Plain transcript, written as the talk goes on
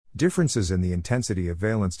Differences in the Intensity of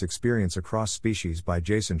Valenced Experience Across Species by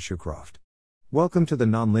Jason Schukraft. Welcome to the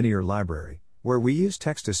Nonlinear Library, where we use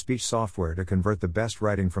text-to-speech software to convert the best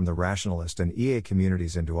writing from the Rationalist and EA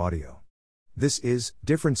communities into audio. This is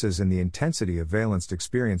Differences in the Intensity of Valenced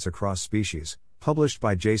Experience Across Species, published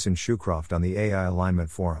by Jason Schukraft on the AI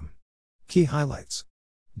Alignment Forum. Key highlights.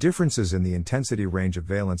 Differences in the intensity range of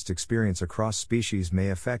valenced experience across species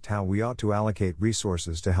may affect how we ought to allocate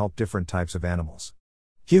resources to help different types of animals.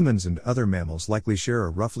 Humans and other mammals likely share a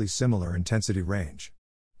roughly similar intensity range.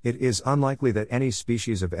 It is unlikely that any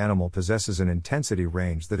species of animal possesses an intensity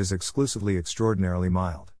range that is exclusively extraordinarily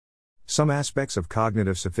mild. Some aspects of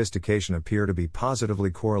cognitive sophistication appear to be positively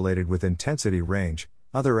correlated with intensity range,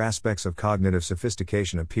 other aspects of cognitive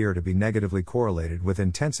sophistication appear to be negatively correlated with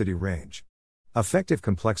intensity range. Affective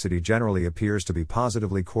complexity generally appears to be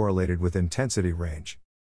positively correlated with intensity range.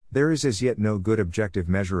 There is as yet no good objective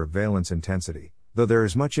measure of valence intensity, though there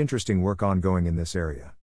is much interesting work ongoing in this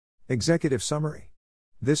area. Executive summary.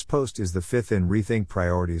 This post is the fifth in Rethink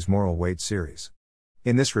Priorities Moral Weight series.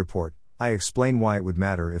 In this report, I explain why it would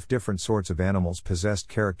matter if different sorts of animals possessed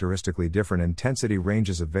characteristically different intensity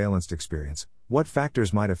ranges of valenced experience, what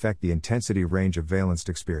factors might affect the intensity range of valenced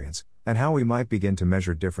experience, and how we might begin to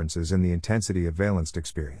measure differences in the intensity of valenced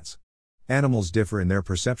experience. Animals differ in their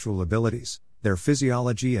perceptual abilities, their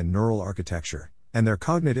physiology and neural architecture, and their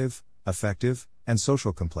cognitive, affective, and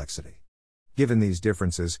social complexity. Given these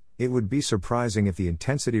differences, it would be surprising if the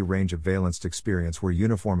intensity range of valenced experience were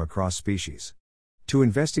uniform across species. To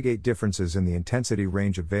investigate differences in the intensity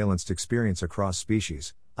range of valenced experience across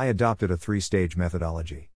species, I adopted a three-stage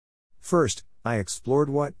methodology. First, I explored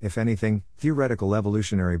what, if anything, theoretical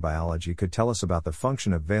evolutionary biology could tell us about the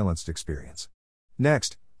function of valenced experience.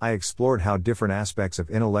 Next, I explored how different aspects of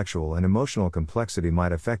intellectual and emotional complexity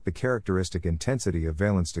might affect the characteristic intensity of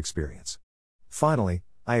valenced experience. Finally,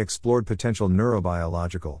 I explored potential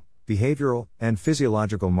neurobiological, behavioral, and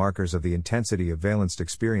physiological markers of the intensity of valenced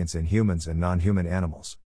experience in humans and non-human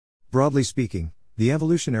animals. Broadly speaking, the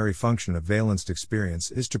evolutionary function of valenced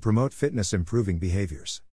experience is to promote fitness-improving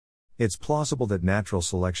behaviors. It's plausible that natural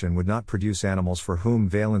selection would not produce animals for whom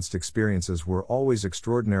valenced experiences were always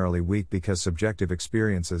extraordinarily weak because subjective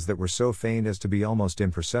experiences that were so faint as to be almost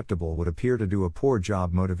imperceptible would appear to do a poor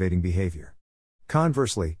job motivating behavior.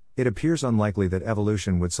 Conversely, it appears unlikely that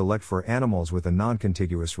evolution would select for animals with a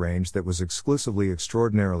non-contiguous range that was exclusively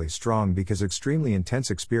extraordinarily strong because extremely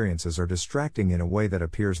intense experiences are distracting in a way that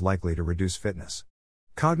appears likely to reduce fitness.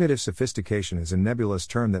 Cognitive sophistication is a nebulous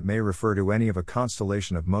term that may refer to any of a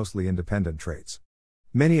constellation of mostly independent traits.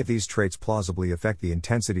 Many of these traits plausibly affect the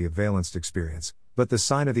intensity of valenced experience, but the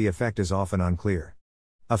sign of the effect is often unclear.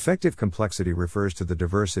 Affective complexity refers to the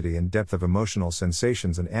diversity and depth of emotional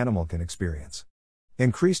sensations an animal can experience.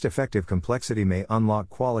 Increased affective complexity may unlock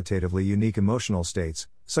qualitatively unique emotional states,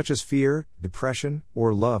 such as fear, depression,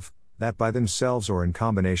 or love, that by themselves or in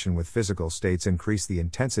combination with physical states increase the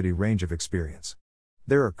intensity range of experience.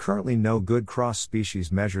 There are currently no good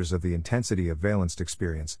cross-species measures of the intensity of valenced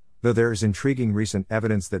experience, though there is intriguing recent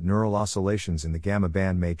evidence that neural oscillations in the gamma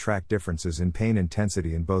band may track differences in pain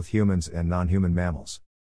intensity in both humans and non-human mammals.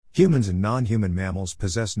 Humans and non-human mammals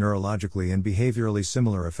possess neurologically and behaviorally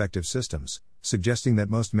similar affective systems, suggesting that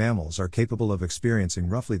most mammals are capable of experiencing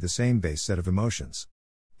roughly the same base set of emotions.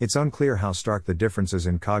 It's unclear how stark the differences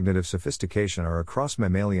in cognitive sophistication are across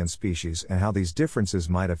mammalian species and how these differences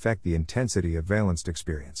might affect the intensity of valenced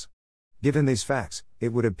experience. Given these facts,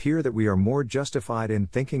 it would appear that we are more justified in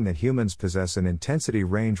thinking that humans possess an intensity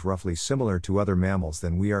range roughly similar to other mammals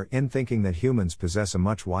than we are in thinking that humans possess a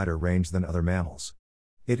much wider range than other mammals.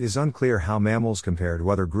 It is unclear how mammals compare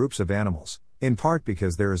to other groups of animals, in part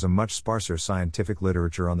because there is a much sparser scientific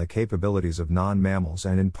literature on the capabilities of non-mammals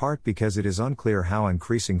and in part because it is unclear how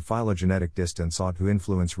increasing phylogenetic distance ought to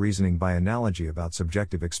influence reasoning by analogy about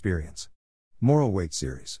subjective experience. Moral Weight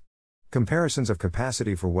Series. Comparisons of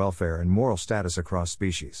capacity for welfare and moral status across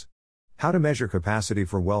species. How to measure capacity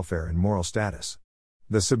for welfare and moral status.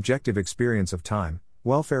 The subjective experience of time,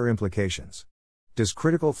 welfare implications. Does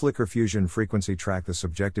critical flicker fusion frequency track the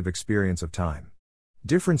subjective experience of time?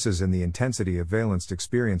 Differences in the intensity of valenced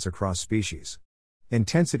experience across species.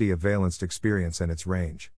 Intensity of valenced experience and its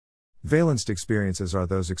range. Valenced experiences are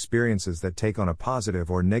those experiences that take on a positive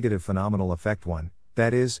or negative phenomenal effect.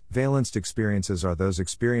 That is, valenced experiences are those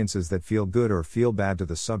experiences that feel good or feel bad to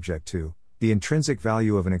the subject. 2. The intrinsic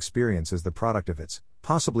value of an experience is the product of its,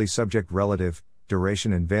 possibly subject relative,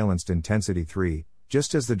 duration and valenced intensity. 3.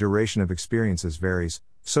 Just as the duration of experiences varies,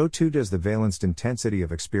 so too does the valenced intensity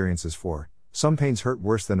of experiences. 4. Some pains hurt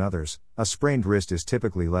worse than others. A sprained wrist is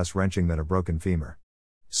typically less wrenching than a broken femur.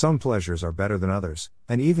 Some pleasures are better than others.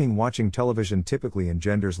 An evening watching television typically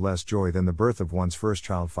engenders less joy than the birth of one's first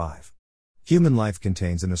child. 5. Human life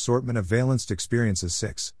contains an assortment of valenced experiences.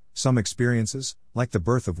 6. Some experiences, like the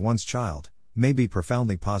birth of one's child, may be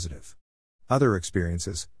profoundly positive. Other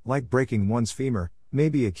experiences, like breaking one's femur, may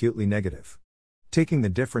be acutely negative. Taking the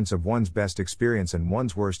difference of one's best experience and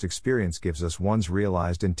one's worst experience gives us one's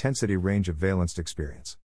realized intensity range of valenced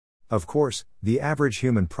experience. Of course, the average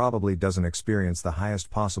human probably doesn't experience the highest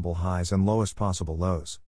possible highs and lowest possible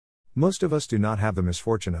lows. Most of us do not have the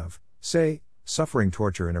misfortune of, say, suffering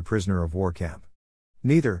torture in a prisoner of war camp.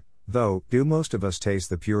 Neither, though, do most of us taste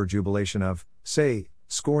the pure jubilation of, say,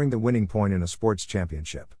 scoring the winning point in a sports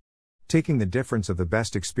championship. Taking the difference of the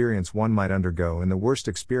best experience one might undergo and the worst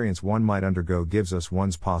experience one might undergo gives us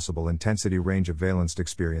one's possible intensity range of valenced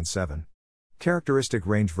experience. 7. Characteristic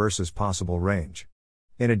range versus possible range.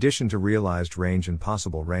 In addition to realized range and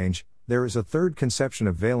possible range, there is a third conception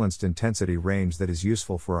of valenced intensity range that is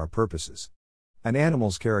useful for our purposes. An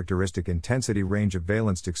animal's characteristic intensity range of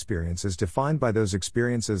valenced experience is defined by those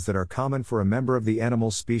experiences that are common for a member of the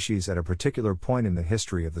animal species at a particular point in the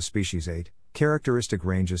history of the species. 8. Characteristic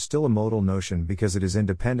range is still a modal notion because it is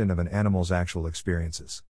independent of an animal's actual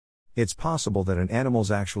experiences. It's possible that an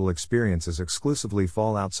animal's actual experiences exclusively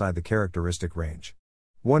fall outside the characteristic range.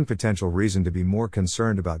 One potential reason to be more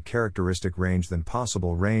concerned about characteristic range than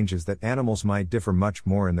possible range is that animals might differ much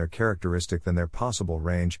more in their characteristic than their possible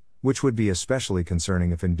range, which would be especially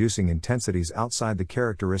concerning if inducing intensities outside the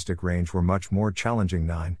characteristic range were much more challenging.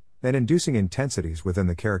 9. Than inducing intensities within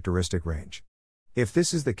the characteristic range. If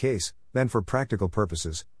this is the case, then for practical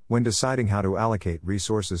purposes, when deciding how to allocate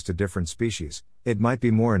resources to different species, it might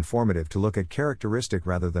be more informative to look at characteristic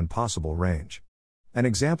rather than possible range. An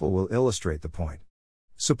example will illustrate the point.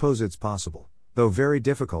 Suppose it's possible, though very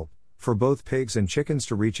difficult, for both pigs and chickens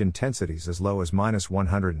to reach intensities as low as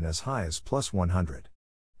 -100 and as high as +100.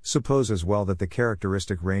 Suppose as well that the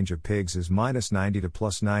characteristic range of pigs is -90 to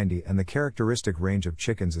 +90 and the characteristic range of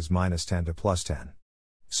chickens is -10 to +10.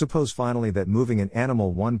 Suppose finally that moving an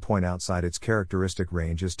animal 1 point outside its characteristic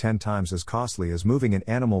range is 10 times as costly as moving an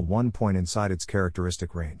animal 1 point inside its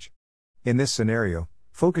characteristic range. In this scenario,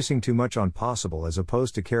 focusing too much on possible as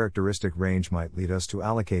opposed to characteristic range might lead us to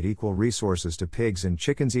allocate equal resources to pigs and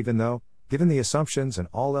chickens, even though, given the assumptions and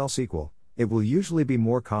all else equal, it will usually be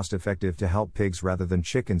more cost-effective to help pigs rather than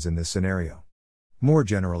chickens in this scenario. More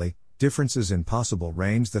generally, differences in possible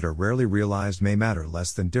range that are rarely realized may matter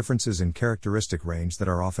less than differences in characteristic range that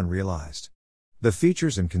are often realized. The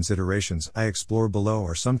features and considerations I explore below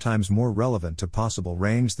are sometimes more relevant to possible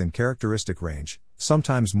range than characteristic range,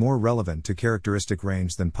 sometimes more relevant to characteristic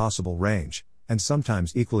range than possible range, and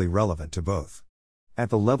sometimes equally relevant to both. At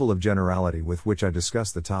the level of generality with which I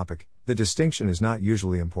discuss the topic, the distinction is not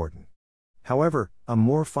usually important. However, a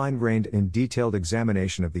more fine-grained and detailed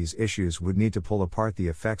examination of these issues would need to pull apart the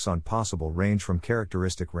effects on possible range from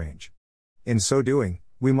characteristic range. In so doing,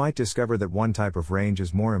 we might discover that one type of range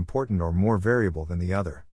is more important or more variable than the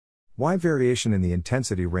other. Why variation in the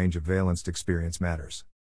intensity range of valenced experience matters.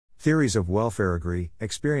 Theories of welfare agree,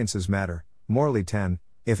 experiences matter. Morley 10.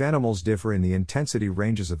 If animals differ in the intensity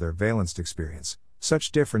ranges of their valenced experience,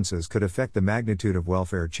 such differences could affect the magnitude of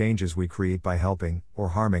welfare changes we create by helping, or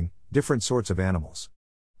harming, different sorts of animals.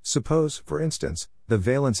 Suppose, for instance, the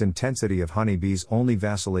valence intensity of honeybees only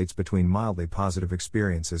vacillates between mildly positive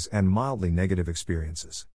experiences and mildly negative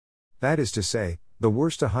experiences. That is to say, the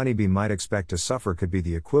worst a honeybee might expect to suffer could be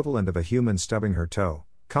the equivalent of a human stubbing her toe.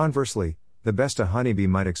 Conversely, the best a honeybee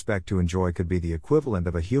might expect to enjoy could be the equivalent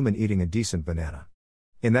of a human eating a decent banana.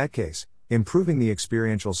 In that case, improving the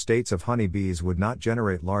experiential states of honeybees would not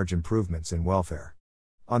generate large improvements in welfare.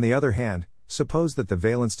 On the other hand, suppose that the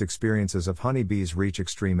valenced experiences of honeybees reach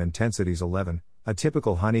extreme intensities. 11. A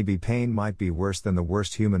typical honeybee pain might be worse than the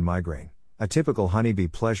worst human migraine. A typical honeybee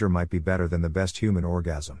pleasure might be better than the best human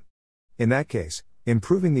orgasm. In that case,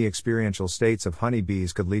 improving the experiential states of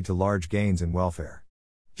honeybees could lead to large gains in welfare.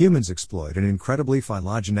 Humans exploit an incredibly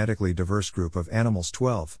phylogenetically diverse group of animals.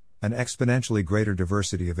 12. An exponentially greater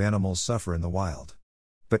diversity of animals suffer in the wild.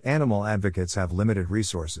 But animal advocates have limited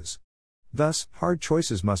resources. Thus, hard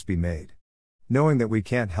choices must be made. Knowing that we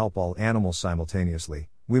can't help all animals simultaneously,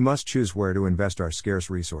 we must choose where to invest our scarce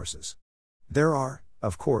resources. There are,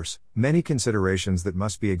 of course, many considerations that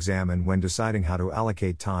must be examined when deciding how to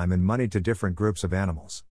allocate time and money to different groups of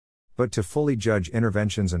animals. But to fully judge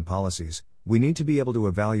interventions and policies, we need to be able to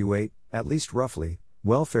evaluate, at least roughly,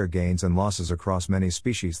 welfare gains and losses across many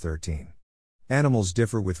species. 13. Animals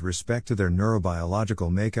differ with respect to their neurobiological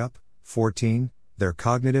makeup. 14. Their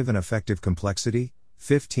cognitive and affective complexity.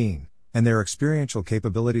 15. And their experiential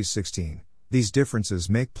capabilities. 16. These differences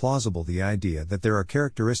make plausible the idea that there are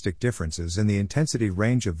characteristic differences in the intensity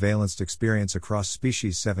range of valenced experience across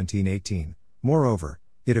species 17-18. Moreover,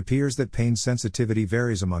 it appears that pain sensitivity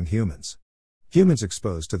varies among humans. Humans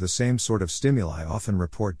exposed to the same sort of stimuli often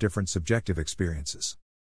report different subjective experiences.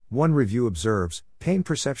 One review observes, pain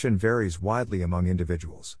perception varies widely among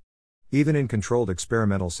individuals. Even in controlled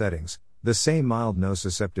experimental settings, the same mild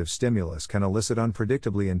nociceptive stimulus can elicit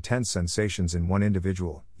unpredictably intense sensations in one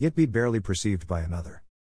individual, yet be barely perceived by another.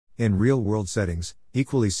 In real-world settings,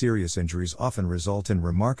 equally serious injuries often result in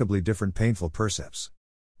remarkably different painful percepts.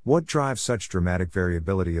 What drives such dramatic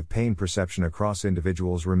variability of pain perception across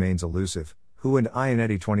individuals remains elusive. Hu and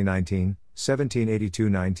Iannetti 2019,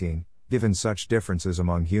 1782-19, given such differences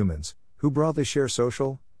among humans, who broadly share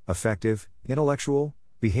social, affective, intellectual,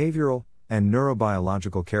 behavioral, and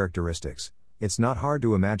neurobiological characteristics, it's not hard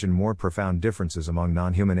to imagine more profound differences among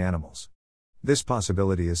non-human animals. This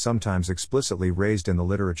possibility is sometimes explicitly raised in the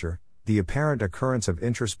literature. The apparent occurrence of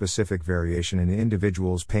intraspecific variation in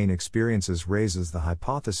individuals' pain experiences raises the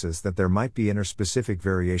hypothesis that there might be interspecific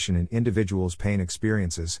variation in individuals' pain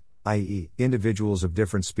experiences, i.e., individuals of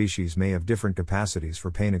different species may have different capacities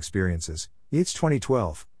for pain experiences. Yates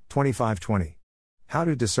 2012, 2520. How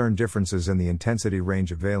to discern differences in the intensity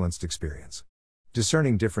range of valenced experience.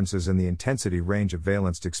 Discerning differences in the intensity range of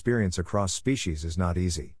valenced experience across species is not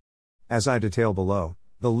easy. As I detail below,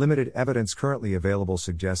 the limited evidence currently available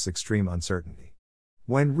suggests extreme uncertainty.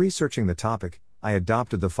 When researching the topic, I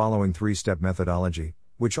adopted the following three-step methodology,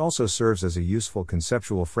 which also serves as a useful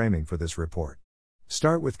conceptual framing for this report.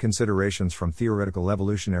 Start with considerations from theoretical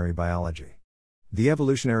evolutionary biology. The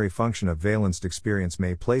evolutionary function of valenced experience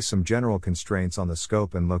may place some general constraints on the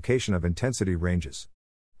scope and location of intensity ranges.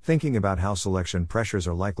 Thinking about how selection pressures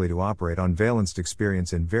are likely to operate on valenced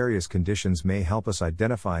experience in various conditions may help us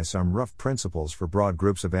identify some rough principles for broad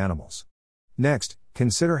groups of animals. Next,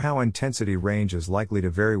 consider how intensity range is likely to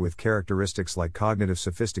vary with characteristics like cognitive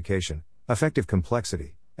sophistication, affective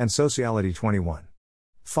complexity, and sociality 21.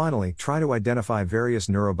 Finally, try to identify various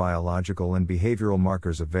neurobiological and behavioral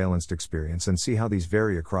markers of valenced experience and see how these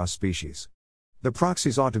vary across species. The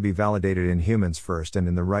proxies ought to be validated in humans first and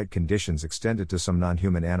in the right conditions extended to some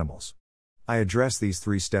non-human animals. I address these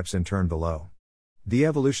three steps in turn below. The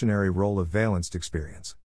evolutionary role of valenced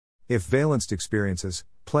experience. If valenced experiences,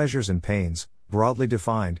 pleasures and pains, broadly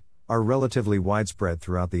defined, are relatively widespread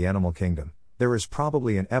throughout the animal kingdom, there is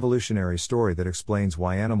probably an evolutionary story that explains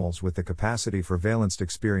why animals with the capacity for valenced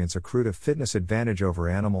experience accrued a fitness advantage over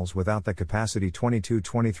animals without the capacity 22,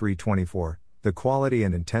 23, 24. The quality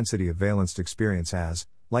and intensity of valenced experience has,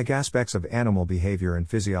 like aspects of animal behavior and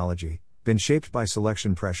physiology, been shaped by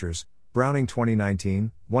selection pressures. Browning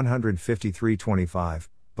 2019, 153-25.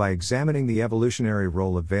 By examining the evolutionary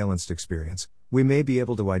role of valenced experience, we may be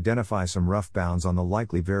able to identify some rough bounds on the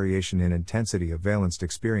likely variation in intensity of valenced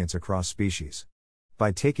experience across species.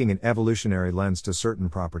 By taking an evolutionary lens to certain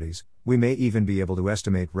properties, we may even be able to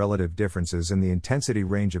estimate relative differences in the intensity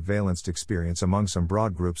range of valenced experience among some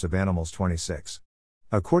broad groups of animals. 26.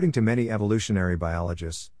 According to many evolutionary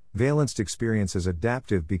biologists, valenced experience is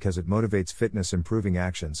adaptive because it motivates fitness-improving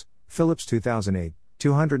actions, Phillips 2008,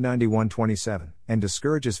 291-27, and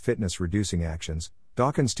discourages fitness-reducing actions,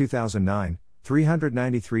 Dawkins 2009,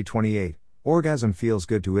 393-28, orgasm feels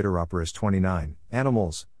good to iteroperous 29,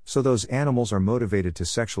 animals, so those animals are motivated to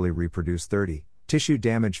sexually reproduce 30, tissue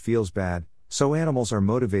damage feels bad, so animals are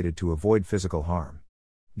motivated to avoid physical harm.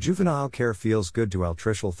 Juvenile care feels good to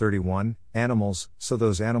altricial 31, animals, so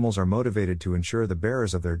those animals are motivated to ensure the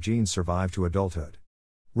bearers of their genes survive to adulthood.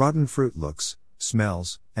 Rotten fruit looks,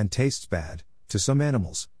 smells, and tastes bad, to some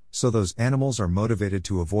animals, so those animals are motivated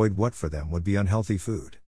to avoid what for them would be unhealthy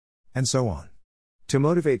food. And so on. To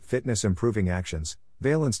motivate fitness-improving actions,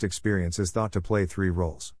 valenced experience is thought to play three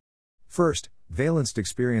roles. First, valenced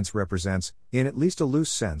experience represents, in at least a loose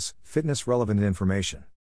sense, fitness-relevant information.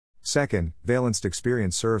 Second, valenced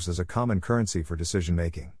experience serves as a common currency for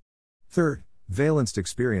decision-making. Third, valenced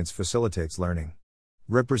experience facilitates learning,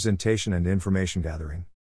 representation and information gathering.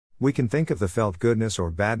 We can think of the felt goodness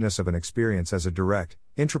or badness of an experience as a direct,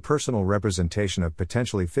 intrapersonal representation of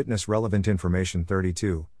potentially fitness-relevant information.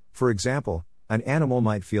 32. For example, an animal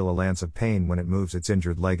might feel a lance of pain when it moves its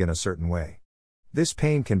injured leg in a certain way. This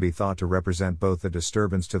pain can be thought to represent both the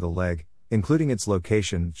disturbance to the leg, including its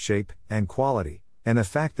location, shape, and quality, and the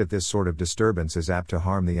fact that this sort of disturbance is apt to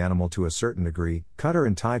harm the animal to a certain degree. Cutter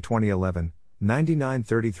and Ty 2011,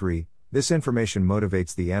 99-33. This information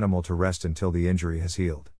motivates the animal to rest until the injury has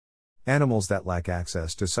healed. Animals that lack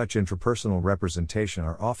access to such intrapersonal representation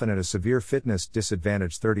are often at a severe fitness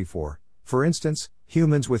disadvantage. 34. For instance,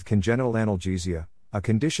 humans with congenital analgesia, a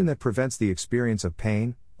condition that prevents the experience of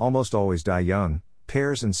pain, almost always die young,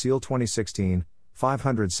 Pears and Seal 2016,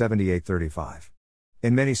 578-35.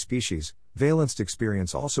 In many species, valenced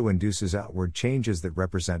experience also induces outward changes that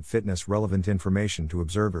represent fitness-relevant information to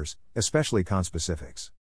observers, especially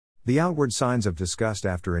conspecifics. The outward signs of disgust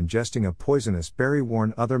after ingesting a poisonous berry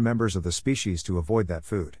warn other members of the species to avoid that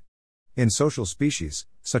food. In social species,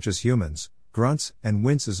 such as humans, grunts and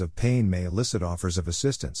winces of pain may elicit offers of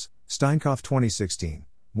assistance. Steinkopf 2016,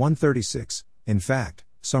 136. In fact,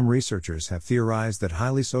 some researchers have theorized that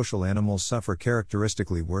highly social animals suffer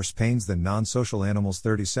characteristically worse pains than non-social animals.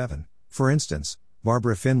 37. For instance,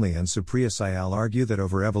 Barbara Finley and Supriya Syal argue that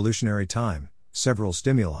over evolutionary time, several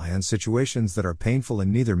stimuli and situations that are painful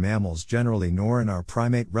in neither mammals generally nor in our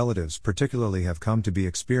primate relatives particularly have come to be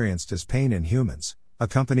experienced as pain in humans,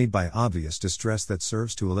 accompanied by obvious distress that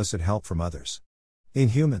serves to elicit help from others. In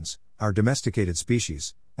humans, our domesticated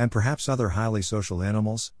species, and perhaps other highly social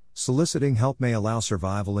animals, soliciting help may allow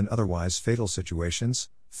survival in otherwise fatal situations.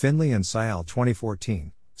 Finley and Syal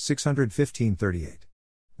 2014, 615-38.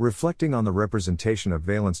 Reflecting on the representation of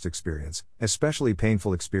valenced experience, especially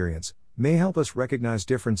painful experience, may help us recognize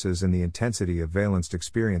differences in the intensity of valenced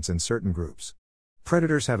experience in certain groups.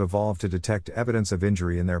 Predators have evolved to detect evidence of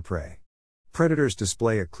injury in their prey. Predators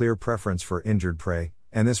display a clear preference for injured prey,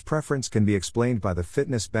 and this preference can be explained by the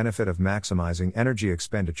fitness benefit of maximizing energy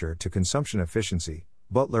expenditure to consumption efficiency.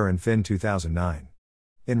 Butler and Finn 2009.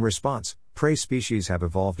 In response, prey species have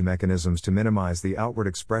evolved mechanisms to minimize the outward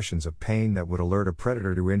expressions of pain that would alert a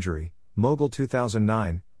predator to injury. Mogul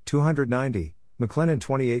 2009, 290, McLennan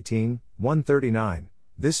 2018, 139.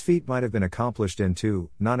 This feat might have been accomplished in two,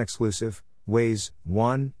 non-exclusive, ways.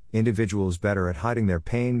 1. Individuals better at hiding their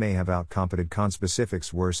pain may have outcompeted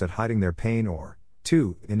conspecifics worse at hiding their pain, or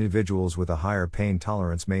 2. Individuals with a higher pain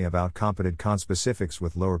tolerance may have outcompeted conspecifics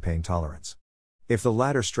with lower pain tolerance. If the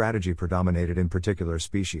latter strategy predominated in particular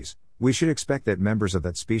species, we should expect that members of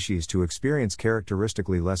that species to experience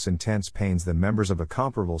characteristically less intense pains than members of a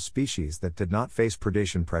comparable species that did not face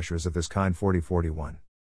predation pressures of this kind. 40-41.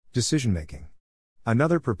 Decision-making.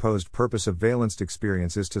 Another proposed purpose of valenced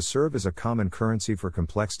experience is to serve as a common currency for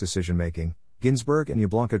complex decision-making. Ginsberg and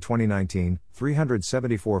Jablonka 2019,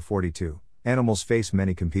 374-42. Animals face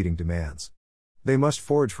many competing demands. They must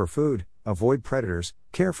forage for food, avoid predators,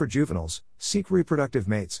 care for juveniles, seek reproductive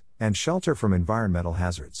mates, and shelter from environmental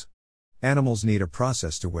hazards. Animals need a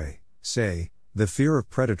process to weigh, say, the fear of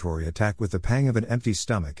predatory attack with the pang of an empty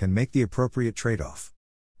stomach and make the appropriate trade-off.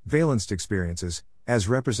 Valenced experiences, as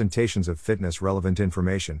representations of fitness-relevant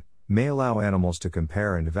information, may allow animals to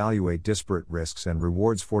compare and evaluate disparate risks and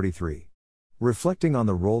rewards. 43. Reflecting on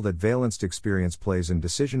the role that valenced experience plays in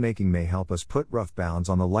decision-making may help us put rough bounds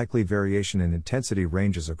on the likely variation in intensity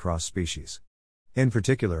ranges across species. In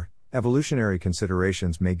particular, evolutionary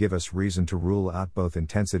considerations may give us reason to rule out both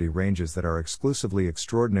intensity ranges that are exclusively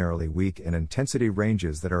extraordinarily weak and intensity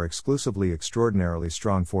ranges that are exclusively extraordinarily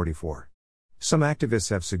strong. 44. Some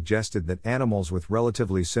activists have suggested that animals with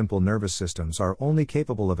relatively simple nervous systems are only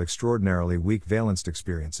capable of extraordinarily weak valenced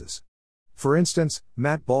experiences. For instance,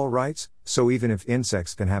 Matt Ball writes, so even if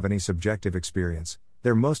insects can have any subjective experience,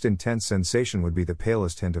 their most intense sensation would be the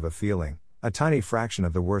palest hint of a feeling, a tiny fraction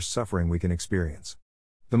of the worst suffering we can experience.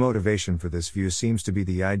 The motivation for this view seems to be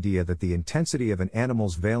the idea that the intensity of an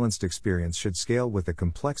animal's valenced experience should scale with the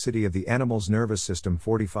complexity of the animal's nervous system.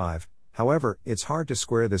 45. However, it's hard to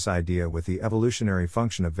square this idea with the evolutionary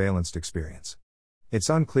function of valenced experience. It's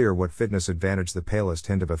unclear what fitness advantage the palest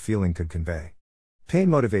hint of a feeling could convey. Pain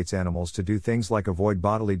motivates animals to do things like avoid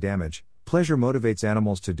bodily damage, pleasure motivates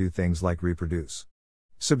animals to do things like reproduce.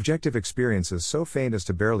 Subjective experiences so faint as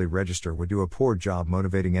to barely register would do a poor job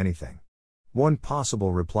motivating anything. One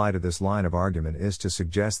possible reply to this line of argument is to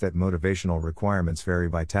suggest that motivational requirements vary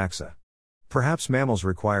by taxa. Perhaps mammals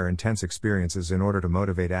require intense experiences in order to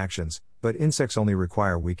motivate actions, but insects only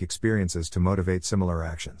require weak experiences to motivate similar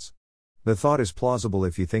actions. The thought is plausible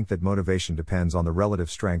if you think that motivation depends on the relative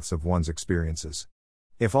strengths of one's experiences.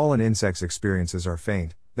 If all an insect's experiences are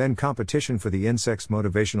faint, then competition for the insect's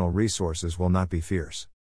motivational resources will not be fierce.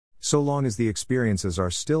 So long as the experiences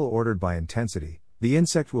are still ordered by intensity, the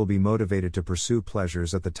insect will be motivated to pursue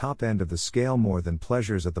pleasures at the top end of the scale more than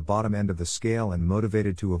pleasures at the bottom end of the scale, and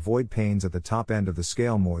motivated to avoid pains at the top end of the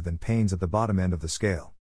scale more than pains at the bottom end of the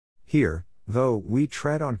scale. Here, though, we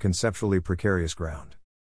tread on conceptually precarious ground.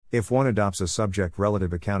 If one adopts a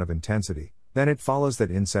subject-relative account of intensity, then it follows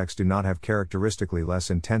that insects do not have characteristically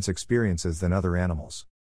less intense experiences than other animals.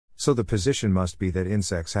 So the position must be that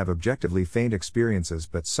insects have objectively faint experiences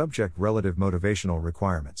but subject-relative motivational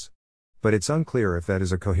requirements. But it's unclear if that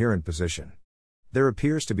is a coherent position. There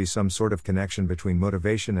appears to be some sort of connection between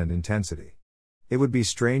motivation and intensity. It would be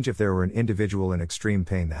strange if there were an individual in extreme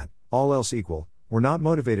pain that, all else equal, were not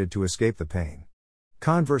motivated to escape the pain.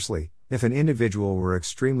 Conversely, if an individual were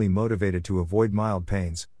extremely motivated to avoid mild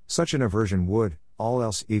pains, such an aversion would, all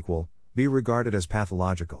else equal, be regarded as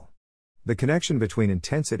pathological. The connection between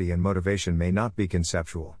intensity and motivation may not be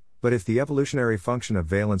conceptual, but if the evolutionary function of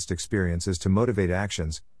valenced experience is to motivate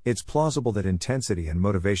actions, it's plausible that intensity and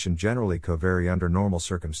motivation generally co-vary under normal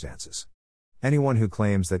circumstances. Anyone who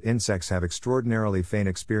claims that insects have extraordinarily faint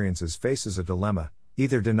experiences faces a dilemma: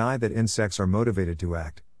 either deny that insects are motivated to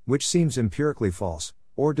act, which seems empirically false,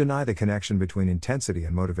 or deny the connection between intensity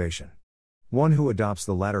and motivation. One who adopts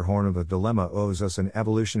the latter horn of the dilemma owes us an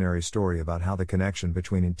evolutionary story about how the connection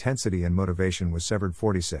between intensity and motivation was severed.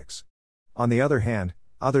 46. On the other hand,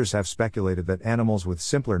 others have speculated that animals with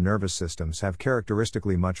simpler nervous systems have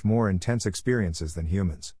characteristically much more intense experiences than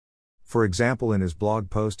humans. For example, in his blog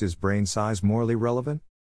post "Is Brain Size Morally Relevant?"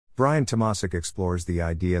 Brian Tomasic explores the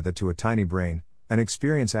idea that to a tiny brain, an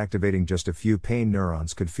experience activating just a few pain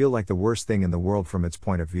neurons could feel like the worst thing in the world from its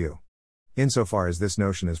point of view. Insofar as this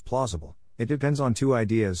notion is plausible, it depends on two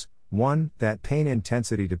ideas: one, that pain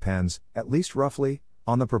intensity depends, at least roughly,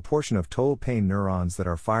 on the proportion of total pain neurons that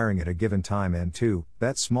are firing at a given time, and two,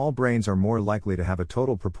 that small brains are more likely to have a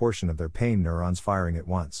total proportion of their pain neurons firing at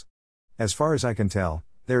once. As far as I can tell,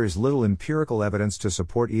 there is little empirical evidence to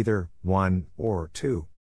support either one or two.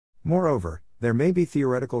 Moreover, there may be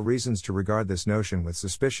theoretical reasons to regard this notion with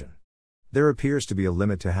suspicion. There appears to be a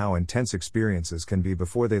limit to how intense experiences can be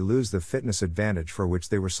before they lose the fitness advantage for which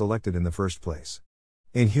they were selected in the first place.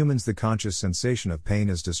 In humans, the conscious sensation of pain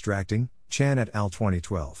is distracting. Chan et al.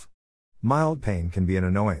 2012. Mild pain can be an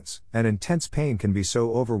annoyance, and intense pain can be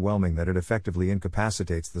so overwhelming that it effectively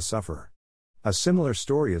incapacitates the sufferer. A similar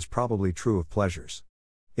story is probably true of pleasures.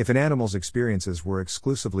 If an animal's experiences were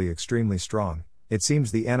exclusively extremely strong, it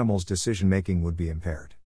seems the animal's decision-making would be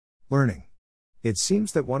impaired. Learning. It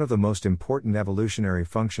seems that one of the most important evolutionary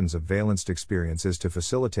functions of valenced experience is to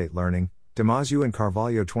facilitate learning. Damasio and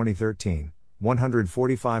Carvalho 2013,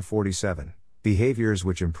 145-47. Behaviors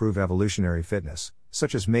which improve evolutionary fitness,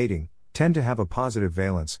 such as mating, tend to have a positive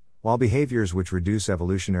valence, while behaviors which reduce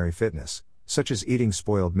evolutionary fitness, such as eating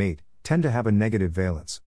spoiled meat, tend to have a negative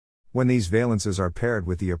valence. When these valences are paired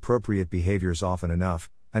with the appropriate behaviors often enough,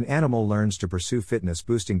 an animal learns to pursue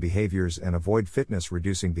fitness-boosting behaviors and avoid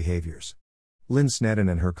fitness-reducing behaviors. Lynn Sneddon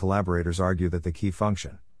and her collaborators argue that the key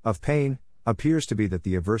function of pain appears to be that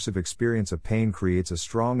the aversive experience of pain creates a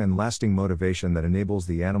strong and lasting motivation that enables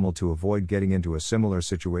the animal to avoid getting into a similar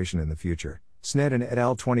situation in the future. Sneddon et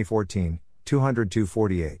al. 2014,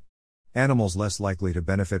 202-48. Animals less likely to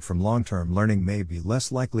benefit from long-term learning may be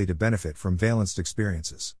less likely to benefit from valenced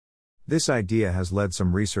experiences. This idea has led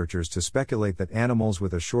some researchers to speculate that animals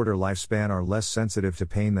with a shorter lifespan are less sensitive to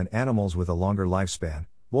pain than animals with a longer lifespan.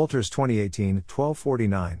 Walters 2018,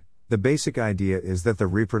 1249. The basic idea is that the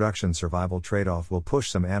reproduction survival trade-off will push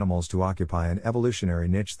some animals to occupy an evolutionary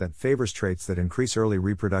niche that favors traits that increase early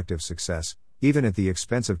reproductive success, even at the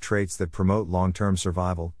expense of traits that promote long-term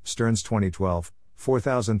survival. Stearns 2012,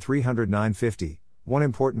 4309-50. One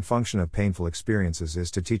important function of painful experiences is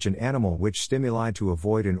to teach an animal which stimuli to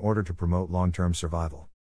avoid in order to promote long-term survival.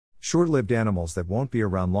 Short-lived animals that won't be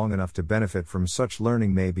around long enough to benefit from such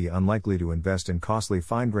learning may be unlikely to invest in costly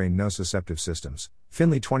fine-grained nociceptive systems.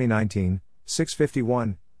 Finley 2019,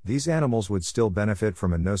 651. These animals would still benefit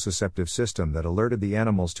from a nociceptive system that alerted the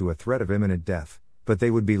animals to a threat of imminent death, but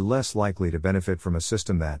they would be less likely to benefit from a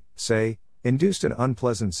system that, say, induced an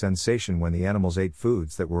unpleasant sensation when the animals ate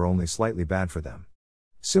foods that were only slightly bad for them.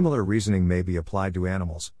 Similar reasoning may be applied to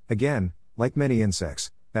animals, again, like many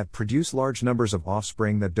insects, that produce large numbers of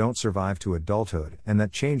offspring that don't survive to adulthood and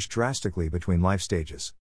that change drastically between life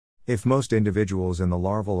stages. If most individuals in the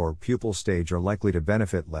larval or pupal stage are likely to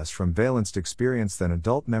benefit less from valenced experience than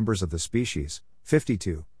adult members of the species,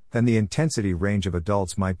 52, then the intensity range of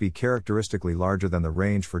adults might be characteristically larger than the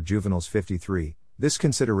range for juveniles, 53. This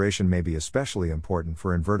consideration may be especially important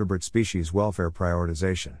for invertebrate species welfare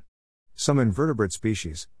prioritization. Some invertebrate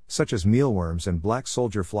species, such as mealworms and black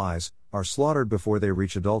soldier flies, are slaughtered before they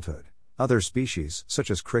reach adulthood. Other species,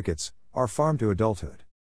 such as crickets, are farmed to adulthood.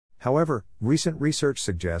 However, recent research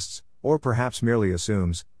suggests, or perhaps merely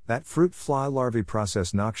assumes, that fruit fly larvae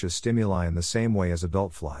process noxious stimuli in the same way as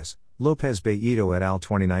adult flies. Lopez Bellido et al.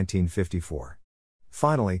 2019-54.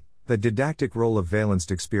 Finally, the didactic role of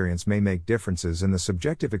valenced experience may make differences in the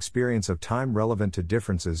subjective experience of time relevant to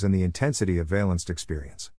differences in the intensity of valenced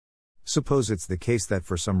experience. Suppose it's the case that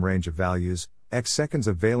for some range of values, x seconds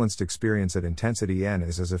of valenced experience at intensity n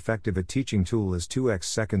is as effective a teaching tool as 2x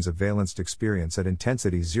seconds of valenced experience at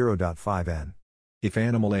intensity 0.5 n. If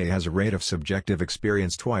animal A has a rate of subjective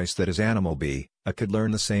experience twice that as animal B, A could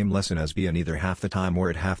learn the same lesson as B in either half the time or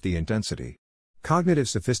at half the intensity. Cognitive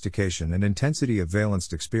sophistication and intensity of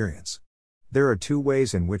valenced experience. There are two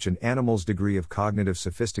ways in which an animal's degree of cognitive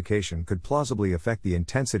sophistication could plausibly affect the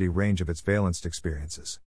intensity range of its valenced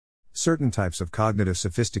experiences. Certain types of cognitive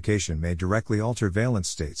sophistication may directly alter valence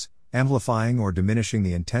states, amplifying or diminishing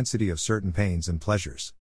the intensity of certain pains and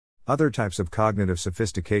pleasures. Other types of cognitive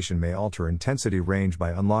sophistication may alter intensity range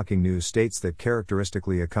by unlocking new states that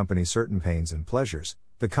characteristically accompany certain pains and pleasures,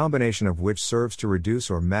 the combination of which serves to reduce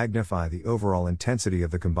or magnify the overall intensity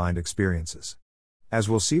of the combined experiences. As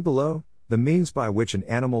we'll see below, the means by which an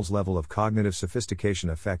animal's level of cognitive sophistication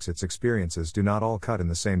affects its experiences do not all cut in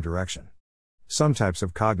the same direction. Some types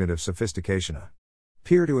of cognitive sophistication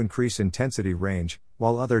appear to increase intensity range,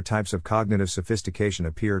 while other types of cognitive sophistication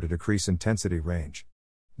appear to decrease intensity range.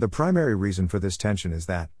 The primary reason for this tension is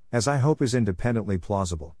that, as I hope is independently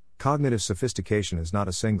plausible, cognitive sophistication is not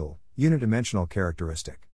a single, unidimensional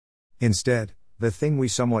characteristic. Instead, the thing we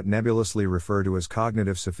somewhat nebulously refer to as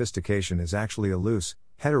cognitive sophistication is actually a loose,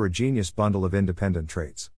 heterogeneous bundle of independent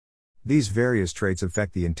traits. These various traits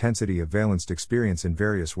affect the intensity of valenced experience in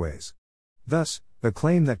various ways. Thus, the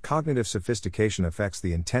claim that cognitive sophistication affects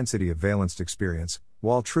the intensity of valenced experience,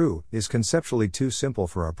 while true, is conceptually too simple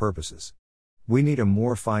for our purposes. We need a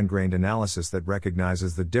more fine-grained analysis that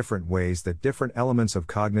recognizes the different ways that different elements of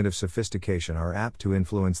cognitive sophistication are apt to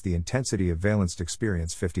influence the intensity of valenced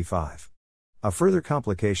experience. 55. A further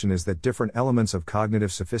complication is that different elements of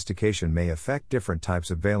cognitive sophistication may affect different types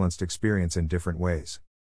of valenced experience in different ways.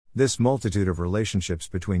 This multitude of relationships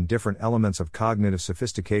between different elements of cognitive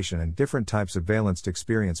sophistication and different types of valenced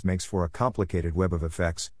experience makes for a complicated web of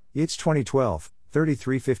effects. It's 2012,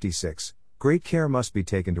 3356. Great care must be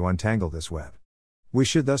taken to untangle this web. We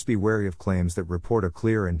should thus be wary of claims that report a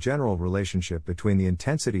clear and general relationship between the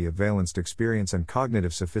intensity of valenced experience and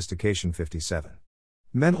cognitive sophistication. 57.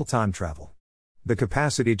 Mental time travel. The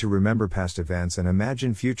capacity to remember past events and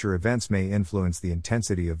imagine future events may influence the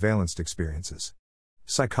intensity of valenced experiences.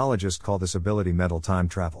 Psychologists call this ability mental time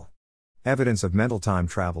travel. Evidence of mental time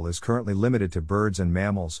travel is currently limited to birds and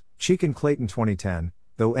mammals, Cheek and Clayton 2010,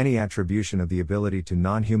 though any attribution of the ability to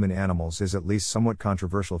non-human animals is at least somewhat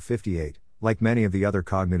controversial. 58. Like many of the other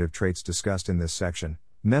cognitive traits discussed in this section,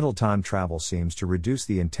 mental time travel seems to reduce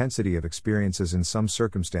the intensity of experiences in some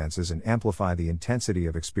circumstances and amplify the intensity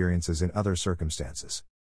of experiences in other circumstances.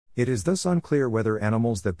 It is thus unclear whether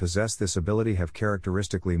animals that possess this ability have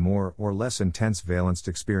characteristically more or less intense valenced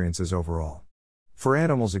experiences overall. For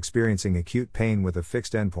animals experiencing acute pain with a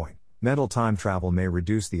fixed endpoint, mental time travel may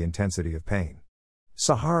reduce the intensity of pain.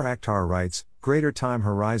 Sahar Akhtar writes, greater time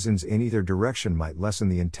horizons in either direction might lessen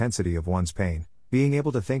the intensity of one's pain. Being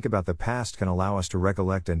able to think about the past can allow us to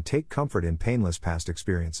recollect and take comfort in painless past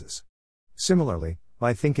experiences. Similarly,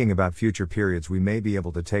 by thinking about future periods we may be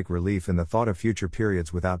able to take relief in the thought of future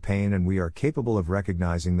periods without pain, and we are capable of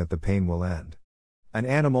recognizing that the pain will end. An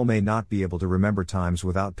animal may not be able to remember times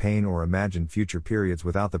without pain or imagine future periods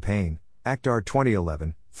without the pain. Akhtar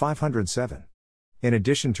 2011, 507. In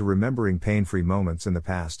addition to remembering pain-free moments in the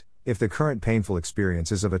past, if the current painful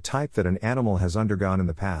experience is of a type that an animal has undergone in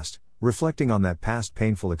the past, reflecting on that past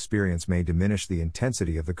painful experience may diminish the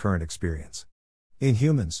intensity of the current experience. In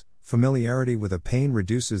humans, familiarity with a pain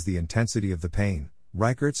reduces the intensity of the pain.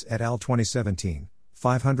 Reichertz et al. 2017,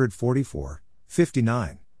 544,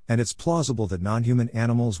 59, and it's plausible that non-human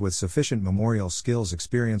animals with sufficient memorial skills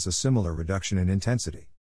experience a similar reduction in intensity.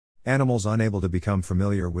 Animals unable to become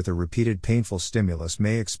familiar with a repeated painful stimulus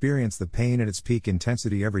may experience the pain at its peak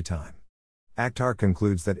intensity every time. Akhtar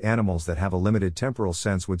concludes that animals that have a limited temporal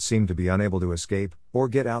sense would seem to be unable to escape, or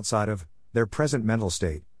get outside of, their present mental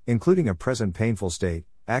state, including a present painful state.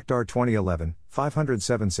 Akhtar 2011,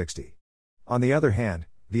 507-60. On the other hand,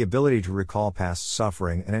 the ability to recall past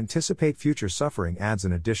suffering and anticipate future suffering adds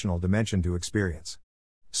an additional dimension to experience.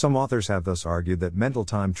 Some authors have thus argued that mental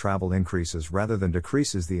time travel increases rather than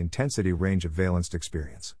decreases the intensity range of valenced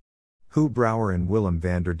experience. Hu Brouwer and Willem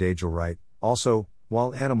van der Dagel write, also,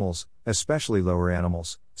 while animals, especially lower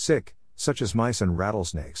animals, such as mice and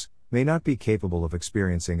rattlesnakes, may not be capable of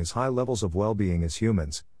experiencing as high levels of well-being as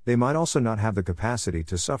humans, they might also not have the capacity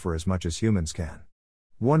to suffer as much as humans can.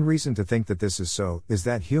 One reason to think that this is so is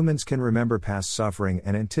that humans can remember past suffering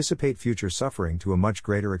and anticipate future suffering to a much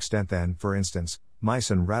greater extent than, for instance, mice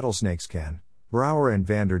and rattlesnakes can. Brouwer and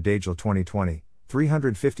van der Dagel 2020,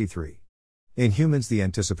 353. In humans the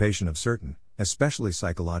anticipation of certain, especially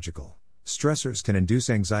psychological, Stressors can induce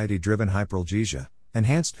anxiety-driven hyperalgesia,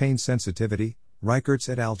 enhanced pain sensitivity, Reichertz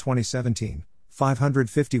et al. 2017,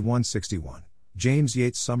 551-61. James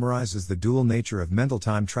Yates summarizes the dual nature of mental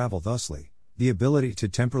time travel thusly: the ability to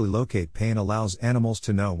temporally locate pain allows animals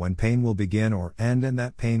to know when pain will begin or end and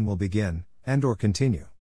that pain will begin, and or continue.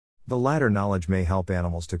 The latter knowledge may help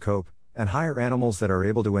animals to cope, and higher animals that are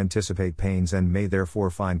able to anticipate pains and may therefore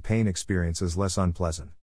find pain experiences less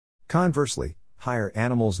unpleasant. Conversely, higher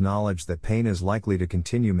animals' knowledge that pain is likely to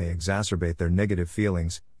continue may exacerbate their negative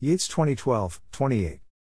feelings. Yates 2012, 28.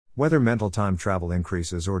 Whether mental time travel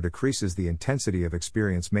increases or decreases the intensity of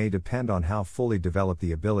experience may depend on how fully developed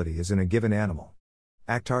the ability is in a given animal.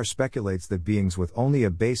 Akhtar speculates that beings with only a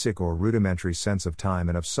basic or rudimentary sense of time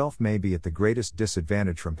and of self may be at the greatest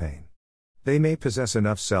disadvantage from pain. They may possess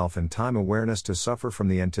enough self and time awareness to suffer from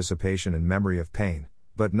the anticipation and memory of pain,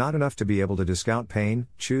 but not enough to be able to discount pain,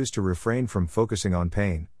 choose to refrain from focusing on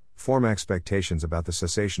pain, form expectations about the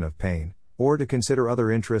cessation of pain, or to consider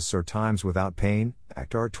other interests or times without pain.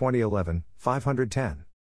 Akhtar 2011, 510.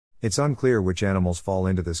 It's unclear which animals fall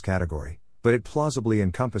into this category, but it plausibly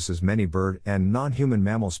encompasses many bird and non-human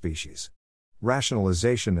mammal species.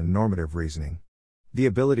 Rationalization and normative reasoning. The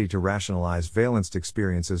ability to rationalize valenced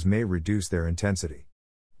experiences may reduce their intensity.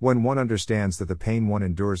 When one understands that the pain one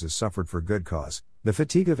endures is suffered for good cause, the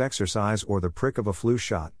fatigue of exercise or the prick of a flu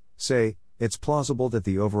shot, say, it's plausible that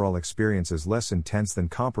the overall experience is less intense than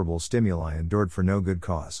comparable stimuli endured for no good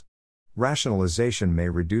cause. Rationalization may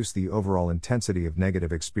reduce the overall intensity of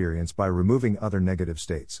negative experience by removing other negative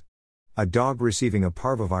states. A dog receiving a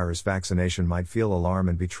parvovirus vaccination might feel alarm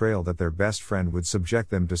and betrayal that their best friend would subject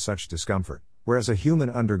them to such discomfort, whereas a human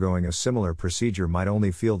undergoing a similar procedure might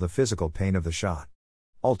only feel the physical pain of the shot.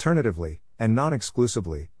 Alternatively, and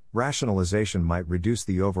non-exclusively, rationalization might reduce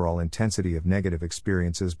the overall intensity of negative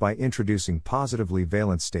experiences by introducing positively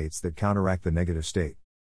valent states that counteract the negative state.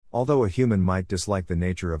 Although a human might dislike the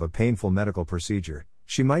nature of a painful medical procedure,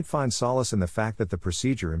 she might find solace in the fact that the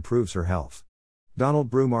procedure improves her health. Donald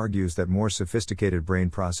Broom argues that more sophisticated brain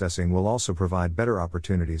processing will also provide better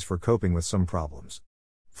opportunities for coping with some problems.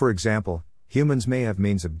 For example, humans may have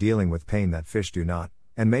means of dealing with pain that fish do not,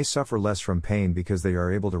 and may suffer less from pain because they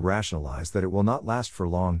are able to rationalize that it will not last for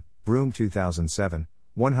long. Broom 2007,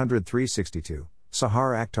 103-62.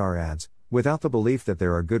 Sahar Akhtar adds, without the belief that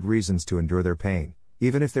there are good reasons to endure their pain,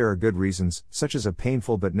 even if there are good reasons, such as a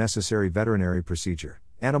painful but necessary veterinary procedure,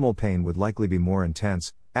 animal pain would likely be more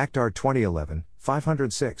intense. Akhtar 2011,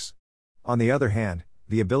 506. On the other hand,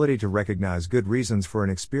 the ability to recognize good reasons for an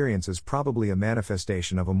experience is probably a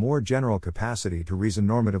manifestation of a more general capacity to reason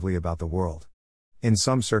normatively about the world. In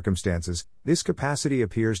some circumstances, this capacity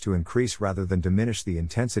appears to increase rather than diminish the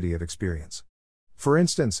intensity of experience. For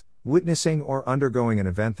instance, witnessing or undergoing an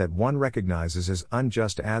event that one recognizes as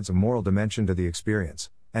unjust adds a moral dimension to the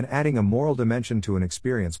experience, and adding a moral dimension to an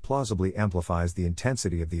experience plausibly amplifies the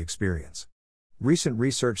intensity of the experience. Recent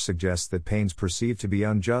research suggests that pains perceived to be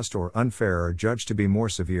unjust or unfair are judged to be more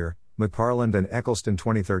severe. McParland and Eccleston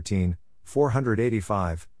 2013,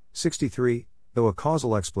 485, 63, though a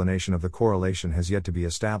causal explanation of the correlation has yet to be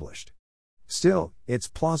established. Still, it's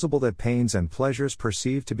plausible that pains and pleasures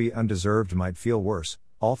perceived to be undeserved might feel worse,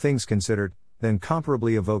 all things considered, than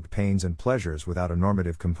comparably evoked pains and pleasures without a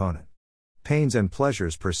normative component. Pains and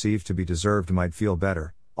pleasures perceived to be deserved might feel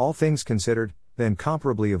better, all things considered, than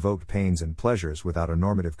comparably evoked pains and pleasures without a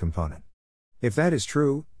normative component. If that is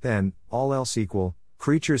true, then, all else equal,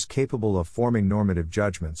 creatures capable of forming normative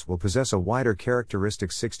judgments will possess a wider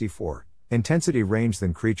characteristic 64 intensity range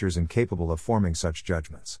than creatures incapable of forming such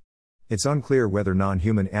judgments. It's unclear whether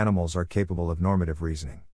non-human animals are capable of normative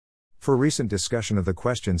reasoning. For recent discussion of the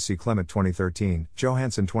question, see Clement 2013,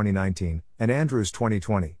 Johansson 2019, and Andrews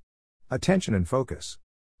 2020. Attention and focus.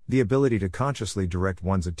 The ability to consciously direct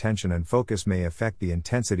one's attention and focus may affect the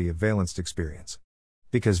intensity of valenced experience.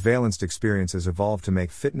 Because valenced experiences evolve to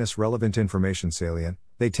make fitness-relevant information salient,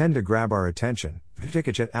 they tend to grab our attention.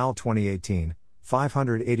 Vitikic et al. 2018,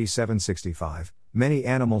 587-65. Many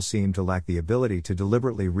animals seem to lack the ability to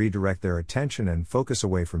deliberately redirect their attention and focus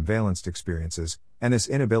away from valenced experiences, and this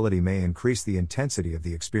inability may increase the intensity of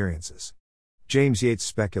the experiences. James Yates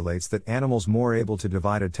speculates that animals more able to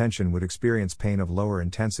divide attention would experience pain of lower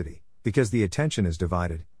intensity, because the attention is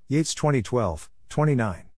divided. Yates 2012,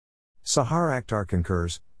 29. Sahar Akhtar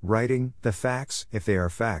concurs, writing, the facts, if they are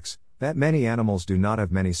facts, that many animals do not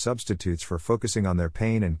have many substitutes for focusing on their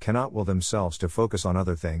pain and cannot will themselves to focus on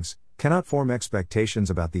other things, cannot form expectations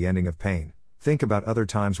about the ending of pain, think about other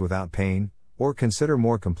times without pain, or consider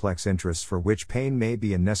more complex interests for which pain may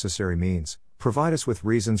be a necessary means, Provide us with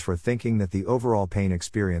reasons for thinking that the overall pain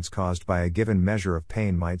experience caused by a given measure of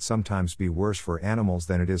pain might sometimes be worse for animals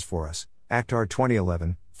than it is for us. Akhtar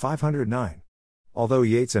 2011, 509. Although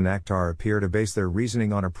Yates and Akhtar appear to base their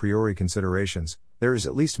reasoning on a priori considerations, there is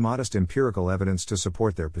at least modest empirical evidence to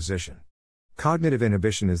support their position. Cognitive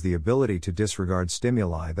inhibition is the ability to disregard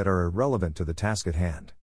stimuli that are irrelevant to the task at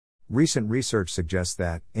hand. Recent research suggests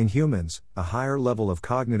that, in humans, a higher level of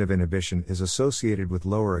cognitive inhibition is associated with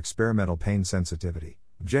lower experimental pain sensitivity.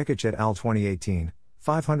 Vjekic et al. 2018,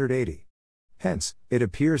 580. Hence, it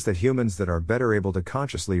appears that humans that are better able to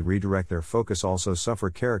consciously redirect their focus also suffer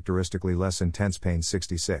characteristically less intense pain.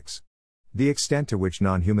 66. The extent to which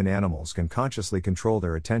non-human animals can consciously control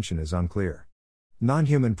their attention is unclear.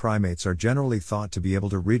 Non-human primates are generally thought to be able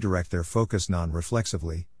to redirect their focus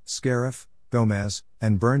non-reflexively. Scarif, Gomez,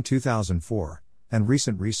 and Byrne 2004, and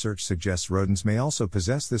recent research suggests rodents may also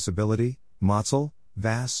possess this ability. Motzel,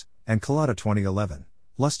 Vass, and Collada 2011,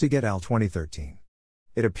 Lustig et al. 2013.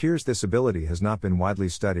 It appears this ability has not been widely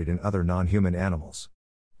studied in other non-human animals.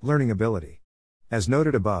 Learning ability. As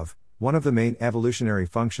noted above, one of the main evolutionary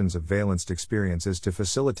functions of valenced experience is to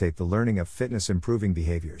facilitate the learning of fitness-improving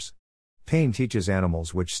behaviors. Pain teaches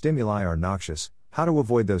animals which stimuli are noxious, how to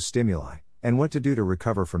avoid those stimuli, and what to do to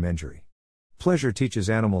recover from injury. Pleasure teaches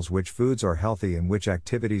animals which foods are healthy and which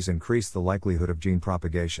activities increase the likelihood of gene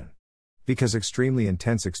propagation. Because extremely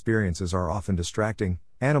intense experiences are often distracting,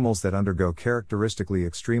 animals that undergo characteristically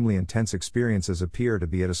extremely intense experiences appear to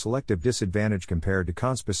be at a selective disadvantage compared to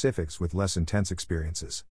conspecifics with less intense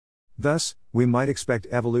experiences. Thus, we might expect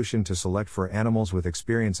evolution to select for animals with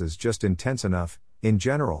experiences just intense enough, in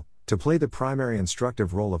general, to play the primary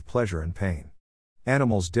instructive role of pleasure and pain.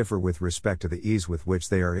 Animals differ with respect to the ease with which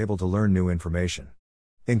they are able to learn new information.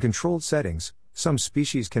 In controlled settings, some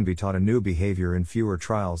species can be taught a new behavior in fewer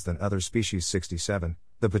trials than other species. 67.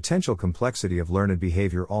 The potential complexity of learned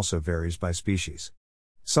behavior also varies by species.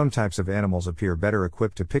 Some types of animals appear better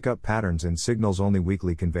equipped to pick up patterns in signals only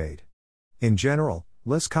weakly conveyed. In general,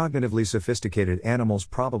 less cognitively sophisticated animals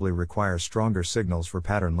probably require stronger signals for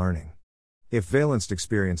pattern learning. If valenced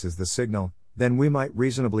experience is the signal, then we might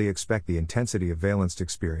reasonably expect the intensity of valenced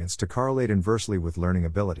experience to correlate inversely with learning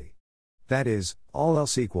ability. That is, all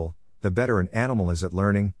else equal, the better an animal is at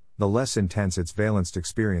learning, the less intense its valenced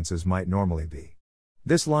experiences might normally be.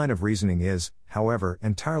 This line of reasoning is, however,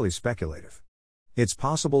 entirely speculative. It's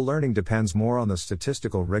possible learning depends more on the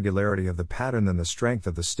statistical regularity of the pattern than the strength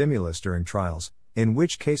of the stimulus during trials, in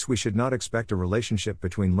which case we should not expect a relationship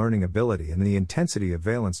between learning ability and the intensity of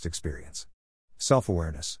valenced experience.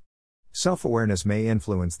 Self-awareness. Self-awareness may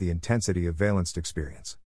influence the intensity of valenced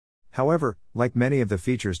experience. However, like many of the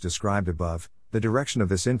features described above, the direction of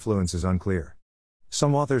this influence is unclear.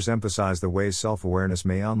 Some authors emphasize the ways self-awareness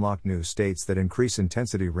may unlock new states that increase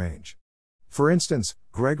intensity range. For instance,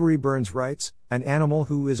 Gregory Burns writes, an animal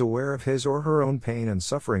who is aware of his or her own pain and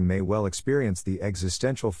suffering may well experience the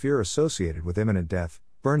existential fear associated with imminent death.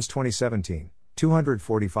 Burns 2017,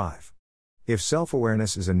 245. If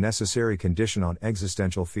self-awareness is a necessary condition on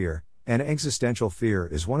existential fear, and existential fear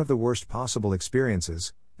is one of the worst possible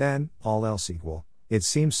experiences, then, all else equal, it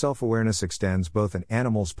seems self-awareness extends both an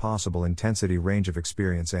animal's possible intensity range of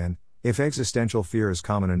experience and, if existential fear is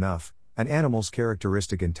common enough, an animal's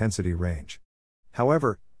characteristic intensity range.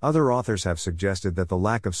 However, other authors have suggested that the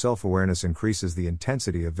lack of self-awareness increases the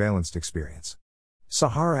intensity of valenced experience.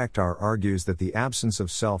 Sahar Akhtar argues that the absence of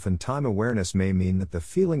self and time awareness may mean that the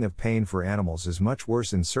feeling of pain for animals is much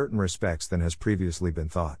worse in certain respects than has previously been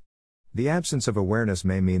thought. The absence of awareness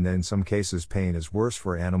may mean that in some cases pain is worse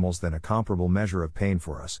for animals than a comparable measure of pain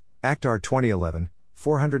for us. Akhtar 2011,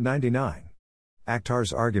 499.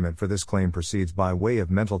 Akhtar's argument for this claim proceeds by way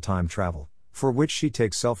of mental time travel, for which she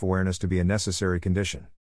takes self-awareness to be a necessary condition.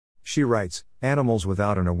 She writes, animals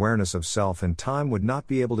without an awareness of self and time would not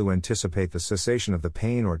be able to anticipate the cessation of the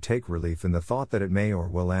pain or take relief in the thought that it may or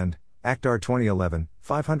will end. Akhtar 2011,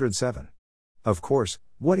 507. Of course,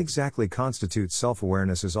 what exactly constitutes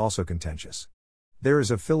self-awareness is also contentious. There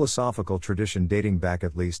is a philosophical tradition dating back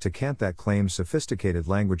at least to Kant that claims sophisticated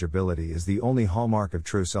language ability is the only hallmark of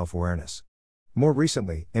true self-awareness. More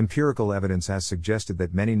recently, empirical evidence has suggested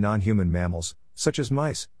that many non-human mammals, such as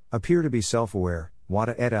mice, appear to be self-aware.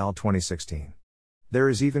 Wada et al. 2016. There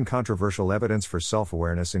is even controversial evidence for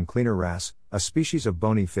self-awareness in cleaner wrasse, a species of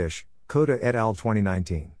bony fish. Koda et al.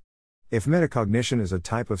 2019. If metacognition is a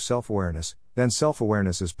type of self-awareness, then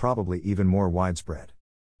self-awareness is probably even more widespread.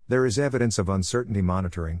 There is evidence of uncertainty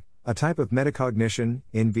monitoring, a type of metacognition,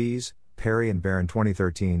 in bees, Perry and Barron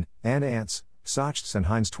 2013, and ants, Sachs and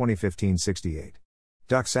Hines 2015-68.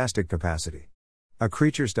 Doxastic capacity. A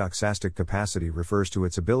creature's doxastic capacity refers to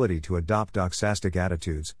its ability to adopt doxastic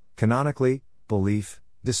attitudes, canonically, belief,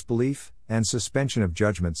 disbelief, and suspension of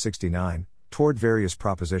judgment 69, toward various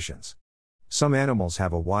propositions. Some animals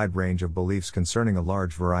have a wide range of beliefs concerning a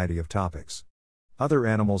large variety of topics. Other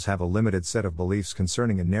animals have a limited set of beliefs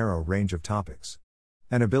concerning a narrow range of topics.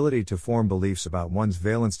 An ability to form beliefs about one's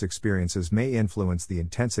valenced experiences may influence the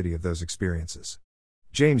intensity of those experiences.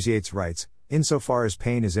 James Yates writes, insofar as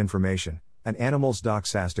pain is information, an animal's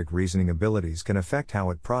doxastic reasoning abilities can affect how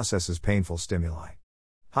it processes painful stimuli.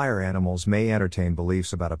 Higher animals may entertain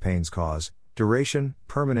beliefs about a pain's cause, duration,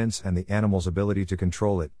 permanence, and the animal's ability to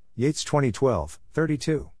control it. Yates 2012,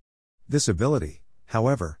 32. This ability,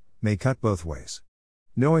 however, may cut both ways.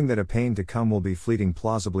 Knowing that a pain to come will be fleeting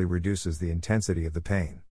plausibly reduces the intensity of the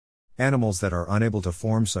pain. Animals that are unable to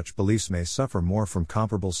form such beliefs may suffer more from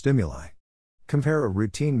comparable stimuli. Compare a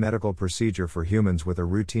routine medical procedure for humans with a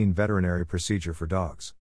routine veterinary procedure for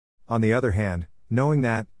dogs. On the other hand, knowing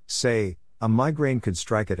that, say, a migraine could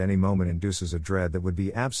strike at any moment induces a dread that would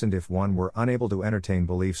be absent if one were unable to entertain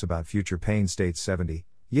beliefs about future pain states 70.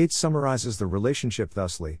 Yates summarizes the relationship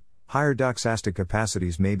thusly: higher doxastic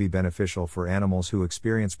capacities may be beneficial for animals who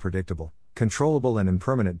experience predictable, controllable and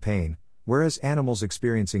impermanent pain, whereas animals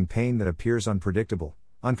experiencing pain that appears unpredictable,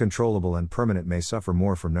 uncontrollable and permanent may suffer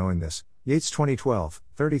more from knowing this. Yates 2012,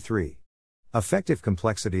 33. Affective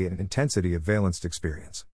complexity and intensity of valenced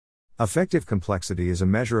experience. Affective complexity is a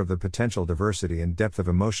measure of the potential diversity and depth of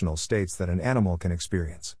emotional states that an animal can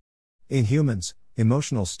experience. In humans,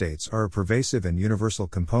 emotional states are a pervasive and universal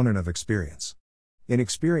component of experience. In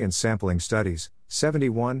experience sampling studies,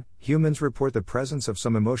 71, humans report the presence of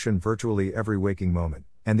some emotion virtually every waking moment,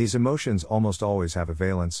 and these emotions almost always have a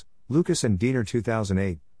valence. Lucas and Diener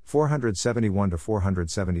 2008,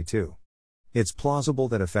 471-472. It's plausible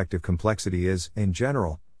that affective complexity is, in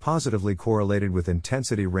general, positively correlated with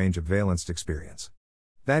intensity range of valenced experience.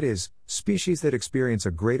 That is, species that experience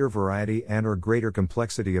a greater variety and/or greater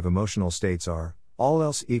complexity of emotional states are, all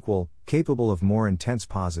else equal, capable of more intense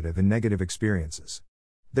positive and negative experiences.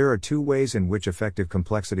 There are two ways in which affective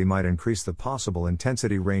complexity might increase the possible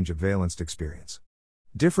intensity range of valenced experience.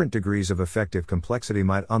 Different degrees of affective complexity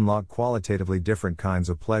might unlock qualitatively different kinds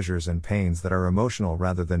of pleasures and pains that are emotional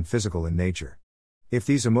rather than physical in nature. If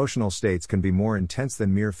these emotional states can be more intense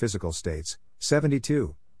than mere physical states,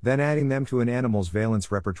 72, then adding them to an animal's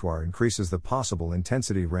valence repertoire increases the possible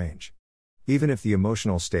intensity range. Even if the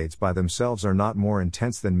emotional states by themselves are not more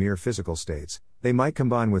intense than mere physical states, they might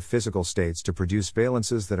combine with physical states to produce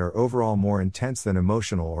valences that are overall more intense than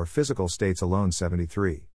emotional or physical states alone.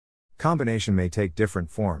 73. Combination may take different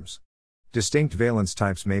forms. Distinct valence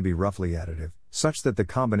types may be roughly additive, such that the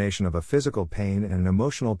combination of a physical pain and an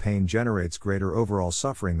emotional pain generates greater overall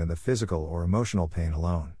suffering than the physical or emotional pain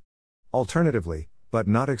alone. Alternatively, but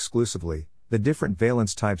not exclusively, the different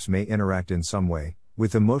valence types may interact in some way,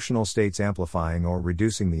 with emotional states amplifying or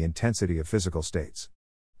reducing the intensity of physical states.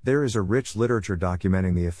 There is a rich literature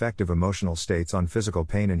documenting the effect of emotional states on physical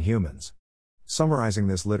pain in humans. Summarizing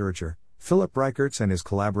this literature, Philip Reichertz and his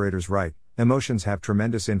collaborators write, emotions have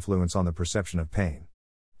tremendous influence on the perception of pain.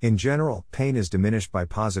 In general, pain is diminished by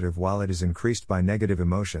positive while it is increased by negative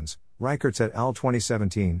emotions. Reichertz et al.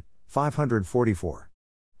 2017, 544.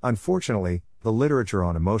 Unfortunately, the literature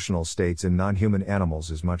on emotional states in non-human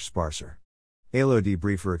animals is much sparser. Elodie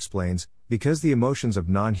Briefer explains, because the emotions of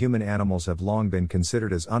non-human animals have long been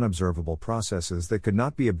considered as unobservable processes that could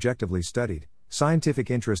not be objectively studied,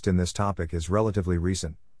 scientific interest in this topic is relatively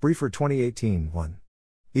recent. Briefer 2018, 1.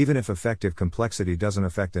 Even if affective complexity doesn't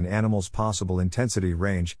affect an animal's possible intensity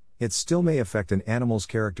range, it still may affect an animal's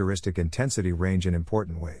characteristic intensity range in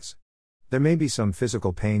important ways. There may be some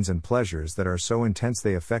physical pains and pleasures that are so intense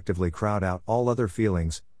they effectively crowd out all other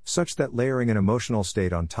feelings, such that layering an emotional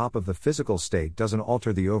state on top of the physical state doesn't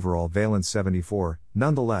alter the overall valence. 74.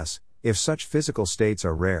 Nonetheless, if such physical states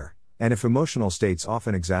are rare, and if emotional states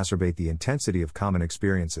often exacerbate the intensity of common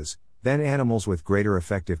experiences, then animals with greater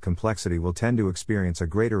affective complexity will tend to experience a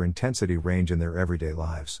greater intensity range in their everyday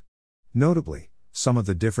lives. Notably, some of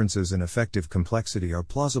the differences in affective complexity are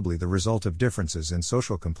plausibly the result of differences in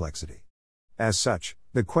social complexity. As such,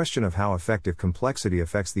 the question of how affective complexity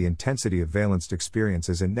affects the intensity of valenced experience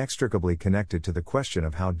is inextricably connected to the question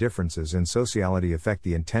of how differences in sociality affect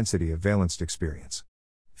the intensity of valenced experience.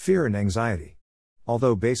 Fear and anxiety.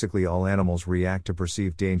 Although basically all animals react to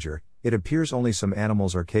perceived danger, it appears only some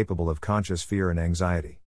animals are capable of conscious fear and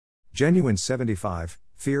anxiety. Genuine 75,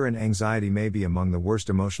 fear and anxiety may be among the worst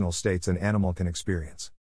emotional states an animal can experience.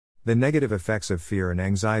 The negative effects of fear and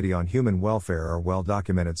anxiety on human welfare are well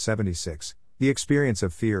documented. 76. The experience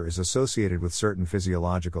of fear is associated with certain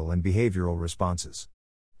physiological and behavioral responses.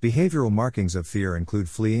 Behavioral markings of fear include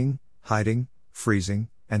fleeing, hiding, freezing,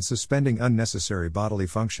 and suspending unnecessary bodily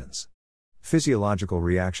functions. Physiological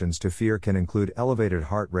reactions to fear can include elevated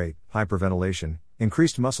heart rate, hyperventilation,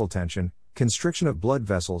 increased muscle tension, constriction of blood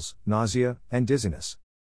vessels, nausea, and dizziness.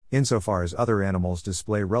 Insofar as other animals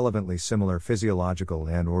display relevantly similar physiological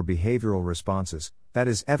and/or behavioral responses, that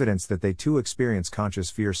is evidence that they too experience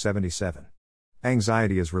conscious fear. 77.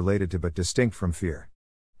 Anxiety is related to but distinct from fear.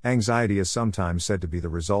 Anxiety is sometimes said to be the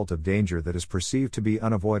result of danger that is perceived to be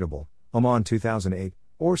unavoidable, Oman 2008,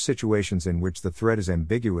 or situations in which the threat is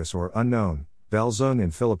ambiguous or unknown, Belzung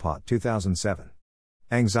and Philippot 2007.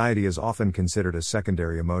 Anxiety is often considered a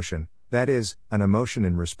secondary emotion, that is, an emotion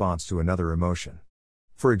in response to another emotion.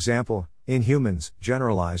 For example, in humans,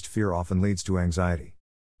 generalized fear often leads to anxiety.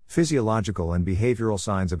 Physiological and behavioral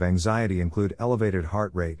signs of anxiety include elevated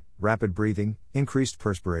heart rate, rapid breathing, increased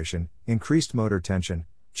perspiration, increased motor tension,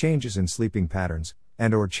 changes in sleeping patterns,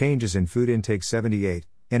 and/or changes in food intake. 78.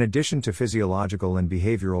 In addition to physiological and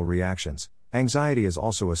behavioral reactions, anxiety is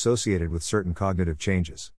also associated with certain cognitive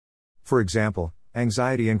changes. For example,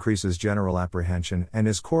 anxiety increases general apprehension and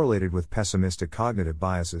is correlated with pessimistic cognitive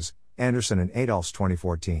biases, Anderson and Adolphs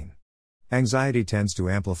 2014. Anxiety tends to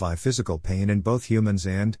amplify physical pain in both humans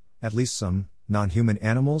and, at least some, non-human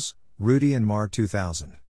animals, Rudy and Marr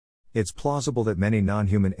 2000. It's plausible that many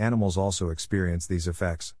non-human animals also experience these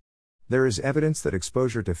effects. There is evidence that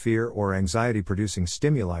exposure to fear or anxiety-producing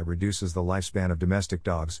stimuli reduces the lifespan of domestic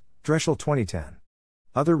dogs, Dreschel 2010.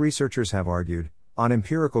 Other researchers have argued, on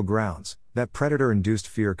empirical grounds, that predator-induced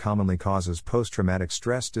fear commonly causes post-traumatic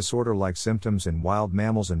stress disorder-like symptoms in wild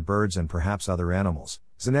mammals and birds and perhaps other animals,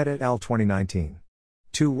 Zanet et al. 2019.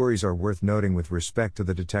 Two worries are worth noting with respect to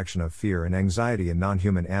the detection of fear and anxiety in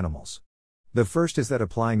non-human animals. The first is that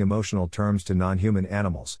applying emotional terms to non-human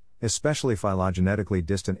animals, especially phylogenetically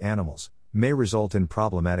distant animals, may result in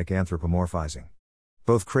problematic anthropomorphizing.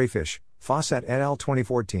 Both crayfish, Fawcett et al.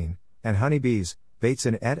 2014, and honeybees,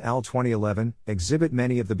 Bateson et al. 2011, exhibit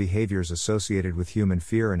many of the behaviors associated with human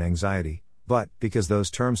fear and anxiety, but, because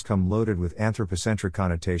those terms come loaded with anthropocentric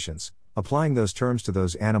connotations, applying those terms to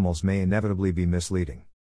those animals may inevitably be misleading.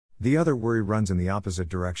 The other worry runs in the opposite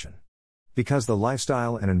direction. Because the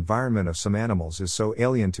lifestyle and environment of some animals is so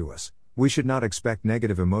alien to us, we should not expect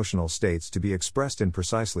negative emotional states to be expressed in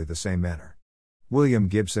precisely the same manner. William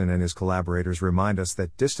Gibson and his collaborators remind us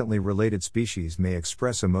that distantly related species may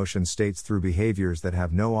express emotion states through behaviors that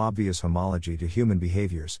have no obvious homology to human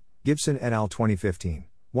behaviors, Gibson et al. 2015,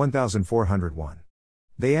 1401.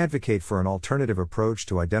 They advocate for an alternative approach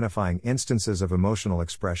to identifying instances of emotional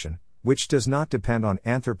expression, which does not depend on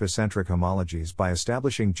anthropocentric homologies by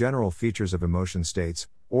establishing general features of emotion states,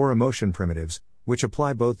 or emotion primitives, which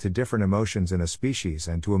apply both to different emotions in a species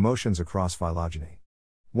and to emotions across phylogeny.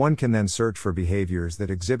 One can then search for behaviors that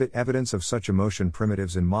exhibit evidence of such emotion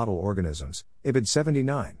primitives in model organisms, Ibid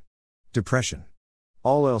 79. Depression.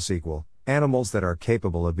 All else equal, animals that are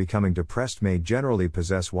capable of becoming depressed may generally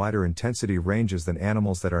possess wider intensity ranges than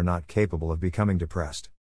animals that are not capable of becoming depressed.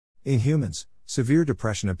 In humans, severe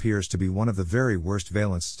depression appears to be one of the very worst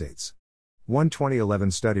valence states. One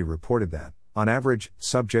 2011 study reported that, on average,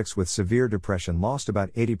 subjects with severe depression lost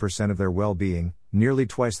about 80% of their well-being, nearly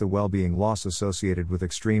twice the well-being loss associated with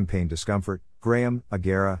extreme pain discomfort. Graham,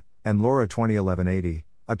 Aguera, and Laura 2011-80,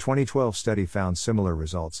 a 2012 study found similar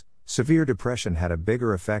results. Severe depression had a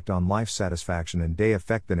bigger effect on life satisfaction and day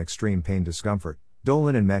effect than extreme pain discomfort.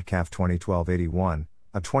 Dolan and Metcalf 2012-81,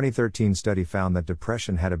 a 2013 study found that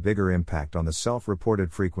depression had a bigger impact on the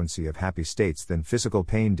self-reported frequency of happy states than physical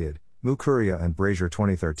pain did. Mukuria and Brazier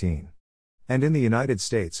 2013. And in the United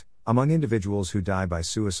States, among individuals who die by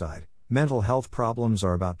suicide, mental health problems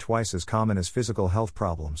are about twice as common as physical health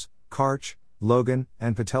problems. Karch, Logan,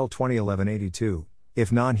 and Patel 2011-82.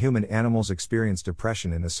 If non-human animals experience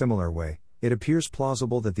depression in a similar way, it appears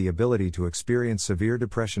plausible that the ability to experience severe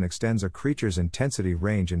depression extends a creature's intensity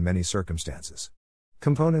range in many circumstances.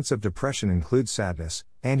 Components of depression include sadness,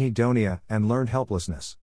 anhedonia, and learned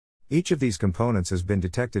helplessness. Each of these components has been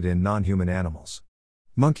detected in non-human animals.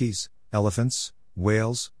 Monkeys, elephants,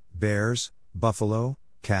 whales, bears, buffalo,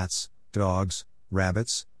 cats, dogs,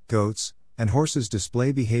 rabbits, goats, and horses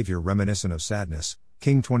display behavior reminiscent of sadness,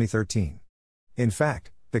 King 2013. In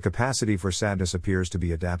fact, the capacity for sadness appears to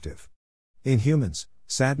be adaptive. In humans,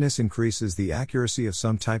 sadness increases the accuracy of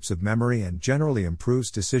some types of memory and generally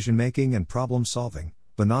improves decision-making and problem-solving.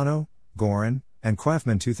 Bonanno, Gorin, and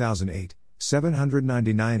Quaffman 2008,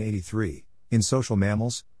 799-83. In social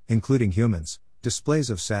mammals, including humans, displays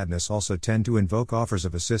of sadness also tend to invoke offers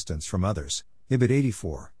of assistance from others. Ibid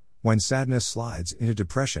 84. When sadness slides into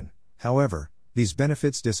depression, however, these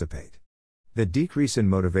benefits dissipate. The decrease in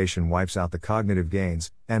motivation wipes out the cognitive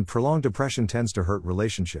gains, and prolonged depression tends to hurt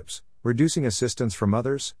relationships, reducing assistance from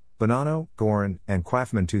others. Bonanno, Gorin, and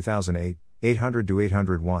Quaffman 2008,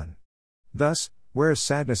 800-801. Thus, whereas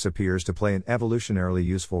sadness appears to play an evolutionarily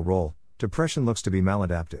useful role, depression looks to be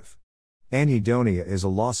maladaptive. Anhedonia is a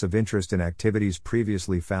loss of interest in activities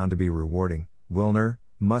previously found to be rewarding. Wilner,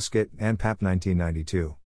 Muscat, and Papp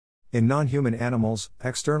 1992. In non-human animals,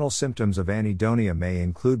 external symptoms of anhedonia may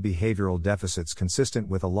include behavioral deficits consistent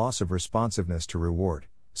with a loss of responsiveness to reward,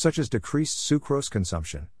 such as decreased sucrose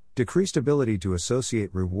consumption, decreased ability to associate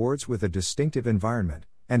rewards with a distinctive environment,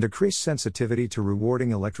 and decreased sensitivity to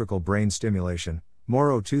rewarding electrical brain stimulation.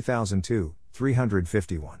 Morrow 2002,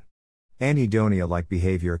 351. Anhedonia-like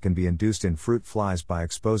behavior can be induced in fruit flies by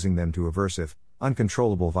exposing them to aversive,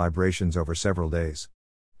 uncontrollable vibrations over several days.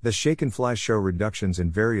 The shaken flies show reductions in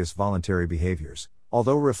various voluntary behaviors,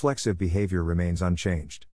 although reflexive behavior remains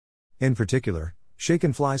unchanged. In particular,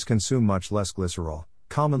 shaken flies consume much less glycerol,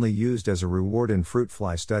 commonly used as a reward in fruit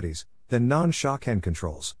fly studies, than non-shock hen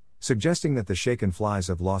controls, suggesting that the shaken flies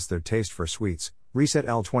have lost their taste for sweets. Reset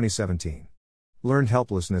al. 2017. Learned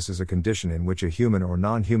helplessness is a condition in which a human or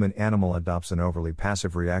non-human animal adopts an overly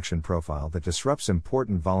passive reaction profile that disrupts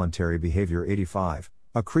important voluntary behavior. 85.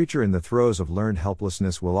 A creature in the throes of learned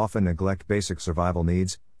helplessness will often neglect basic survival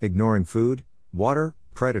needs, ignoring food, water,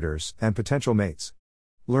 predators, and potential mates.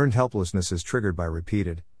 Learned helplessness is triggered by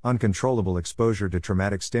repeated, uncontrollable exposure to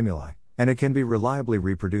traumatic stimuli, and it can be reliably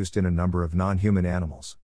reproduced in a number of non-human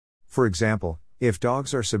animals. For example, if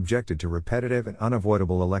dogs are subjected to repetitive and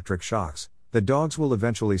unavoidable electric shocks, the dogs will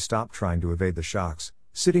eventually stop trying to evade the shocks,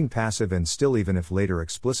 sitting passive and still even if later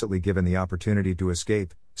explicitly given the opportunity to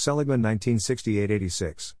escape. Seligman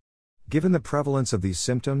 1968-86. Given the prevalence of these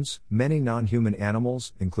symptoms, many non-human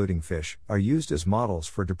animals, including fish, are used as models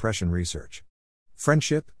for depression research.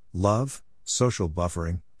 Friendship, love, social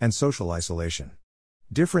buffering, and social isolation.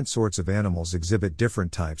 Different sorts of animals exhibit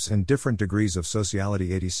different types and different degrees of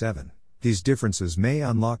sociality. 87. These differences may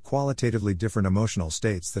unlock qualitatively different emotional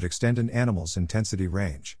states that extend an animal's intensity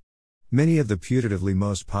range. Many of the putatively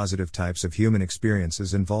most positive types of human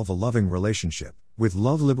experiences involve a loving relationship, with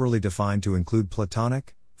love liberally defined to include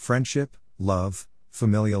platonic, friendship, love,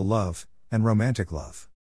 familial love, and romantic love.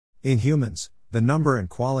 In humans, the number and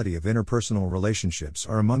quality of interpersonal relationships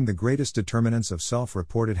are among the greatest determinants of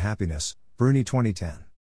self-reported happiness. Bruni 2010.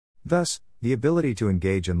 Thus, the ability to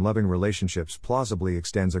engage in loving relationships plausibly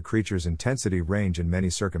extends a creature's intensity range in many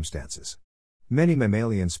circumstances. Many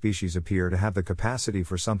mammalian species appear to have the capacity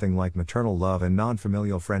for something like maternal love and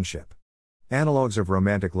non-familial friendship. Analogues of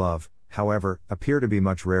romantic love, however, appear to be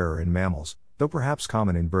much rarer in mammals, though perhaps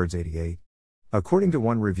common in birds. 88. According to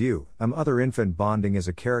one review, mother-infant bonding is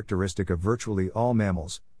a characteristic of virtually all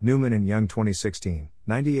mammals. Newman and Young 2016,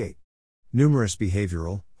 98. Numerous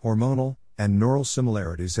behavioral, hormonal, and neural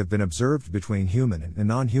similarities have been observed between human and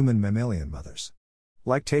non-human mammalian mothers.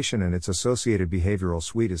 Lactation and its associated behavioral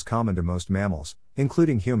suite is common to most mammals,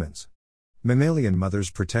 including humans. Mammalian mothers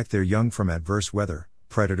protect their young from adverse weather,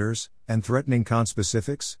 predators, and threatening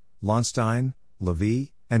conspecifics. Lonstein,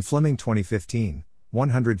 Levy, and Fleming 2015,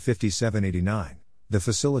 157-89. The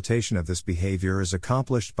facilitation of this behavior is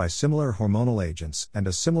accomplished by similar hormonal agents and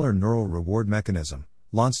a similar neural reward mechanism.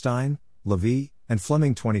 Lonstein, Levy, and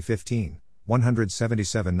Fleming 2015,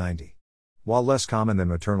 177-90. While less common than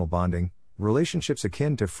maternal bonding, relationships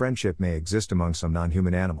akin to friendship may exist among some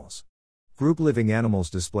non-human animals. Group-living animals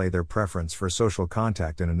display their preference for social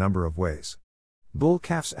contact in a number of ways. Bull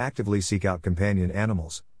calves actively seek out companion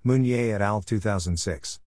animals. Mounier et al.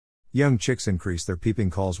 2006. Young chicks increase their peeping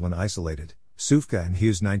calls when isolated. Sufka and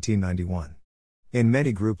Hughes 1991. In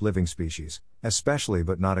many group-living species, especially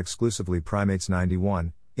but not exclusively primates.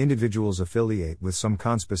 91, individuals affiliate with some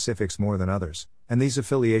conspecifics more than others, and these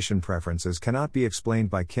affiliation preferences cannot be explained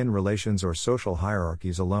by kin relations or social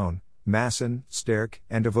hierarchies alone. Masson, Sterk,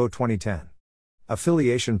 and DeVoe 2010.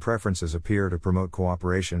 Affiliation preferences appear to promote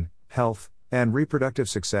cooperation, health, and reproductive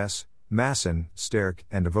success. Masson, Sterk,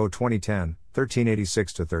 and DeVoe 2010,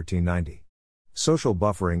 1386-1390. Social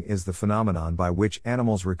buffering is the phenomenon by which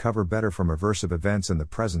animals recover better from aversive events in the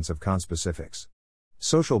presence of conspecifics.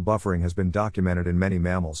 Social buffering has been documented in many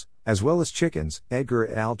mammals, as well as chickens. Edgar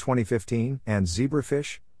et al. 2015, and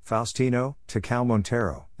zebrafish. Faustino, Takao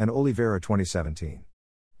Montero, and Oliveira 2017.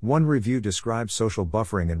 One review describes social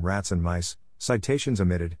buffering in rats and mice. Citations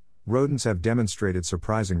omitted. Rodents have demonstrated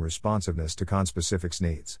surprising responsiveness to conspecifics'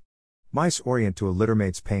 needs. Mice orient to a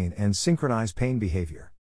littermate's pain and synchronize pain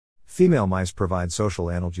behavior. Female mice provide social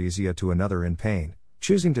analgesia to another in pain,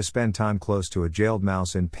 choosing to spend time close to a jailed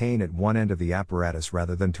mouse in pain at one end of the apparatus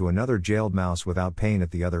rather than to another jailed mouse without pain at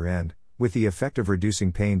the other end, with the effect of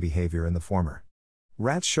reducing pain behavior in the former.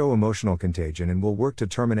 Rats show emotional contagion and will work to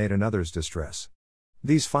terminate another's distress.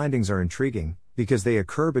 These findings are intriguing, because they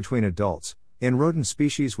occur between adults, in rodent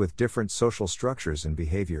species with different social structures and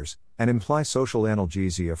behaviors, and imply social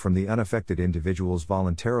analgesia from the unaffected individuals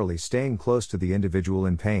voluntarily staying close to the individual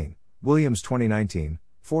in pain. Williams 2019,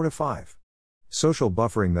 4-5. Social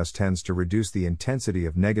buffering thus tends to reduce the intensity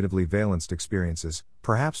of negatively valenced experiences,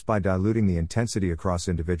 perhaps by diluting the intensity across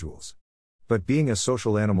individuals. But being a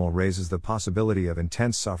social animal raises the possibility of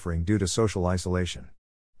intense suffering due to social isolation.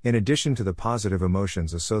 In addition to the positive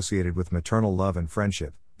emotions associated with maternal love and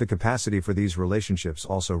friendship, the capacity for these relationships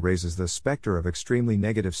also raises the specter of extremely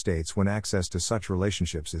negative states when access to such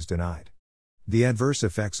relationships is denied. The adverse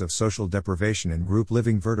effects of social deprivation in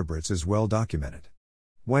group-living vertebrates is well documented.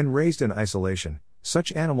 When raised in isolation,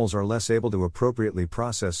 such animals are less able to appropriately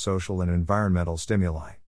process social and environmental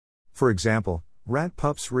stimuli. For example, rat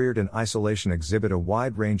pups reared in isolation exhibit a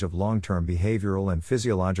wide range of long-term behavioral and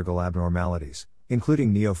physiological abnormalities,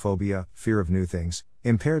 including neophobia, fear of new things,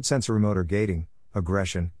 impaired sensorimotor gating,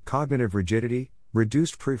 aggression, cognitive rigidity,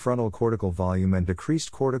 reduced prefrontal cortical volume and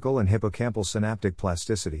decreased cortical and hippocampal synaptic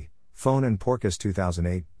plasticity. Phone and Porcus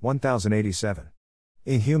 2008, 1087.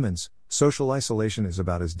 In humans, social isolation is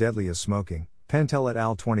about as deadly as smoking. Pentel et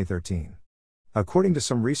al. 2013. According to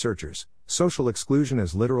some researchers, social exclusion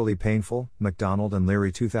is literally painful. McDonald and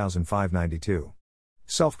Leary 2005-92.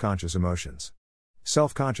 Self-conscious emotions.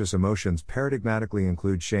 Self-conscious emotions paradigmatically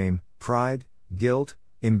include shame, pride, guilt,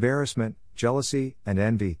 embarrassment, jealousy, and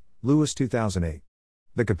envy. Lewis 2008.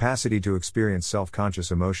 The capacity to experience self-conscious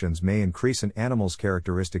emotions may increase an animal's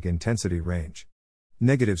characteristic intensity range.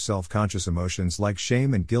 Negative self-conscious emotions like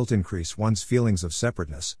shame and guilt increase one's feelings of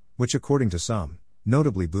separateness, which according to some,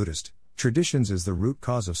 notably Buddhist, traditions is the root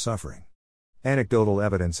cause of suffering. Anecdotal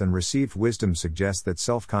evidence and received wisdom suggest that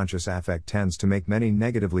self-conscious affect tends to make many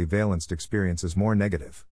negatively valenced experiences more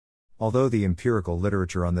negative. Although the empirical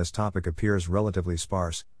literature on this topic appears relatively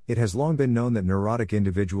sparse, it has long been known that neurotic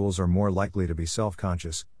individuals are more likely to be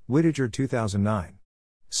self-conscious. Whittaker 2009.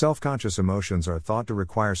 Self-conscious emotions are thought to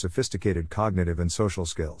require sophisticated cognitive and social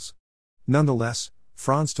skills. Nonetheless,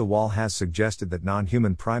 Frans de Waal has suggested that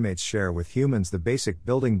non-human primates share with humans the basic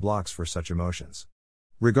building blocks for such emotions.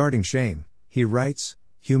 Regarding shame, he writes,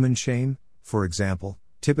 human shame, for example,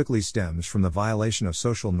 typically stems from the violation of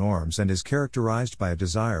social norms and is characterized by a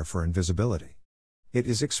desire for invisibility. It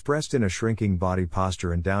is expressed in a shrinking body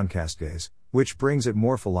posture and downcast gaze, which brings it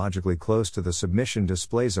morphologically close to the submission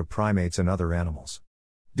displays of primates and other animals.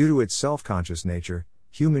 Due to its self-conscious nature,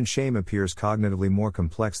 human shame appears cognitively more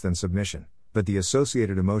complex than submission, but the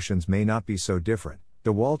associated emotions may not be so different.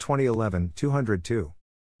 De Waal 2011, 202.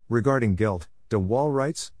 Regarding guilt, De Waal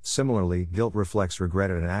writes, similarly, guilt reflects regret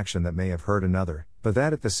at an action that may have hurt another, but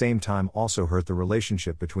that at the same time also hurt the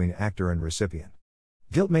relationship between actor and recipient.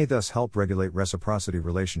 Guilt may thus help regulate reciprocity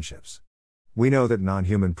relationships. We know that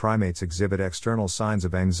non-human primates exhibit external signs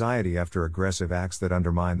of anxiety after aggressive acts that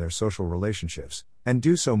undermine their social relationships, and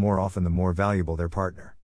do so more often the more valuable their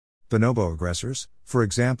partner. Bonobo aggressors, for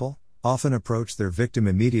example, often approach their victim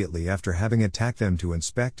immediately after having attacked them to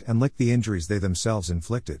inspect and lick the injuries they themselves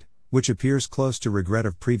inflicted, which appears close to regret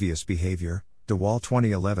of previous behavior. De Waal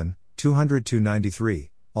 2011, 200-93.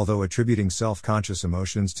 Although attributing self-conscious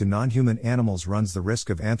emotions to non-human animals runs the risk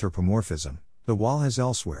of anthropomorphism, De Waal has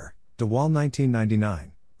elsewhere, De Waal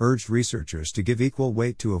 1999, urged researchers to give equal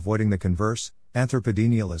weight to avoiding the converse,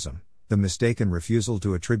 anthropodenialism, the mistaken refusal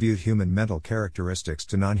to attribute human mental characteristics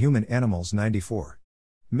to non-human animals. 94.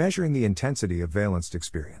 Measuring the intensity of valenced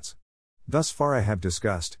experience. Thus far I have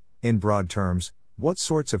discussed, in broad terms, what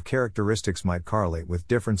sorts of characteristics might correlate with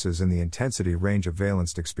differences in the intensity range of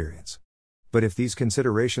valenced experience. But if these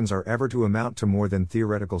considerations are ever to amount to more than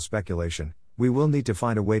theoretical speculation, we will need to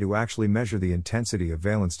find a way to actually measure the intensity of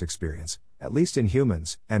valenced experience, at least in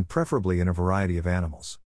humans, and preferably in a variety of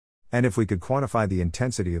animals. And if we could quantify the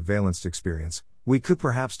intensity of valenced experience, we could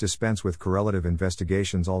perhaps dispense with correlative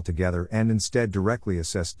investigations altogether and instead directly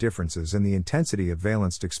assess differences in the intensity of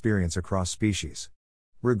valenced experience across species.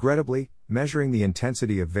 Regrettably, measuring the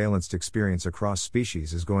intensity of valenced experience across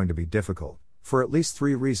species is going to be difficult, for at least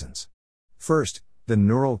three reasons. First, the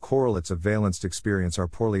neural correlates of valenced experience are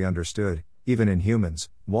poorly understood, even in humans.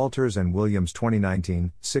 Walters and Williams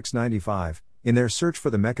 2019, 695, in their search for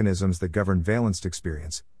the mechanisms that govern valenced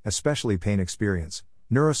experience, especially pain experience,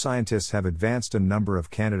 neuroscientists have advanced a number of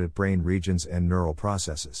candidate brain regions and neural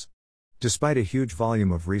processes. Despite a huge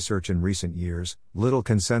volume of research in recent years, little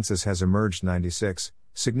consensus has emerged. 96.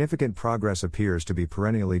 significant progress appears to be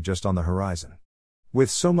perennially just on the horizon. With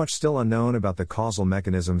so much still unknown about the causal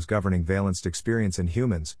mechanisms governing valenced experience in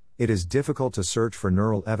humans, it is difficult to search for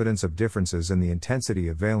neural evidence of differences in the intensity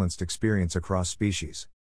of valenced experience across species.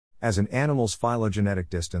 As an animal's phylogenetic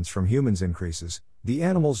distance from humans increases, the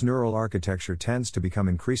animal's neural architecture tends to become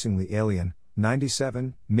increasingly alien,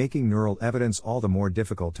 97, making neural evidence all the more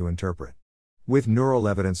difficult to interpret. With neural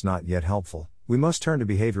evidence not yet helpful, we must turn to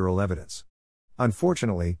behavioral evidence.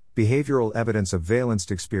 Unfortunately, behavioral evidence of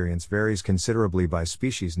valenced experience varies considerably by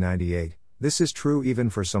species 98. This is true even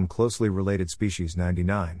for some closely related species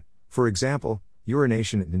 99. For example,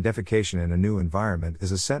 urination and defecation in a new environment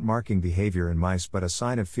is a scent-marking behavior in mice but a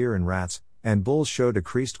sign of fear in rats, and bulls show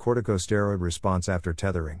decreased corticosteroid response after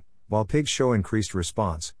tethering, while pigs show increased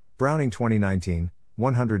response. Browning 2019,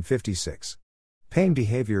 156. Pain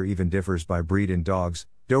behavior even differs by breed in dogs,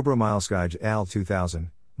 Dobromylskij al. 2000,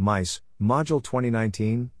 mice, Module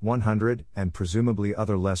 2019, 100, and presumably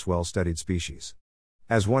other less well-studied species.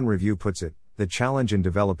 As one review puts it, the challenge in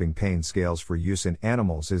developing pain scales for use in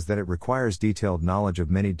animals is that it requires detailed knowledge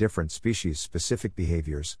of many different species-specific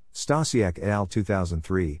behaviors. Stasiak et al.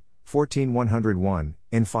 2003, 14101,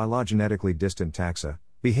 in phylogenetically distant taxa,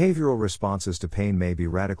 behavioral responses to pain may be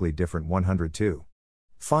radically different 102.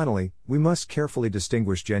 Finally, we must carefully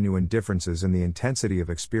distinguish genuine differences in the intensity of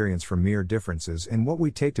experience from mere differences in what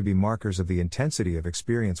we take to be markers of the intensity of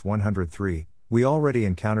experience 103. We already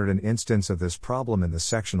encountered an instance of this problem in the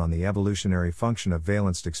section on the evolutionary function of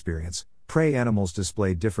valenced experience. Prey animals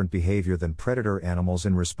display different behavior than predator animals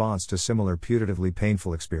in response to similar putatively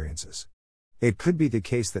painful experiences. It could be the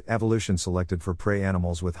case that evolution selected for prey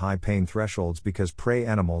animals with high pain thresholds because prey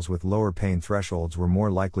animals with lower pain thresholds were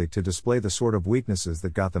more likely to display the sort of weaknesses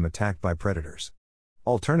that got them attacked by predators.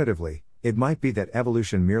 Alternatively, it might be that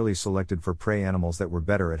evolution merely selected for prey animals that were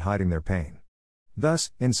better at hiding their pain.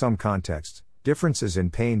 Thus, in some contexts, differences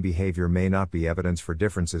in pain behavior may not be evidence for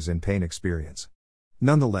differences in pain experience.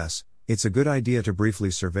 Nonetheless, it's a good idea to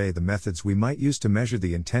briefly survey the methods we might use to measure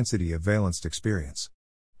the intensity of valenced experience.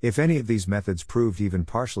 If any of these methods proved even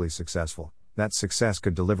partially successful, that success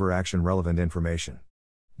could deliver action-relevant information.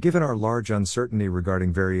 Given our large uncertainty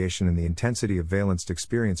regarding variation in the intensity of valenced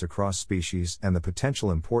experience across species and the potential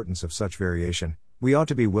importance of such variation, we ought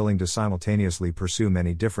to be willing to simultaneously pursue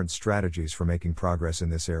many different strategies for making progress in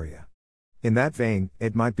this area. In that vein,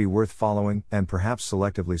 it might be worth following, and perhaps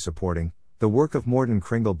selectively supporting, the work of Morten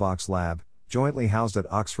Kringelbach's lab, jointly housed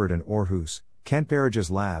at Oxford and Aarhus, Kent Berridge's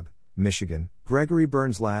lab, Michigan, Gregory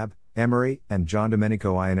Burns' lab, Emory, and John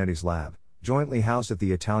Domenico Iannetti's lab, jointly housed at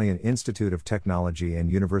the Italian Institute of Technology and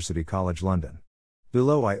University College London.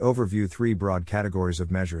 Below I overview three broad categories of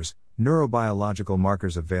measures: neurobiological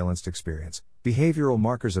markers of valenced experience, behavioral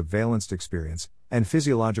markers of valenced experience, and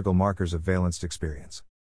physiological markers of valenced experience.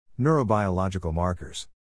 Neurobiological markers.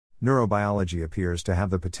 Neurobiology appears to have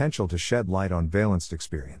the potential to shed light on valenced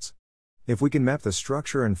experience. If we can map the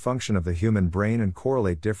structure and function of the human brain and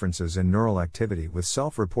correlate differences in neural activity with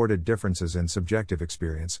self-reported differences in subjective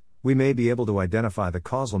experience, we may be able to identify the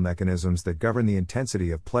causal mechanisms that govern the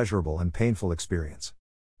intensity of pleasurable and painful experience.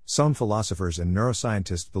 Some philosophers and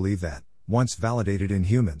neuroscientists believe that, once validated in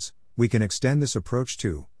humans, we can extend this approach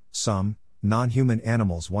to some non-human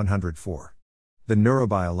animals 104. The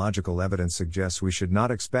neurobiological evidence suggests we should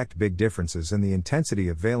not expect big differences in the intensity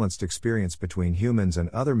of valenced experience between humans and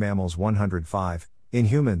other mammals 105. In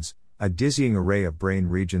humans, a dizzying array of brain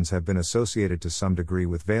regions have been associated to some degree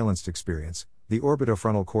with valenced experience: the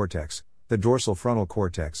orbitofrontal cortex, the dorsal frontal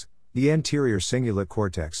cortex, the anterior cingulate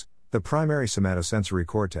cortex, the primary somatosensory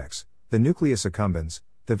cortex, the nucleus accumbens,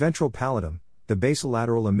 the ventral pallidum, the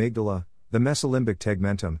basolateral amygdala, the mesolimbic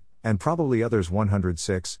tegmentum, and probably others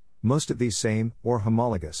 106. Most of these same, or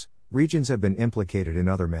homologous, regions have been implicated in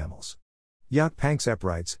other mammals. Jaak Panksepp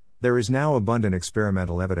writes, there is now abundant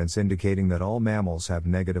experimental evidence indicating that all mammals have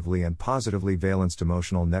negatively and positively valenced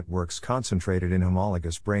emotional networks concentrated in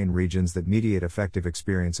homologous brain regions that mediate affective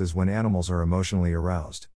experiences when animals are emotionally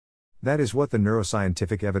aroused. That is what the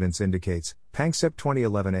neuroscientific evidence indicates, Panksepp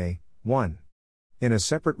 2011a, 1. In a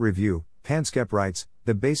separate review, Panksepp writes,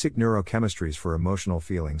 the basic neurochemistries for emotional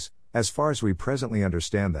feelings, as far as we presently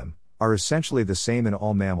understand them, are essentially the same in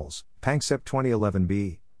all mammals. Panksepp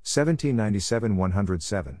 2011b,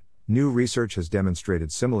 1797-107. New research has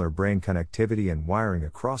demonstrated similar brain connectivity and wiring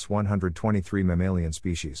across 123 mammalian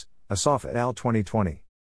species. Asaf et al. 2020.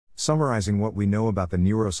 Summarizing what we know about the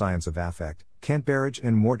neuroscience of affect, Kent Berridge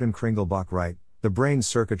and Morten Kringelbach write, the brain's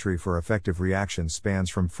circuitry for affective reactions spans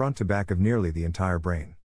from front to back of nearly the entire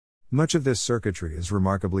brain. Much of this circuitry is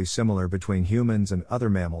remarkably similar between humans and other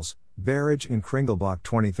mammals. Berridge and Kringelbach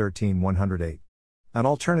 2013-108. An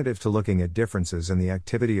alternative to looking at differences in the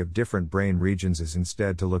activity of different brain regions is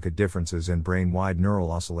instead to look at differences in brain-wide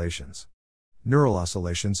neural oscillations. Neural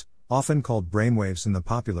oscillations, often called brainwaves in the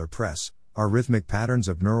popular press, are rhythmic patterns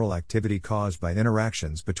of neural activity caused by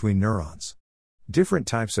interactions between neurons. Different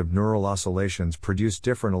types of neural oscillations produce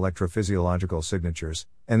different electrophysiological signatures,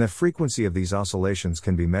 and the frequency of these oscillations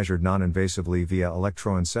can be measured non-invasively via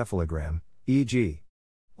electroencephalogram, e.g.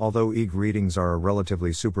 Although EEG readings are a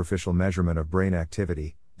relatively superficial measurement of brain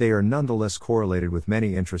activity, they are nonetheless correlated with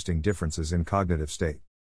many interesting differences in cognitive state.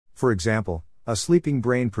 For example, a sleeping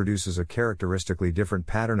brain produces a characteristically different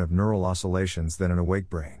pattern of neural oscillations than an awake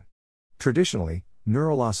brain. Traditionally,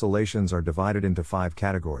 neural oscillations are divided into 5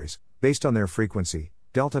 categories, based on their frequency: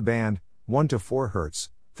 delta band, 1 to 4 Hz,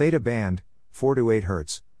 theta band, 4 to 8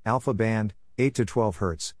 Hz, alpha band, 8 to 12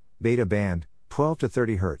 Hz, beta band, 12 to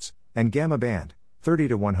 30 Hz, and gamma band, 30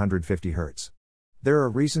 to 150 Hz. There are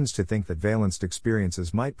reasons to think that valenced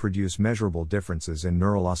experiences might produce measurable differences in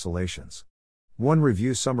neural oscillations. One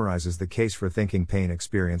review summarizes the case for thinking pain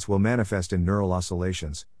experience will manifest in neural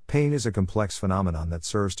oscillations. Pain is a complex phenomenon that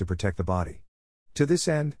serves to protect the body. To this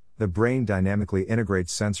end, the brain dynamically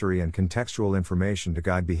integrates sensory and contextual information to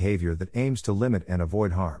guide behavior that aims to limit and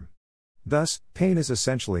avoid harm. Thus, pain is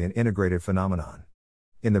essentially an integrative phenomenon.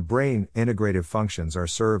 In the brain, integrative functions are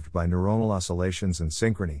served by neuronal oscillations and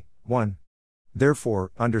synchrony. 1.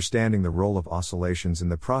 Therefore, understanding the role of oscillations in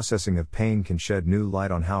the processing of pain can shed new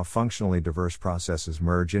light on how functionally diverse processes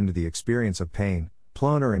merge into the experience of pain.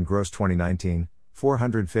 Ploner and Gross 2019,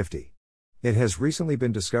 450. It has recently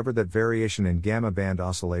been discovered that variation in gamma band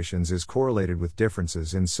oscillations is correlated with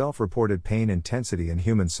differences in self-reported pain intensity in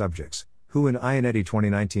human subjects, who in Ionetti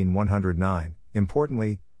 2019, 109.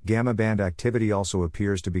 Importantly, gamma band activity also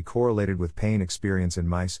appears to be correlated with pain experience in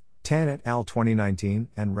mice, Tan et al. 2019,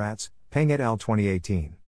 and rats, Peng et al.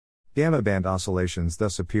 2018. Gamma band oscillations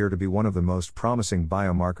thus appear to be one of the most promising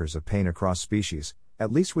biomarkers of pain across species,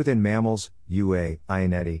 at least within mammals, UA,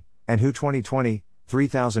 Ionetti, and WHO 2020,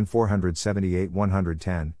 3478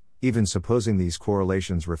 110, even supposing these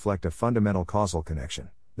correlations reflect a fundamental causal connection.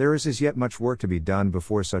 There is as yet much work to be done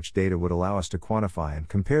before such data would allow us to quantify and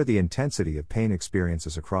compare the intensity of pain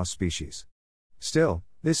experiences across species. Still,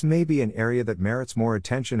 this may be an area that merits more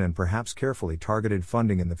attention and perhaps carefully targeted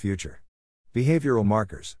funding in the future. Behavioral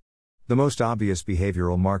markers. The most obvious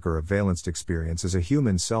behavioral marker of valenced experience is a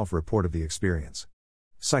human self-report of the experience.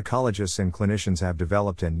 Psychologists and clinicians have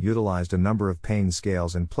developed and utilized a number of pain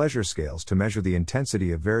scales and pleasure scales to measure the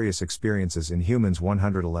intensity of various experiences in humans.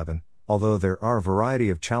 111. Although there are a variety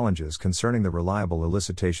of challenges concerning the reliable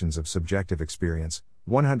elicitations of subjective experience,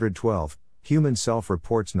 112, human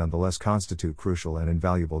self-reports nonetheless constitute crucial and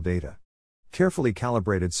invaluable data. Carefully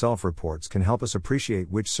calibrated self-reports can help us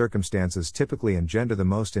appreciate which circumstances typically engender the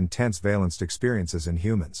most intense valenced experiences in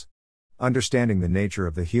humans. Understanding the nature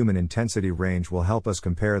of the human intensity range will help us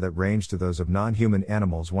compare that range to those of non-human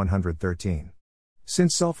animals. 113.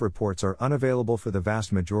 Since self-reports are unavailable for the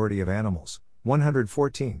vast majority of animals,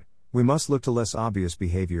 114, we must look to less obvious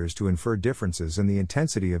behaviors to infer differences in the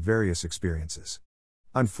intensity of various experiences.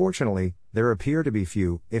 Unfortunately, there appear to be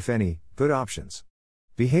few, if any, good options.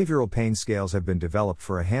 Behavioral pain scales have been developed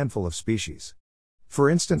for a handful of species. For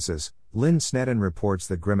instances, Lynn Sneddon reports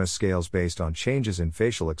that grimace scales based on changes in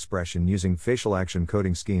facial expression using facial action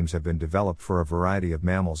coding schemes have been developed for a variety of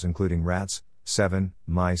mammals including rats, 7,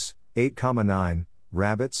 mice, 8,9,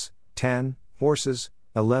 rabbits, 10, horses,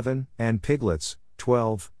 11, and piglets,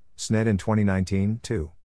 12, Sneddon 2019,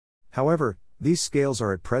 2. However, these scales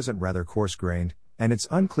are at present rather coarse-grained, and it's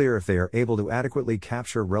unclear if they are able to adequately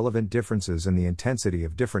capture relevant differences in the intensity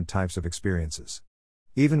of different types of experiences.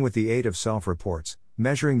 Even with the aid of self-reports,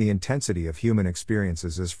 measuring the intensity of human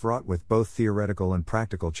experiences is fraught with both theoretical and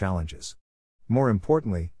practical challenges. More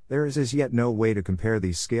importantly, there is as yet no way to compare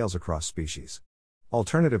these scales across species.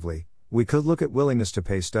 Alternatively, we could look at willingness to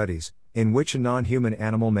pay studies, in which a non-human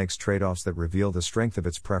animal makes trade-offs that reveal the strength of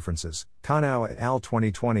its preferences. Kanao et al.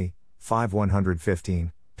 2020,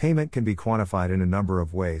 5-115. Payment can be quantified in a number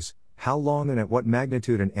of ways: how long and at what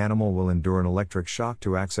magnitude an animal will endure an electric shock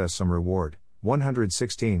to access some reward.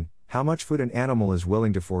 116. How much food an animal is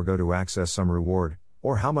willing to forego to access some reward,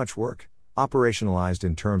 or how much work, operationalized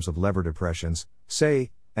in terms of lever depressions,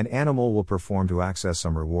 say, an animal will perform to access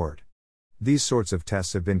some reward. These sorts of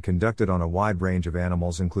tests have been conducted on a wide range of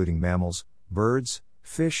animals including mammals, birds,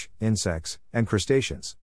 fish, insects, and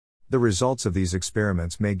crustaceans. The results of these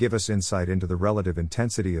experiments may give us insight into the relative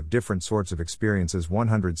intensity of different sorts of experiences.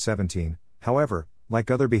 117. However, like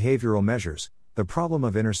other behavioral measures, the problem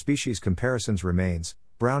of interspecies comparisons remains.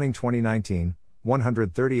 Browning 2019,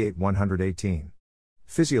 138-118.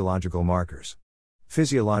 Physiological markers.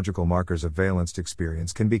 Physiological markers of valenced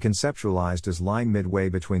experience can be conceptualized as lying midway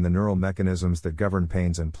between the neural mechanisms that govern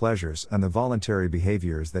pains and pleasures and the voluntary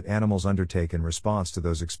behaviors that animals undertake in response to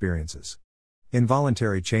those experiences.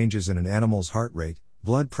 Involuntary changes in an animal's heart rate,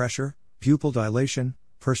 blood pressure, pupil dilation,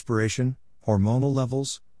 perspiration, hormonal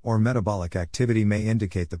levels, or metabolic activity may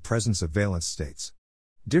indicate the presence of valence states.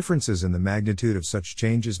 Differences in the magnitude of such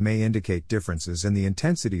changes may indicate differences in the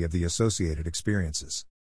intensity of the associated experiences.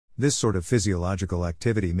 This sort of physiological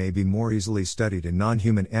activity may be more easily studied in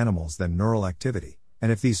non-human animals than neural activity,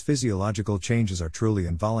 and if these physiological changes are truly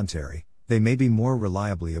involuntary, they may be more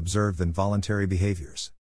reliably observed than voluntary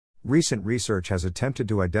behaviors. Recent research has attempted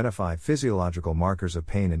to identify physiological markers of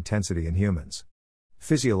pain intensity in humans.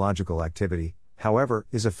 Physiological activity, however,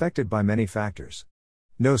 is affected by many factors.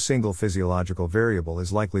 No single physiological variable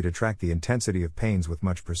is likely to track the intensity of pains with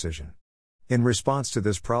much precision. In response to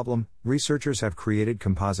this problem, researchers have created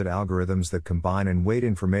composite algorithms that combine and weight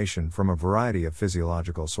information from a variety of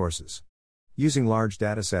physiological sources. Using large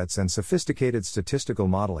datasets and sophisticated statistical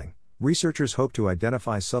modeling, researchers hope to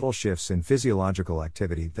identify subtle shifts in physiological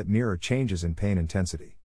activity that mirror changes in pain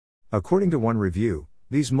intensity. According to one review,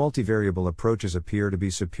 these multivariable approaches appear to be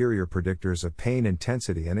superior predictors of pain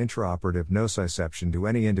intensity and intraoperative nociception to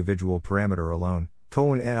any individual parameter alone.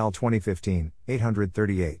 Cohen et al. 2015,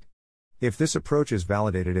 838. If this approach is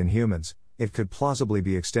validated in humans, it could plausibly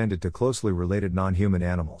be extended to closely related non-human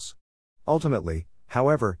animals. Ultimately,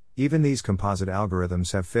 however, even these composite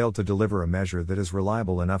algorithms have failed to deliver a measure that is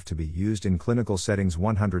reliable enough to be used in clinical settings.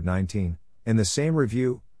 119. In the same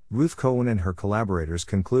review, Ruth Cohen and her collaborators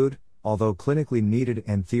conclude, although clinically needed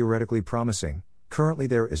and theoretically promising, currently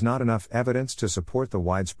there is not enough evidence to support the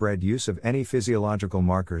widespread use of any physiological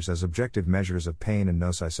markers as objective measures of pain and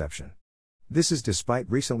nociception. This is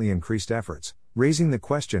despite recently increased efforts, raising the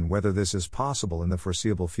question whether this is possible in the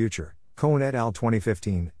foreseeable future. Cohen et al.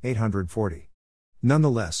 2015, 840.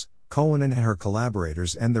 Nonetheless, Cohen and her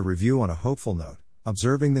collaborators end the review on a hopeful note,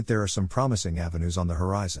 observing that there are some promising avenues on the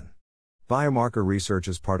horizon. Biomarker research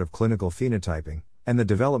as part of clinical phenotyping, and the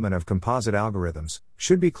development of composite algorithms,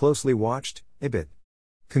 should be closely watched. Ibid.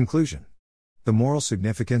 Conclusion. The moral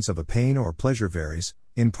significance of a pain or pleasure varies,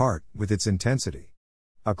 in part, with its intensity.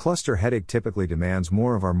 A cluster headache typically demands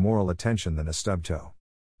more of our moral attention than a stub toe.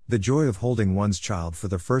 The joy of holding one's child for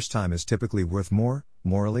the first time is typically worth more,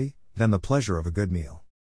 morally, than the pleasure of a good meal.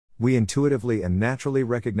 We intuitively and naturally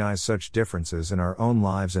recognize such differences in our own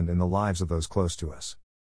lives and in the lives of those close to us.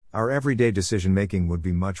 Our everyday decision-making would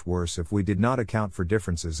be much worse if we did not account for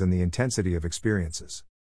differences in the intensity of experiences.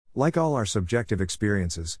 Like all our subjective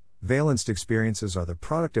experiences, valenced experiences are the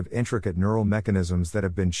product of intricate neural mechanisms that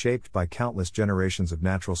have been shaped by countless generations of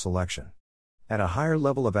natural selection. At a higher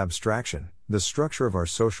level of abstraction, the structure of our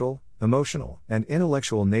social, emotional, and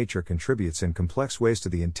intellectual nature contributes in complex ways to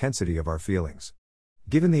the intensity of our feelings.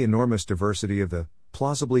 Given the enormous diversity of the,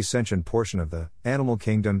 plausibly sentient portion of the, animal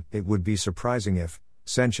kingdom, it would be surprising if,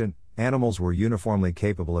 sentient, animals were uniformly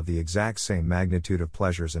capable of the exact same magnitude of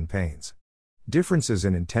pleasures and pains. Differences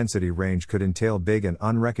in intensity range could entail big and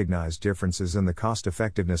unrecognized differences in the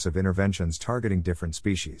cost-effectiveness of interventions targeting different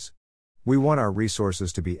species. We want our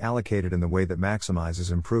resources to be allocated in the way that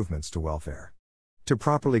maximizes improvements to welfare. To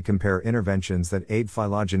properly compare interventions that aid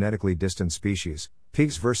phylogenetically distant species,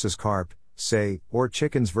 pigs versus carp, say, or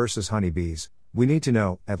chickens versus honeybees, we need to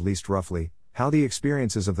know, at least roughly, how the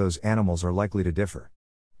experiences of those animals are likely to differ.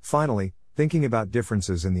 Finally, thinking about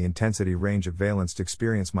differences in the intensity range of valenced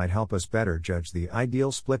experience might help us better judge the ideal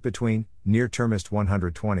split between, near-termist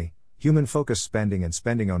 120, human-focused spending and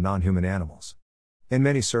spending on non-human animals. In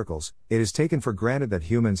many circles, it is taken for granted that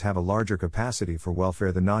humans have a larger capacity for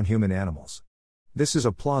welfare than non-human animals. This is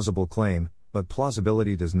a plausible claim, but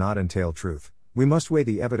plausibility does not entail truth. We must weigh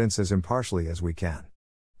the evidence as impartially as we can.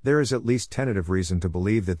 There is at least tentative reason to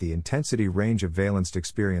believe that the intensity range of valenced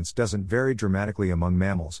experience doesn't vary dramatically among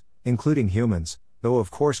mammals, including humans, though of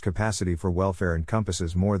course capacity for welfare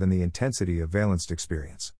encompasses more than the intensity of valenced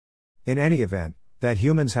experience. In any event, that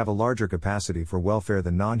humans have a larger capacity for welfare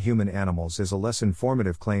than non-human animals is a less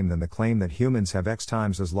informative claim than the claim that humans have X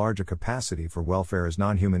times as large a capacity for welfare as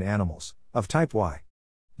non-human animals, of type Y.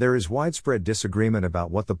 There is widespread disagreement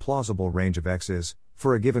about what the plausible range of X is,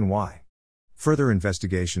 for a given Y. Further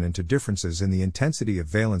investigation into differences in the intensity of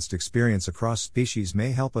valenced experience across species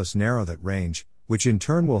may help us narrow that range, which in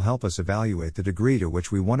turn will help us evaluate the degree to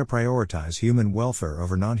which we want to prioritize human welfare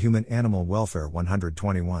over non-human animal welfare.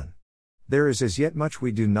 121. There is as yet much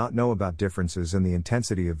we do not know about differences in the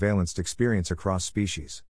intensity of valenced experience across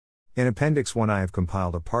species. In Appendix 1 I have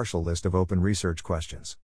compiled a partial list of open research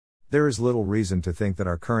questions. There is little reason to think that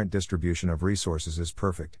our current distribution of resources is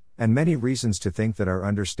perfect, and many reasons to think that our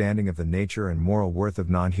understanding of the nature and moral worth of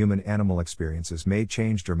non-human animal experiences may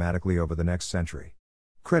change dramatically over the next century.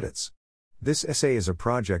 Credits. This essay is a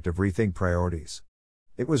project of Rethink Priorities.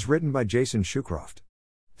 It was written by Jason Schukraft.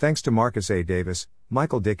 Thanks to Marcus A. Davis,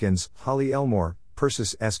 Michael Dickens, Holly Elmore,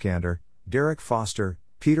 Persis Eskander, Derek Foster,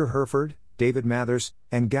 Peter Herford, David Mathers,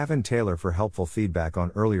 and Gavin Taylor for helpful feedback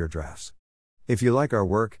on earlier drafts. If you like our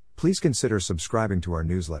work, please consider subscribing to our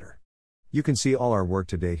newsletter. You can see all our work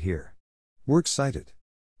to date here. Works cited.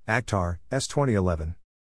 Akhtar, S. 2011.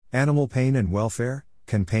 Animal Pain and Welfare,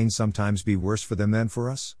 Can Pain Sometimes Be Worse for Them Than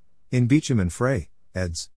for Us? In Beecham and Frey,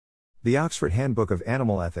 eds. The Oxford Handbook of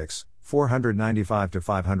Animal Ethics,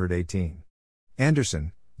 495-518.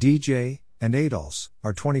 Anderson, D.J., and Adolphs,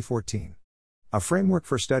 R. 2014. A Framework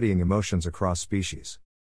for Studying Emotions Across Species.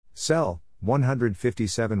 Cell,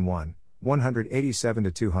 157-1.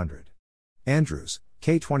 187-200. Andrews,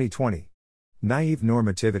 K. 2020. Naive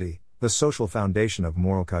Normativity, The Social Foundation of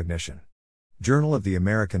Moral Cognition. Journal of the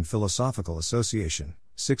American Philosophical Association,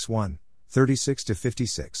 6-1,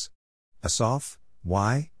 36-56. Asaf,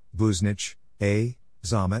 Y., Buznich, A.,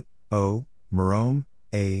 Zamet, O., Marome,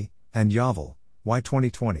 A., and Yavel, Y.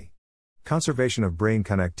 2020. Conservation of Brain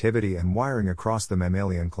Connectivity and Wiring Across the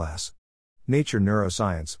Mammalian Class. Nature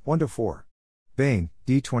Neuroscience, 1-4. Bain,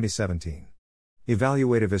 D. 2017.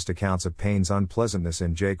 Evaluativist Accounts of Pain's Unpleasantness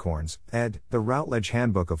in J. Corns, ed., The Routledge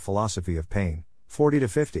Handbook of Philosophy of Pain,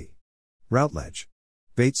 40-50. Routledge.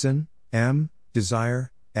 Bateson, M.,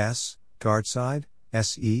 Desire, S., Gartside,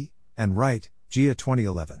 S.E., and Wright, Gia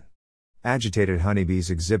 2011. Agitated Honeybees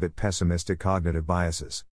Exhibit Pessimistic Cognitive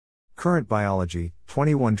Biases. Current Biology,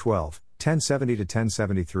 2112,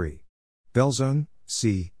 1070-1073. Belzung,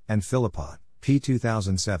 C., and Philippot, P.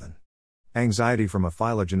 2007. Anxiety from a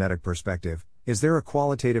Phylogenetic Perspective, Is There a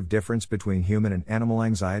Qualitative Difference Between Human and Animal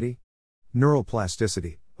Anxiety?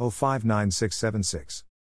 Neuroplasticity, 059676.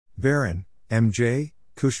 Barron, M.J.,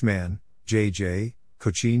 Cushman, J.J.,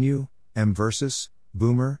 Cochinu, M. Versus,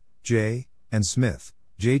 Boomer, J., and Smith,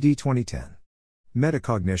 J.D. 2010.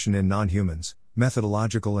 Metacognition in Non-Humans,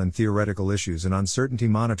 Methodological and Theoretical Issues in Uncertainty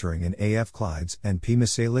Monitoring in A.F. Clydes and P.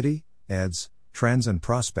 Misality, eds., Trends and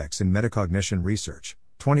Prospects in Metacognition Research,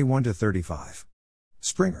 21-35.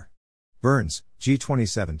 Springer. Burns, G.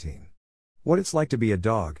 2017. What It's Like to Be a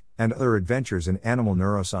Dog, and Other Adventures in Animal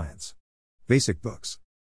Neuroscience. Basic Books.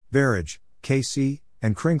 Berridge, K.C.,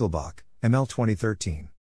 and Kringelbach, M.L. 2013.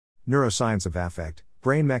 Neuroscience of Affect,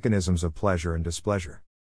 Brain Mechanisms of Pleasure and Displeasure.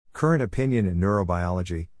 Current Opinion in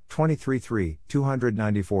Neurobiology, 23-3,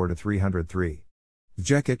 294-303.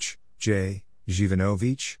 Vjekic, J.,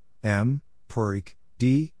 Zhivanovic, M., Purik,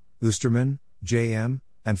 D., Oosterman, J.M.,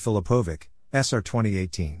 and Filipovic, S.R.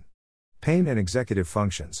 2018. Pain and Executive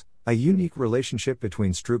Functions, A Unique Relationship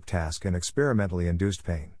Between Stroop Task and Experimentally Induced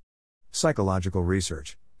Pain. Psychological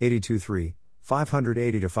Research, 82-3,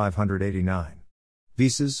 580-589.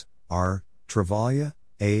 Visas, R., Travaglia,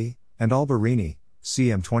 A., and Alberini,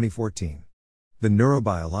 C.M. 2014. The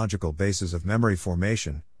Neurobiological Basis of Memory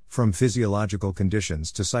Formation, From Physiological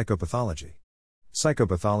Conditions to Psychopathology.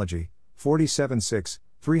 Psychopathology, 47-6,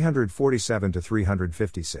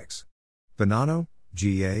 347-356. Bonanno,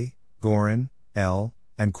 G.A., Gorin, L.,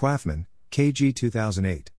 and Quaffman, K.G.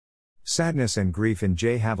 2008. Sadness and Grief in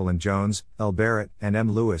J. Haviland Jones, L. Barrett, and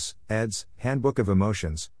M. Lewis, eds., Handbook of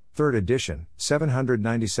Emotions, 3rd edition,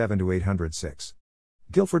 797-806.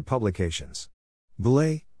 Guilford Publications.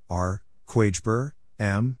 Boulay, R., Quageber,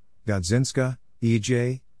 M., Godzinska,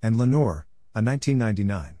 E.J., and Lenore, a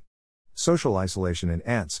 1999. Social Isolation in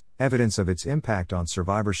Ants, Evidence of Its Impact on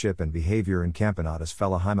Survivorship and Behavior in Camponotus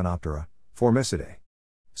Felahymenoptera, Formicidae.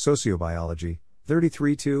 Sociobiology,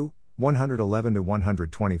 33-2,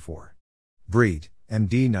 111-124. Breed,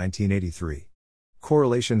 M.D. 1983.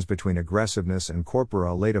 Correlations between aggressiveness and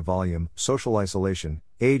corpora lata volume, social isolation,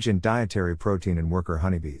 age and dietary protein in worker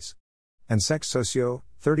honeybees. And Sex Socio,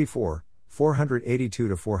 34,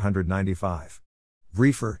 482-495.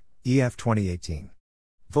 Briefer, E.F. 2018.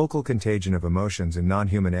 Vocal Contagion of Emotions in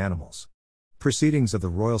Non-Human Animals. Proceedings of the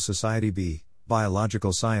Royal Society B,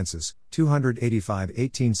 Biological Sciences, 285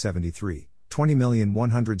 1873,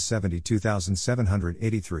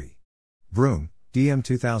 20,172,783. Broom, D.M.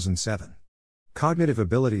 2007. Cognitive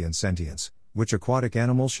Ability and Sentience, Which Aquatic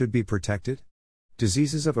Animals Should Be Protected?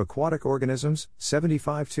 Diseases of Aquatic Organisms,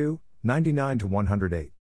 75-2,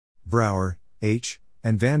 99-108. Brouwer, H.,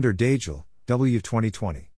 and van der Dagel, W.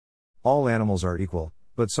 2020. All Animals Are Equal,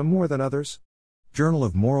 but Some More Than Others? Journal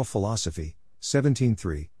of Moral Philosophy,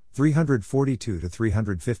 17-3,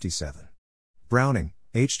 342-357. Browning,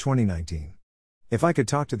 H. 2019. If I Could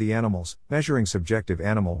Talk to the Animals, Measuring Subjective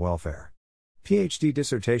Animal Welfare. PhD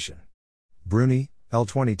dissertation. Bruni, L.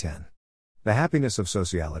 2010. The Happiness of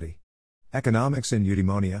Sociality. Economics in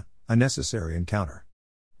Eudaimonia, A Necessary Encounter.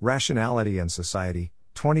 Rationality and Society,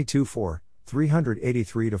 22-4,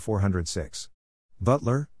 383-406.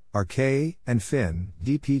 Butler, R.K., and Finn,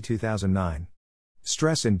 D.P. 2009.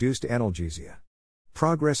 Stress-Induced Analgesia.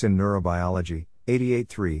 Progress in Neurobiology,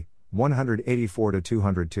 88-3,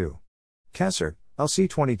 184-202. Kassert, L.C.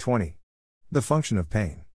 2020. The Function of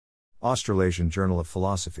Pain. Australasian Journal of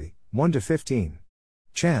Philosophy, 1-15.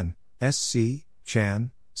 Chan, S.C.,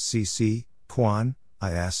 Chan, C.C., Kwan,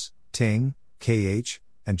 I.S., Ting, K.H.,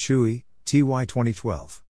 and Chui, T.Y.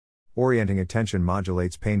 2012. Orienting Attention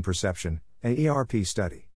Modulates Pain Perception, an ERP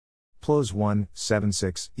Study. PLOS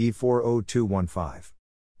 1-76, E40215.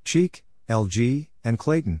 Cheek, L.G., and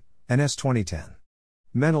Clayton, N.S. 2010.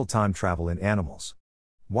 Mental Time Travel in Animals.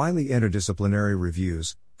 Wiley Interdisciplinary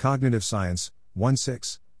Reviews, Cognitive Science,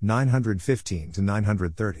 1-6,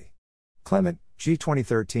 915-930. Clement, G.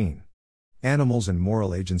 2013. Animals and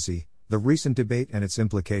Moral Agency, The Recent Debate and Its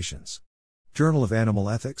Implications. Journal of Animal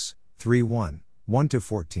Ethics, 3-1,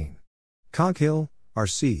 1-14. Coghill,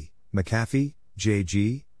 R.C., McAfee,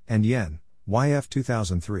 J.G., and Yen, Y.F.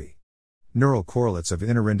 2003. Neural Correlates of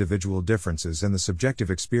Interindividual Differences in the Subjective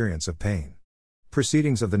Experience of Pain.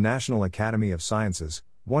 Proceedings of the National Academy of Sciences,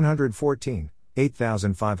 114,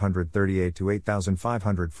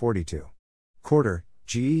 8538-8542. Corder,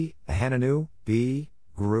 G., Hananu, B.,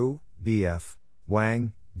 Gru, B.F.,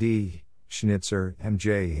 Wang, D., Schnitzer,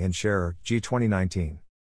 M.J. and Scherer, G. 2019.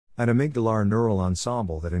 An amygdalar neural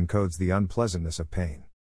ensemble that encodes the unpleasantness of pain.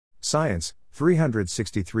 Science,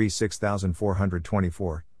 363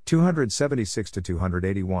 6424,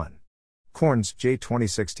 276-281. Corns, J.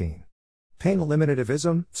 2016. Pain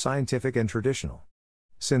Eliminativism, Scientific and Traditional.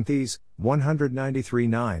 Synthese, 193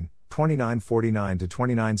 9,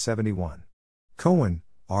 2949-2971. Cohen,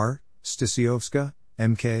 R., Stasiowska,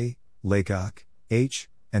 M.K., Laycock, H.,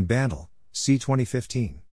 and Bandel, C.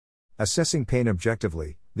 2015. Assessing Pain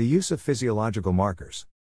Objectively, the Use of Physiological Markers.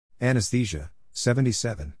 Anesthesia,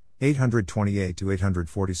 77,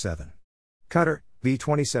 828-847. Cutter, B.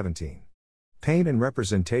 2017. Pain and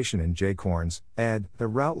Representation in J. Corns, ed., The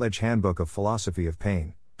Routledge Handbook of Philosophy of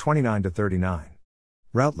Pain, 29-39.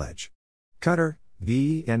 Routledge. Cutter,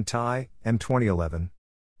 V. and Ty, M. 2011.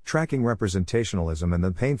 Tracking Representationalism and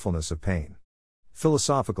the Painfulness of Pain.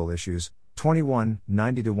 Philosophical Issues, 21,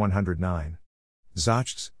 90-109.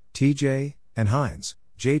 Zachs, T.J., and Hines,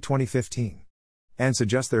 J. 2015. Ants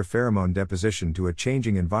adjust their pheromone deposition to a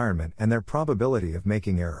changing environment and their probability of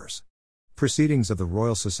making errors. Proceedings of the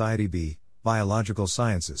Royal Society B, Biological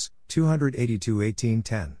Sciences,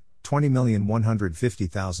 282-1810,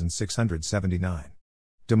 20,150,679.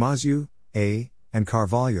 Damasio, A., and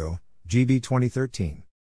Carvalho, G.B. 2013.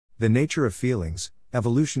 The Nature of Feelings,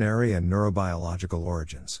 Evolutionary and Neurobiological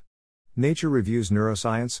Origins. Nature Reviews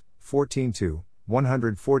Neuroscience, 14-2,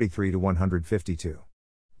 143-152.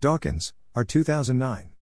 Dawkins, R.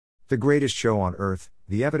 2009. The Greatest Show on Earth,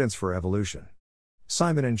 The Evidence for Evolution.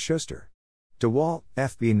 Simon & Schuster. DeWalt,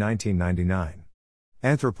 F.B. 1999.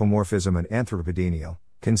 Anthropomorphism and Anthropogenial,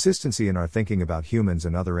 Consistency in Our Thinking About Humans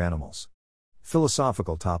and Other Animals.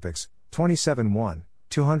 Philosophical Topics, 27-1,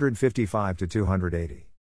 255-280.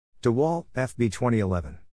 DeWalt, F.B.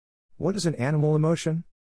 2011. What is an Animal Emotion?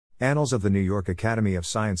 Annals of the New York Academy of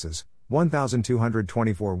Sciences,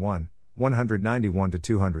 1224-1,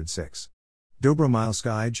 191-206.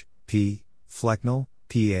 Dobromilskij, P., Flecknell,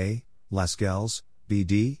 P.A., Lascelles,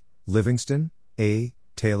 B.D., Livingston, A.,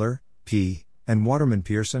 Taylor, P., and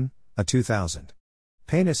Waterman-Pearson, A. 2000.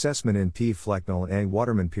 Pain Assessment in P. Flecknell and A.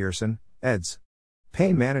 Waterman-Pearson, eds.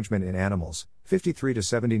 Pain Management in Animals,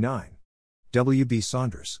 53-79. W. B.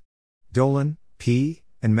 Saunders. Dolan, P.,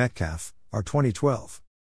 and Metcalf, R. 2012.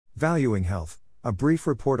 Valuing Health, A Brief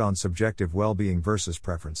Report on Subjective Well-Being versus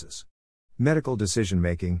Preferences. Medical Decision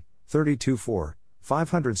Making, 32-4,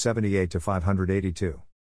 578-582.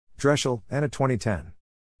 Dreschel, Anna 2010.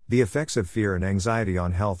 The Effects of Fear and Anxiety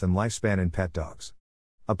on Health and Lifespan in Pet Dogs.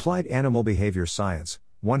 Applied Animal Behavior Science,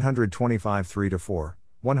 125 3-4,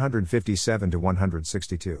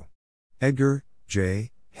 157-162. Edgar,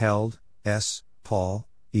 J., Held, S., Paul,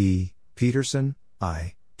 E., Peterson,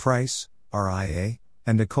 I., Price, RIA,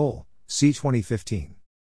 and Nicole, C. 2015.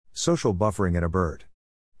 Social Buffering in a Bird.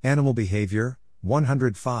 Animal Behavior,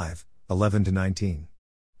 105, 11-19.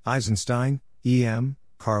 Eisenstein, E. M.,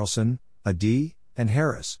 Carlson, A. D., and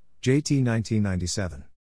Harris, J. T. 1997.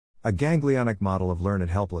 A Ganglionic Model of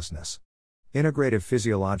Learned Helplessness. Integrative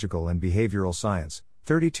Physiological and Behavioral Science,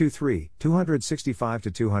 32-3,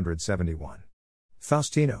 265-271.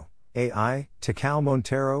 Faustino, A.I., Takao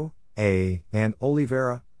Montero, A., and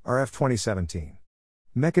Oliveira, R.F. 2017.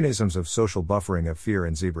 Mechanisms of Social Buffering of Fear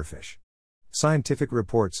in Zebrafish. Scientific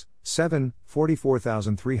Reports, 7,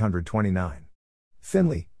 44329.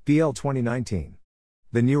 Finley, B.L. 2019.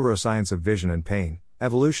 The Neuroscience of Vision and Pain,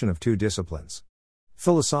 Evolution of Two Disciplines.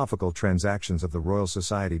 Philosophical Transactions of the Royal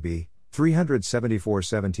Society B, 374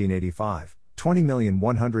 1785,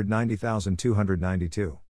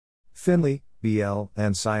 20,190,292. Finley, B.L.,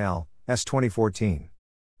 and Sayal, S. 2014.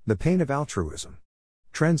 The Pain of Altruism.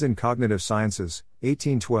 Trends in Cognitive Sciences,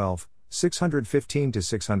 1812,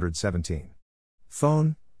 615-617.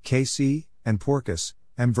 Phone, K.C., and Porcus,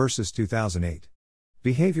 M. vs. 2008.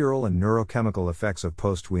 Behavioral and Neurochemical Effects of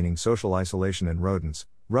Post-Weaning Social Isolation in Rodents,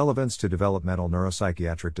 Relevance to Developmental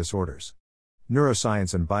Neuropsychiatric Disorders.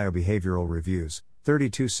 Neuroscience and Biobehavioral Reviews,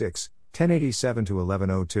 32-6,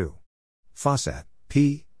 1087-1102. Fossat,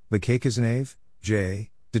 P., Bakakazanave, J.,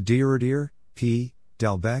 de Dierodier, P.,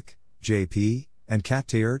 Delbecq, J.P., and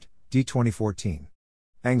Katteert, D. 2014.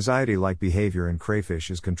 Anxiety-like behavior in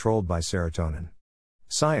crayfish is controlled by serotonin.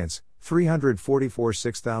 Science, 344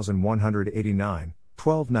 6189,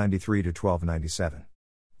 1293-1297.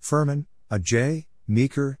 Furman, A. J.,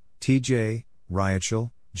 Meeker, T.J.,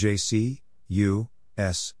 Ryachel, J.C., U.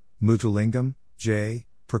 S., Mutulingam, J.,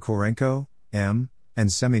 Prokorenko, M., and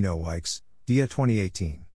Seminowikes, Dia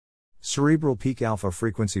 2018. Cerebral peak alpha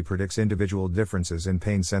frequency predicts individual differences in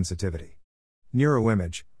pain sensitivity.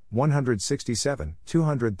 Neuroimage, 167,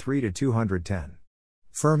 203-210.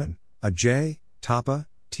 Furman, A. J., Tapa,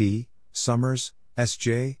 T., Summers, S.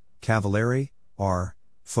 J., Cavallari, R.,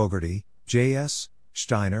 Fogarty, J. S.,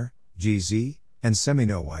 Steiner, G. Z., and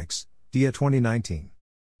Seminowikes, Dia 2019.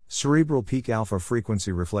 Cerebral peak alpha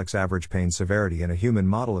frequency reflects average pain severity in a human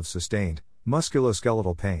model of sustained,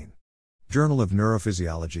 musculoskeletal pain. Journal of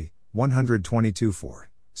Neurophysiology, 122 4,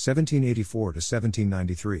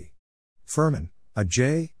 1784-1793. Furman, A.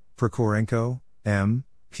 J., Prokorenko, M.,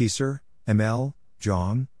 Pieser, M.L.,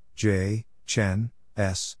 Zhang, J., Chen,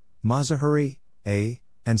 S., Mazahuri, A.,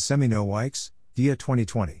 and Seminowikes, Dia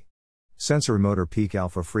 2020. Sensorimotor peak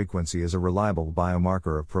alpha frequency is a reliable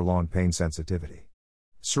biomarker of prolonged pain sensitivity.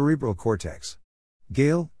 Cerebral cortex.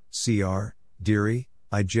 Gale, C.R., Deary,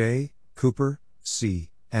 I.J., Cooper,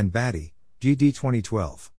 C., and Batty, G.D.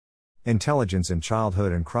 2012. Intelligence in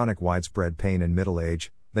Childhood and Chronic Widespread Pain in Middle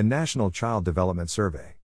Age, the National Child Development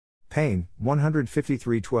Survey. Pain,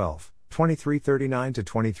 15312,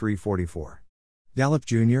 2339-2344. Gallup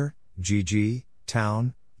Jr., G.G.,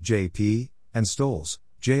 Town, J.P., and Stoles,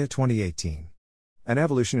 J. 2018. An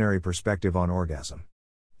Evolutionary Perspective on Orgasm.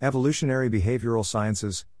 Evolutionary Behavioral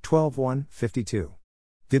Sciences, 12 52.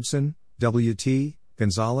 Gibson, W.T.,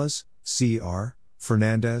 Gonzalez, C.R.,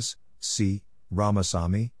 Fernandez, C.,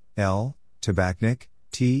 Ramasamy, L., Tabachnik,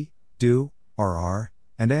 T., Du, R.R.,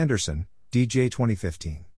 and Anderson, D.J.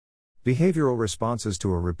 2015. Behavioral responses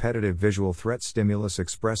to a repetitive visual threat stimulus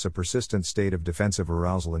express a persistent state of defensive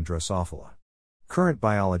arousal in Drosophila. Current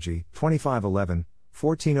Biology, 2511,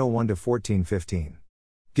 1401-1415.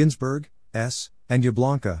 Ginsberg, S., and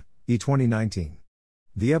Yablonka, E. 2019.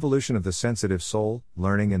 The Evolution of the Sensitive Soul,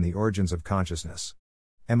 Learning and the Origins of Consciousness.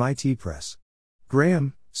 MIT Press.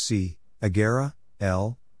 Graham, C., Aguera,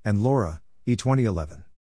 L., and Laura, E. 2011.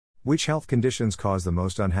 Which health conditions cause the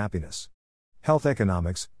most unhappiness? Health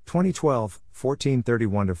Economics, 2012,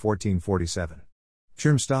 1431-1447.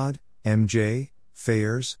 Tjurmstad, M.J.,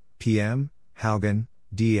 Fayers, P.M., Haugen,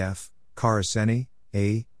 D.F., Karaseni,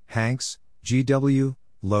 A., Hanks, G.W.,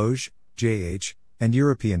 Loge, J.H., and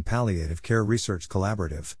European Palliative Care Research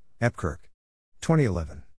Collaborative, Epkirk.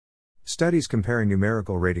 2011. Studies comparing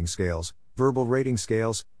numerical rating scales, verbal rating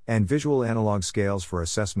scales, and visual analog scales for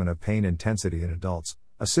assessment of pain intensity in adults,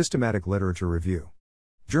 a systematic literature review.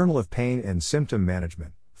 Journal of Pain and Symptom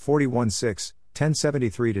Management, 41-6,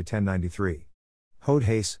 1073-1093.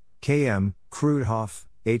 Hodehace, K.M., Krudhoff,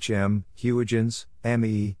 H.M., Huygens,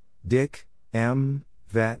 M.E., Dick, M.,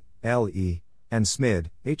 Vet, L.E., and Smid,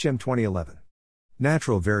 H.M. 2011.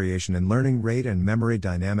 Natural Variation in Learning Rate and Memory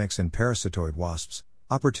Dynamics in Parasitoid Wasps,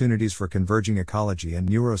 Opportunities for Converging Ecology and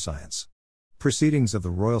Neuroscience. Proceedings of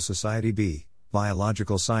the Royal Society B,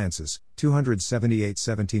 Biological Sciences,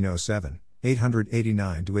 278-1707,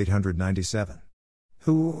 889-897.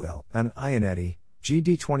 Huel and Ianetti,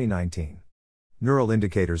 G.D. 2019. Neural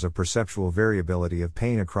Indicators of Perceptual Variability of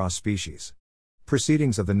Pain Across Species.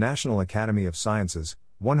 Proceedings of the National Academy of Sciences,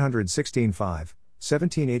 116-5,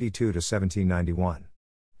 1782-1791.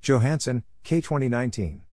 Johansson, K.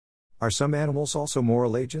 2019. Are some animals also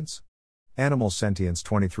moral agents? Animal Sentience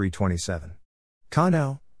 2327.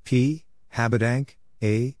 Kanow, P., Habedank,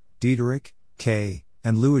 A., Diederich, K.,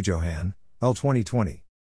 and Louis-Johann, L. 2020.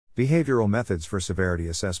 Behavioral Methods for Severity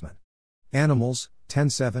Assessment. Animals,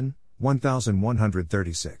 10-7,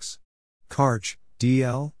 1136. Karch,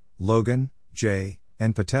 D.L., Logan, J.,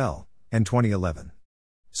 and Patel, N. 2011.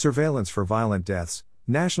 Surveillance for Violent Deaths,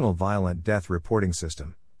 National Violent Death Reporting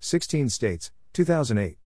System, 16 states,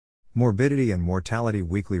 2008. Morbidity and Mortality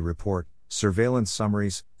Weekly Report, Surveillance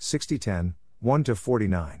Summaries, 6010,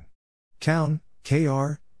 1-49. Cown,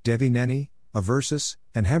 K.R., Devineni, Aversis,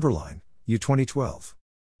 and Heberlein, U. 2012.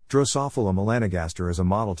 Drosophila melanogaster as a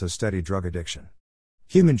model to study drug addiction.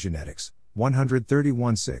 Human Genetics,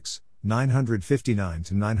 131-6,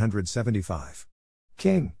 959-975.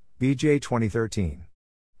 King, B.J. 2013.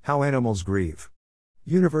 How Animals Grieve.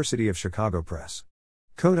 University of Chicago Press.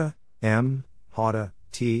 Kota, M., Hada,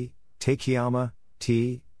 T., Takeyama,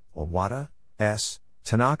 T., Owada, S.,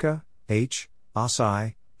 Tanaka, H.,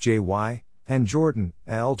 Asai, J.Y., and Jordan,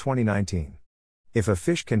 L. 2019. If a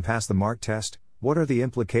fish can pass the Mark test, what are the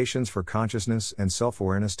implications for consciousness and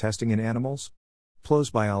self-awareness testing in animals?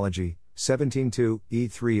 PLOS Biology, 17-2,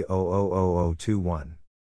 E30000021.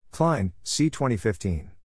 Klein, C.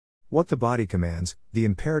 2015. What the Body Commands, The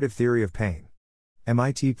Imperative Theory of Pain.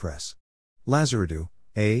 MIT Press. Lazaridou,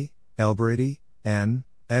 A., Elberity, N.,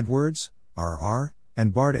 Edwards, R.R.,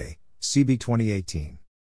 and Barde, C.B. 2018.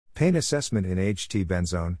 Pain Assessment in H.T.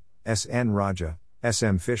 Benzone, S.N. Raja,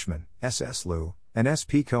 S.M. Fishman, S.S. Liu, and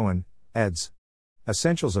S.P. Cohen, eds.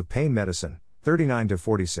 Essentials of Pain Medicine,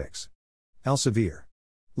 39-46. Elsevier.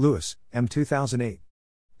 Lewis, M. 2008.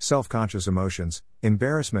 Self-Conscious Emotions,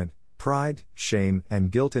 Embarrassment, Pride, Shame,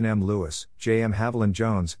 and Guilt in M. Lewis, J. M. Haviland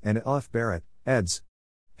Jones, and L. F. Barrett, eds.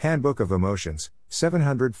 Handbook of Emotions,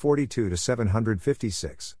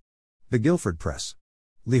 742-756. The Guilford Press.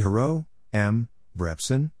 Liheroux, M.,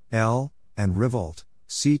 Brepson, L., and Rivolt,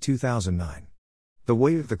 C. 2009. The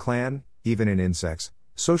Weight of the Clan, Even in Insects,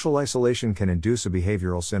 Social Isolation Can Induce a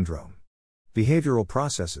Behavioral Syndrome. Behavioral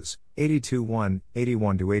Processes, 82-1,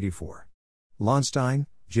 81-84. Lonstein,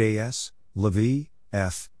 J.S., Levy,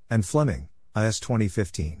 F., and Fleming, I.S.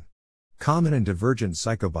 2015. Common and Divergent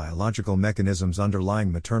Psychobiological Mechanisms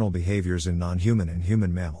Underlying Maternal Behaviors in Non-Human and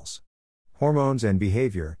Human Mammals. Hormones and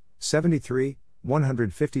Behavior, 73,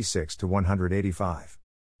 156-185.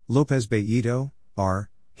 Lopez Bellido,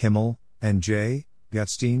 R., Himmel, and J.,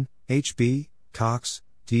 Gutstein, H.B., Cox,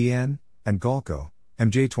 D.N., and Galco,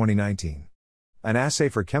 M.J. 2019. An Assay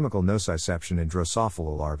for Chemical Nociception in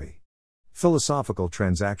Drosophila Larvae. Philosophical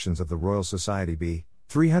Transactions of the Royal Society B.,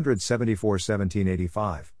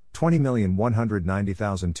 374-1785,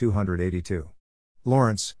 20,190,282.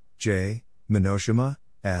 Lawrence, J., Minoshima,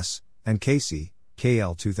 S., and Casey,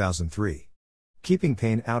 K.L. 2003. Keeping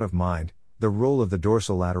Pain Out of Mind, The Role of the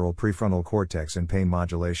Dorsolateral Prefrontal Cortex in Pain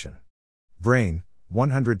Modulation. Brain,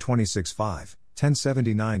 126-5,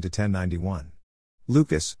 1079-1091.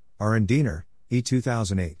 Lucas, R. and Diener, E.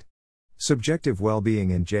 2008. Subjective Well-Being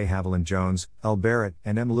in J. Haviland Jones, L. Barrett,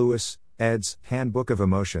 and M. Lewis, eds. Handbook of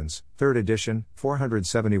Emotions, 3rd edition,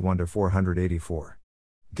 471-484.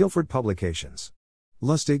 Guilford Publications.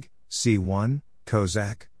 Lustig, C. 1,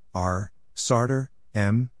 Kozak, R., Sartor,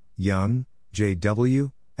 M., Young, J.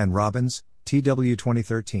 W., and Robbins, T. W.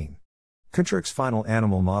 2013. Contrix Final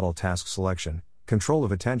Animal Model Task Selection, Control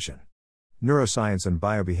of Attention. Neuroscience and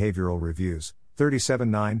Biobehavioral Reviews,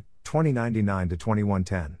 37-9,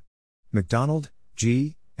 2099-2110. McDonald,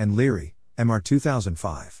 G., and Leary, M.R.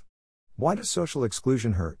 2005. Why Does Social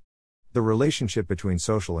Exclusion Hurt? The Relationship Between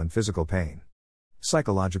Social and Physical Pain.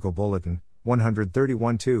 Psychological Bulletin,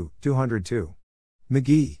 131-202.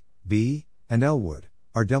 McGee, B., and Elwood,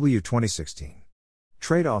 R.W. 2016.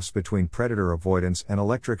 Trade-offs between predator avoidance and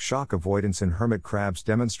electric shock avoidance in hermit crabs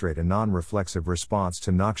demonstrate a non-reflexive response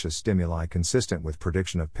to noxious stimuli consistent with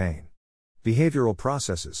prediction of pain. Behavioral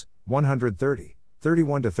Processes, 130,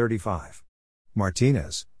 31-35.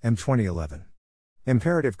 Martinez, M. 2011.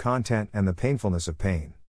 Imperative Content and the Painfulness of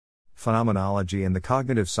Pain. Phenomenology and the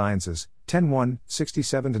Cognitive Sciences, 10-1,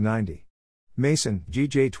 67-90. Mason,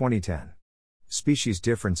 G.J. 2010. Species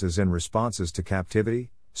Differences in Responses to Captivity,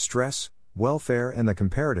 Stress, Welfare and the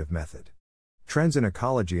Comparative Method. Trends in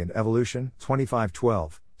Ecology and Evolution,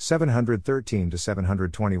 2512,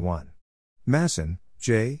 713-721. Masson,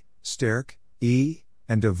 J., Sterk, E.,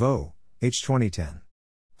 and DeVoe, H. 2010.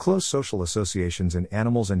 Close Social Associations in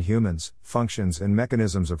Animals and Humans, Functions and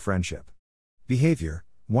Mechanisms of Friendship. Behavior,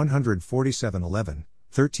 14711,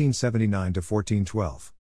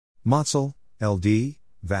 1379-1412. Motzel, L.D.,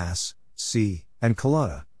 Vass, C., and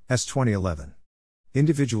Collada, S. 2011.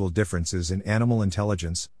 Individual Differences in Animal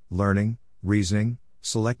Intelligence, Learning, Reasoning,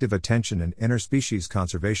 Selective Attention and Interspecies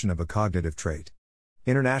Conservation of a Cognitive Trait.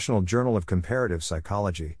 International Journal of Comparative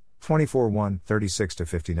Psychology, 24 1,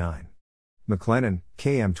 36-59. McLennan,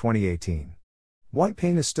 K.M. 2018. Why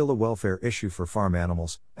Pain is Still a Welfare Issue for Farm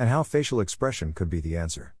Animals, and How Facial Expression Could Be the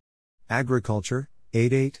Answer. Agriculture,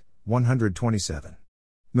 88, 127.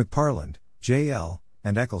 McParland, J.L.,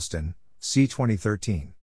 and Eccleston, C.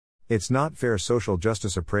 2013. It's Not Fair Social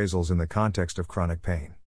Justice Appraisals in the Context of Chronic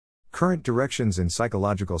Pain. Current Directions in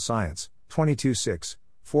Psychological Science, 22 6,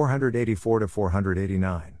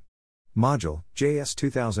 484-489. Module, JS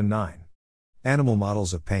 2009. Animal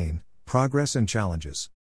Models of Pain, Progress and Challenges.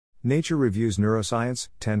 Nature Reviews Neuroscience,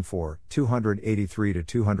 10-4,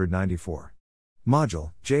 283-294.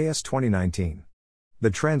 Module, JS 2019.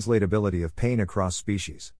 The Translatability of Pain Across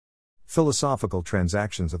Species. Philosophical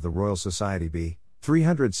Transactions of the Royal Society B,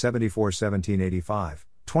 374 1785,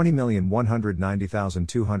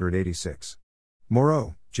 20,190,286.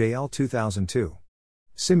 Moreau, J.L. 2002.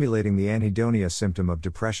 Simulating the Anhedonia Symptom of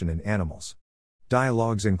Depression in Animals.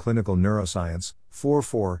 Dialogues in Clinical Neuroscience,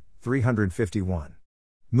 4 351.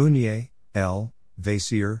 Mounier, L.,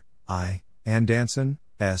 Vassier, I., Andanson,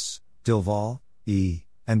 S., Dilval, E.,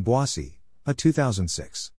 and Boissy, a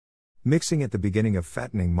 2006. Mixing at the Beginning of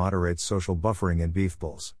Fattening Moderates Social Buffering in Beef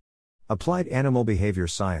Bulls. Applied Animal Behavior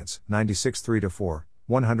Science, 96 3-4,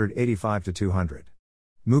 185-200.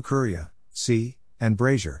 Mukuria, C., and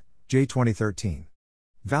Brazier, J. 2013.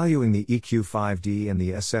 Valuing the EQ5D and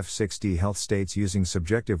the SF6D health states using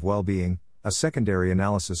subjective well-being, a secondary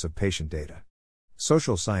analysis of patient data.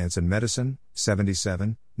 Social Science and Medicine,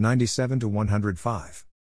 77, 97-105.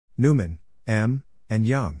 Newman, M., and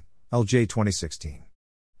Young, L.J. 2016.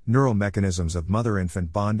 Neural Mechanisms of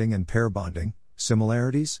Mother-Infant Bonding and Pair Bonding,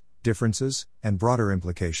 Similarities, Differences, and Broader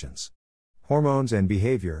Implications. Hormones and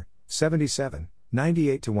Behavior, 77,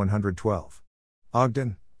 98-112.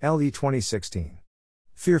 Ogden, L.E. 2016.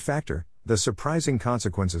 Fear Factor, The Surprising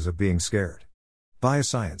Consequences of Being Scared.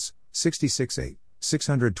 Bioscience, 66-8,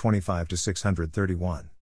 625-631.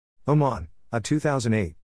 Oman, a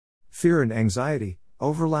 2008. Fear and Anxiety,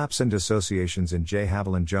 Overlaps and Dissociations in J.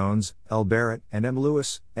 Haviland Jones, L. Barrett, and M.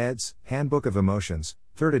 Lewis, eds., Handbook of Emotions,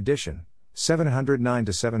 3rd edition,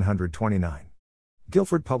 709-729.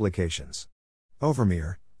 Guilford Publications.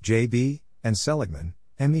 Overmere, J. B., and Seligman,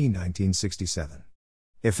 M. E. 1967.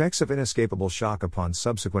 Effects of Inescapable Shock Upon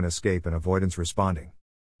Subsequent Escape and Avoidance Responding.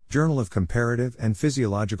 Journal of Comparative and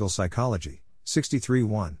Physiological Psychology, 63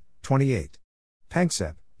 1, 28.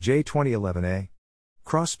 Panksepp, J. 2011a.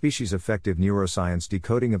 Cross-Species Affective Neuroscience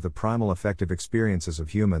Decoding of the Primal Affective Experiences of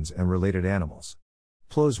Humans and Related Animals.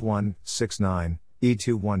 PLOS 1, 69,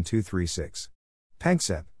 E21236.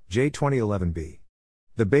 Panksepp, J. 2011b.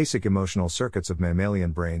 The Basic Emotional Circuits of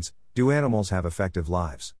Mammalian Brains, Do Animals Have Affective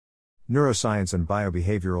Lives? Neuroscience and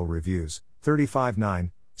Biobehavioral Reviews, 35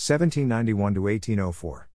 9,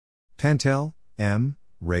 1791-1804. Pantel, M.,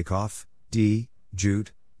 Rakoff, D.,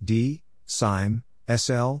 Jute, D., Syme,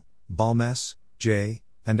 S.L., Balmes, J.,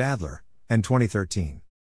 and Adler, and 2013.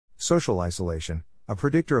 Social Isolation, a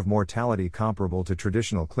Predictor of Mortality Comparable to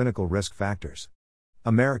Traditional Clinical Risk Factors.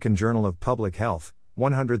 American Journal of Public Health,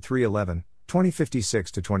 103-11,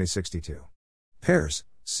 2056-2062. Pears,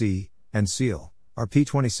 C., and Seal, R.P.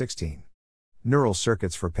 2016. Neural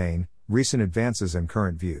Circuits for Pain, Recent Advances and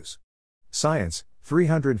Current Views. Science,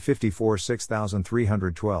 354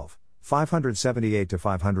 6312,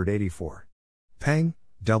 578-584. Peng,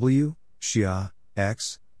 W., Xia,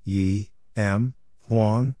 X, Yi, M,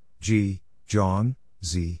 Huang, G, Zhang,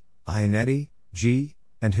 Z, Ionetti, G,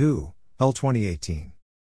 and Hu, L. 2018.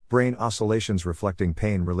 Brain Oscillations Reflecting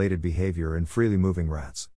Pain-Related Behavior in Freely Moving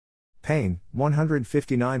Rats. Pain,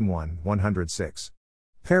 159 1, 106.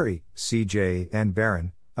 Perry, C.J., and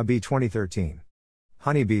Barron, A.B. 2013.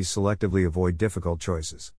 Honeybees Selectively Avoid Difficult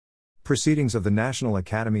Choices. Proceedings of the National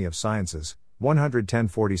Academy of Sciences,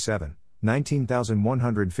 11047,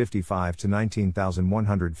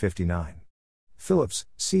 19,155-19,159. Phillips,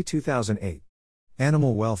 C. 2008.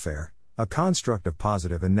 Animal Welfare, A Construct of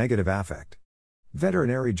Positive and Negative Affect.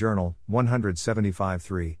 Veterinary Journal,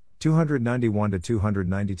 175-3,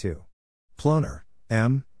 291-292. Ploner,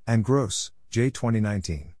 M., and Gross, J.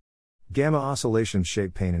 2019. Gamma Oscillations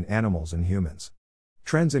Shape Pain in Animals and Humans.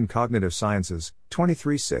 Trends in Cognitive Sciences,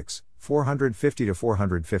 23-6,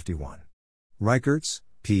 450-451. Reichertz,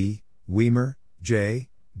 P., Weimer, J.,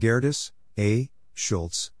 Gerdes, A.,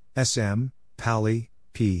 Schultz, S.M., Pauli,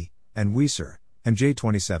 P., and Wieser, and J.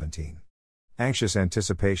 2017. Anxious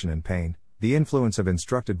Anticipation and Pain, The Influence of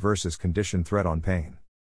Instructed versus Conditioned Threat on Pain.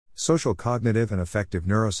 Social Cognitive and Affective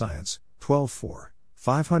Neuroscience, 12-4,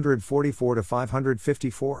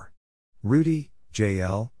 544-554. Rudy,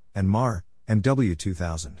 J.L., and Marr, and W.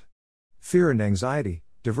 2000. Fear and anxiety,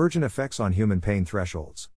 divergent effects on human pain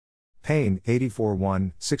thresholds. Pain,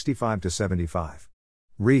 84-1, 65-75.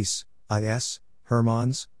 Rees, I.S.,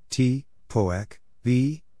 Hermans, T., Poeck,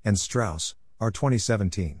 V., and Strauss, R.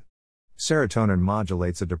 2017. Serotonin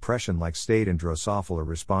modulates a depression-like state and Drosophila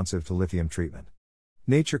responsive to lithium treatment.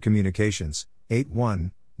 Nature Communications,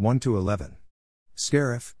 8-1, 1-11.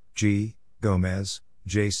 Scarif, G., Gomez,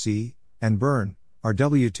 J.C., and Byrne,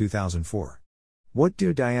 R.W. 2004. What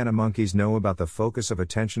do Diana monkeys know about the focus of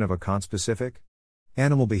attention of a conspecific?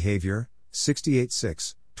 Animal Behavior,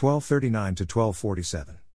 68-6,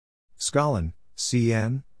 1239-1247. Scollin,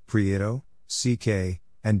 C.N., Prieto, C.K.,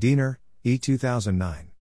 and Diener, E.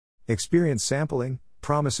 2009. Experience Sampling,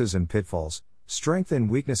 Promises and Pitfalls, Strengths and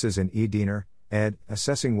Weaknesses in E. Diener, ed.,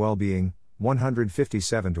 Assessing Well-Being,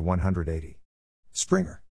 157-180.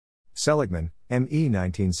 Springer. Seligman, M.E.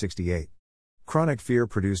 1968. Chronic Fear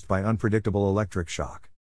Produced by Unpredictable Electric Shock.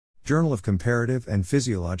 Journal of Comparative and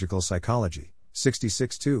Physiological Psychology,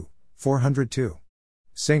 66-2, 402.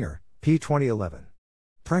 Singer, P. 2011.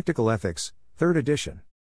 Practical Ethics, 3rd edition.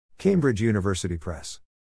 Cambridge University Press.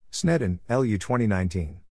 Sneddon, L.U.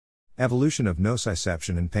 2019. Evolution of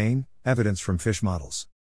Nociception and Pain, Evidence from Fish Models.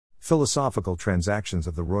 Philosophical Transactions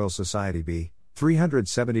of the Royal Society B,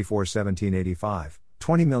 374 1785,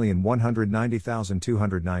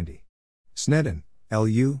 20,190,290. Sneddon,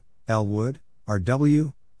 L.U., Elwood,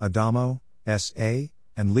 R.W., Adamo, S.A.,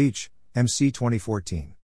 and Leach, M.C.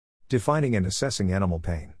 2014. Defining and Assessing Animal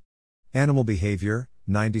Pain. Animal Behavior,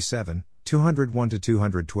 97,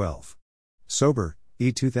 201-212. Sober,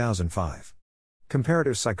 E. 2005.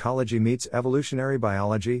 Comparative Psychology Meets Evolutionary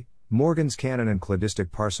Biology, Morgan's Canon and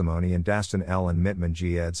Cladistic Parsimony and Daston L. and Mittman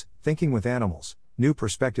G. eds., Thinking with Animals, New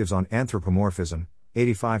Perspectives on Anthropomorphism,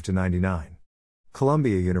 85-99.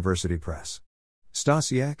 Columbia University Press.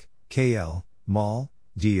 Stasiak, K.L., Moll,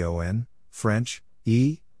 D.O.N., French,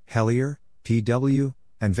 E., Hellier, P.W.,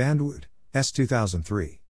 and Vanwood, S.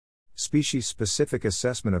 2003. Species-Specific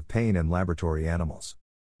Assessment of Pain in Laboratory Animals.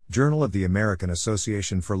 Journal of the American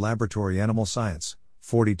Association for Laboratory Animal Science,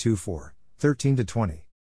 42-4, 13-20.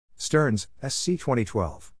 Stearns, S.C.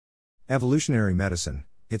 2012. Evolutionary Medicine,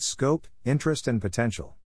 Its Scope, Interest and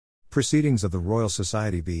Potential. Proceedings of the Royal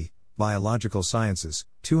Society B, Biological Sciences,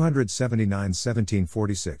 279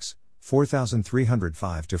 1746,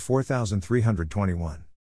 4305-4321.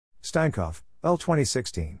 Steinkopf, L.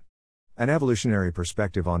 2016. An Evolutionary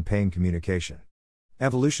Perspective on Pain Communication.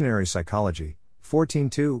 Evolutionary Psychology,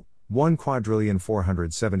 14-2,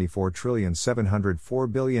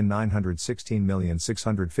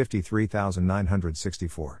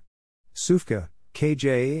 1,474,704,916,653,964. Sufka,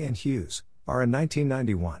 K.J. and Hughes, R. in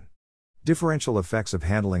 1991. Differential Effects of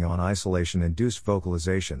Handling on Isolation-Induced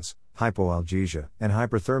Vocalizations, Hypoalgesia, and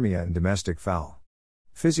Hyperthermia in Domestic Fowl.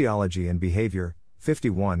 Physiology and Behavior,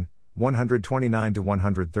 51,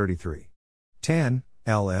 129-133. Tan,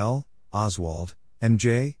 L.L., Oswald,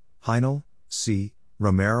 M.J., Heinel, C.,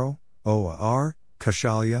 Romero, O.R.,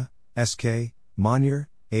 Kashalia, S.K., Monier,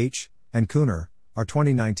 H., and Kuhner, R.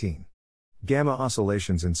 2019. Gamma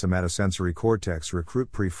oscillations in somatosensory cortex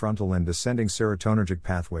recruit prefrontal and descending serotonergic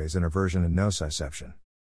pathways in aversion and nociception.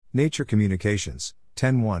 Nature Communications,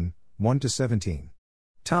 10-1, 1-17.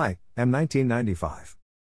 Tai, M. 1995.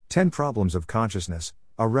 10 Problems of Consciousness,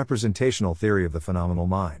 A Representational Theory of the Phenomenal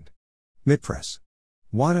Mind. MIT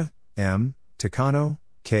Wada, M., Takano,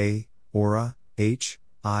 K., Ora, H.,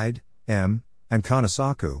 Ide, M., and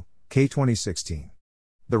Kanasaku, K. 2016.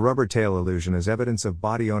 The Rubber Tail Illusion as Evidence of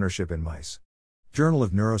Body Ownership in Mice. Journal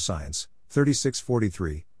of Neuroscience,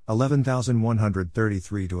 3643,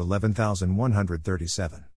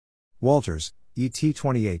 11133-11137. Walters, E.T.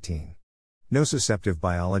 2018. Nociceptive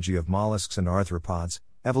Biology of Mollusks and Arthropods,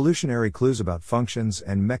 Evolutionary Clues about Functions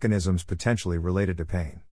and Mechanisms Potentially Related to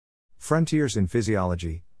Pain. Frontiers in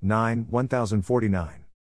Physiology, 9, 1049.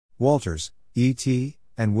 Walters, E.T.,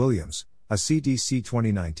 and Williams, a CDC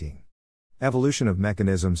 2019. Evolution of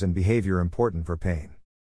Mechanisms and Behavior Important for Pain.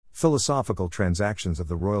 Philosophical Transactions of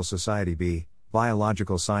the Royal Society B,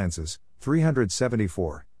 Biological Sciences,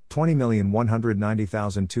 374,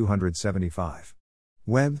 20,190,275.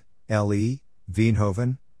 Webb, L.E.,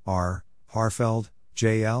 Veenhoven, R., Harfeld,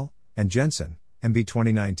 J.L., and Jensen, M.B.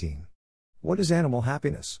 2019. What is Animal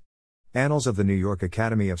Happiness? Annals of the New York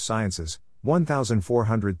Academy of Sciences,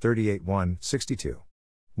 1438 1-62.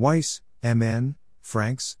 Weiss, M.N.,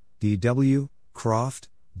 Franks, D.W., Croft,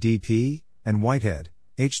 D.P., and Whitehead,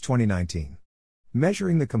 H. 2019.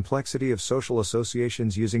 Measuring the Complexity of Social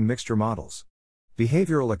Associations Using Mixture Models.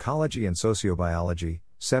 Behavioral Ecology and Sociobiology,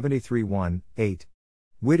 73 1-8.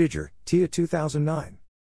 Whittager, Tia 2009.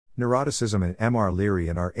 Neuroticism and M. R. Leary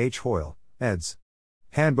and R. H. Hoyle, eds.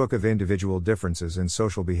 Handbook of Individual Differences in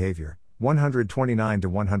Social Behavior,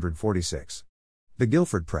 129-146. The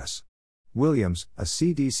Guilford Press. Williams, a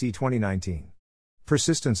CDC 2019.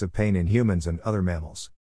 Persistence of Pain in Humans and Other Mammals.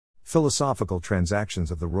 Philosophical Transactions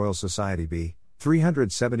of the Royal Society B,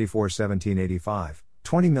 374 1785,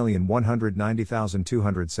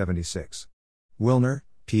 20,190,276. Wilner,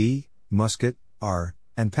 P., Muscat, R.,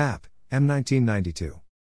 and Papp, M. 1992.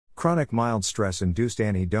 Chronic Mild Stress-Induced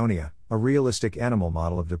Anhedonia, a Realistic Animal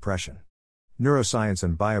Model of Depression. Neuroscience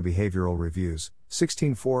and Biobehavioral Reviews,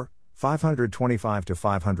 16-4,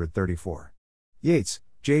 525-534. Yates,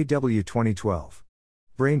 J. W. 2012.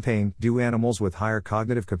 Brain Pain, Do Animals with Higher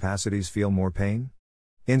Cognitive Capacities Feel More Pain?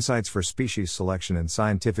 Insights for Species Selection and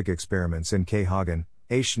Scientific Experiments in K. Hagen,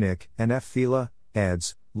 A. Schnick, and F. Thiele,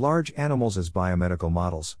 eds. Large Animals as Biomedical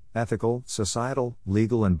Models, Ethical, Societal,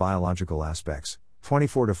 Legal and Biological Aspects,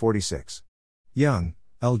 24-46. Young,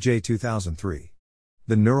 L. J. 2003.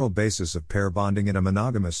 The Neural Basis of Pair Bonding in a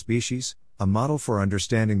Monogamous Species, a Model for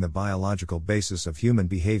Understanding the Biological Basis of Human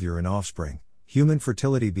Behavior in Offspring, Human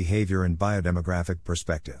Fertility Behavior and Biodemographic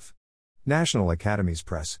Perspective. National Academies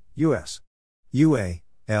Press, U.S. UA,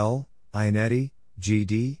 L., Iannetti,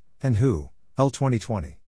 G.D., and Hu, L.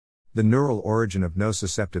 2020. The Neural Origin of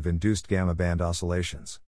Nociceptive-Induced Gamma-Band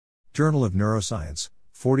Oscillations. Journal of Neuroscience,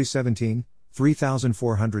 4017,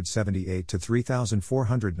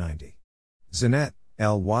 3478-3490. Zinnett,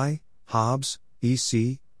 L.Y., Hobbs,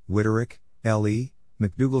 E.C., Witterick, L.E.,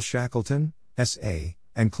 McDougall-Shackleton, S.A.,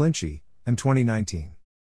 and Clinchy, M. 2019.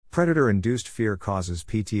 Predator-Induced Fear Causes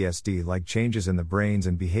PTSD-like changes in the brains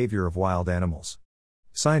and behavior of wild animals.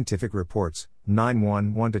 Scientific Reports,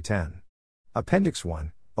 9-1, 1-10. Appendix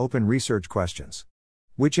 1, Open Research Questions.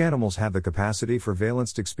 Which animals have the capacity for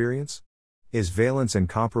valenced experience? Is valence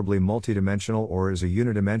incomparably multidimensional, or is a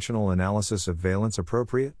unidimensional analysis of valence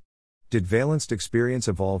appropriate? Did valenced experience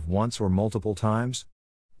evolve once or multiple times?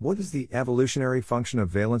 What is the evolutionary function of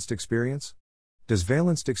valenced experience? Does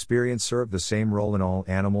valenced experience serve the same role in all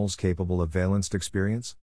animals capable of valenced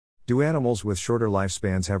experience? Do animals with shorter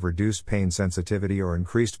lifespans have reduced pain sensitivity or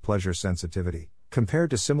increased pleasure sensitivity, compared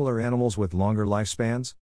to similar animals with longer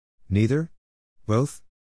lifespans? Neither? Both?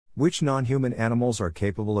 Which non-human animals are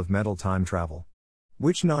capable of mental time travel?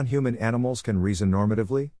 Which non-human animals can reason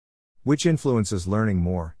normatively? Which influences learning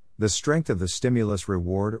more, the strength of the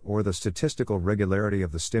stimulus-reward or the statistical regularity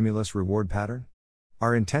of the stimulus-reward pattern?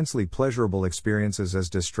 Are intensely pleasurable experiences as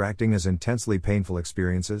distracting as intensely painful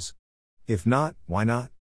experiences? If not, why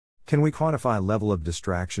not? Can we quantify level of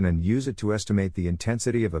distraction and use it to estimate the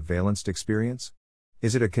intensity of a valenced experience?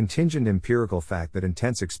 Is it a contingent empirical fact that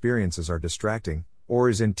intense experiences are distracting, or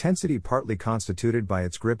is intensity partly constituted by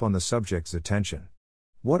its grip on the subject's attention?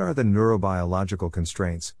 What are the neurobiological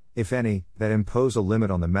constraints, if any, that impose a limit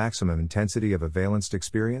on the maximum intensity of a valenced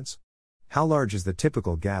experience? How large is the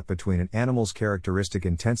typical gap between an animal's characteristic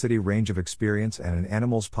intensity range of experience and an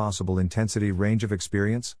animal's possible intensity range of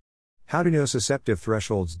experience? How do nociceptive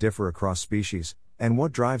thresholds differ across species, and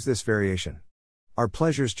what drives this variation? Are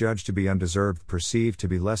pleasures judged to be undeserved perceived to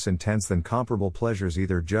be less intense than comparable pleasures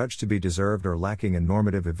either judged to be deserved or lacking in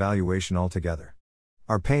normative evaluation altogether?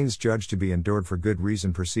 Are pains judged to be endured for good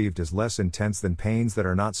reason perceived as less intense than pains that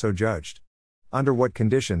are not so judged? Under what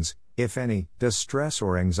conditions, if any, does stress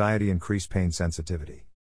or anxiety increase pain sensitivity?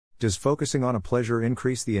 Does focusing on a pleasure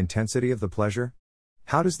increase the intensity of the pleasure?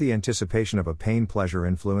 How does the anticipation of a pain pleasure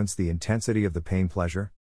influence the intensity of the pain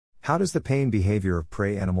pleasure? How does the pain behavior of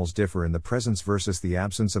prey animals differ in the presence versus the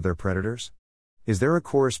absence of their predators? Is there a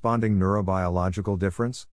corresponding neurobiological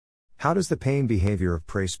difference? How does the pain behavior of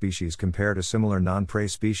prey species compare to similar non-prey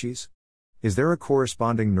species? Is there a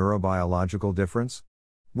corresponding neurobiological difference?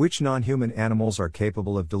 Which non-human animals are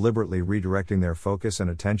capable of deliberately redirecting their focus and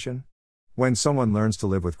attention? When someone learns to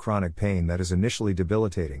live with chronic pain that is initially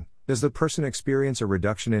debilitating, does the person experience a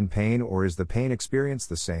reduction in pain, or is the pain experience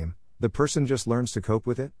the same, the person just learns to cope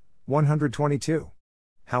with it? 122.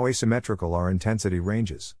 How asymmetrical are intensity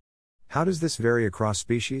ranges? How does this vary across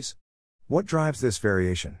species? What drives this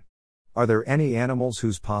variation? Are there any animals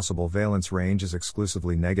whose possible valence range is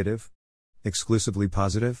exclusively negative? Exclusively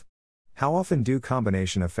positive? How often do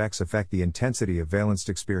combination effects affect the intensity of valenced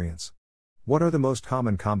experience? What are the most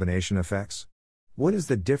common combination effects? What is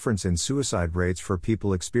the difference in suicide rates for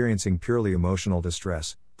people experiencing purely emotional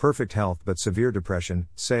distress, perfect health but severe depression,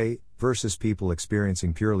 say, versus people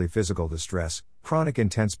experiencing purely physical distress, chronic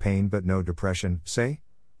intense pain but no depression, say?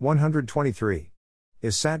 123.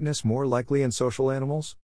 Is sadness more likely in social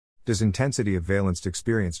animals? Does intensity of valenced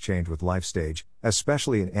experience change with life stage,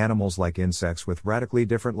 especially in animals like insects with radically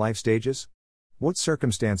different life stages? What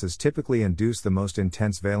circumstances typically induce the most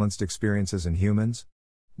intense valenced experiences in humans?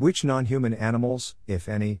 Which non-human animals, if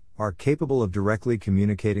any, are capable of directly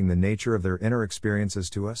communicating the nature of their inner experiences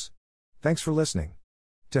to us? Thanks for listening.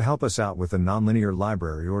 To help us out with the Nonlinear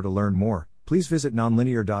Library or to learn more, please visit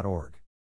nonlinear.org.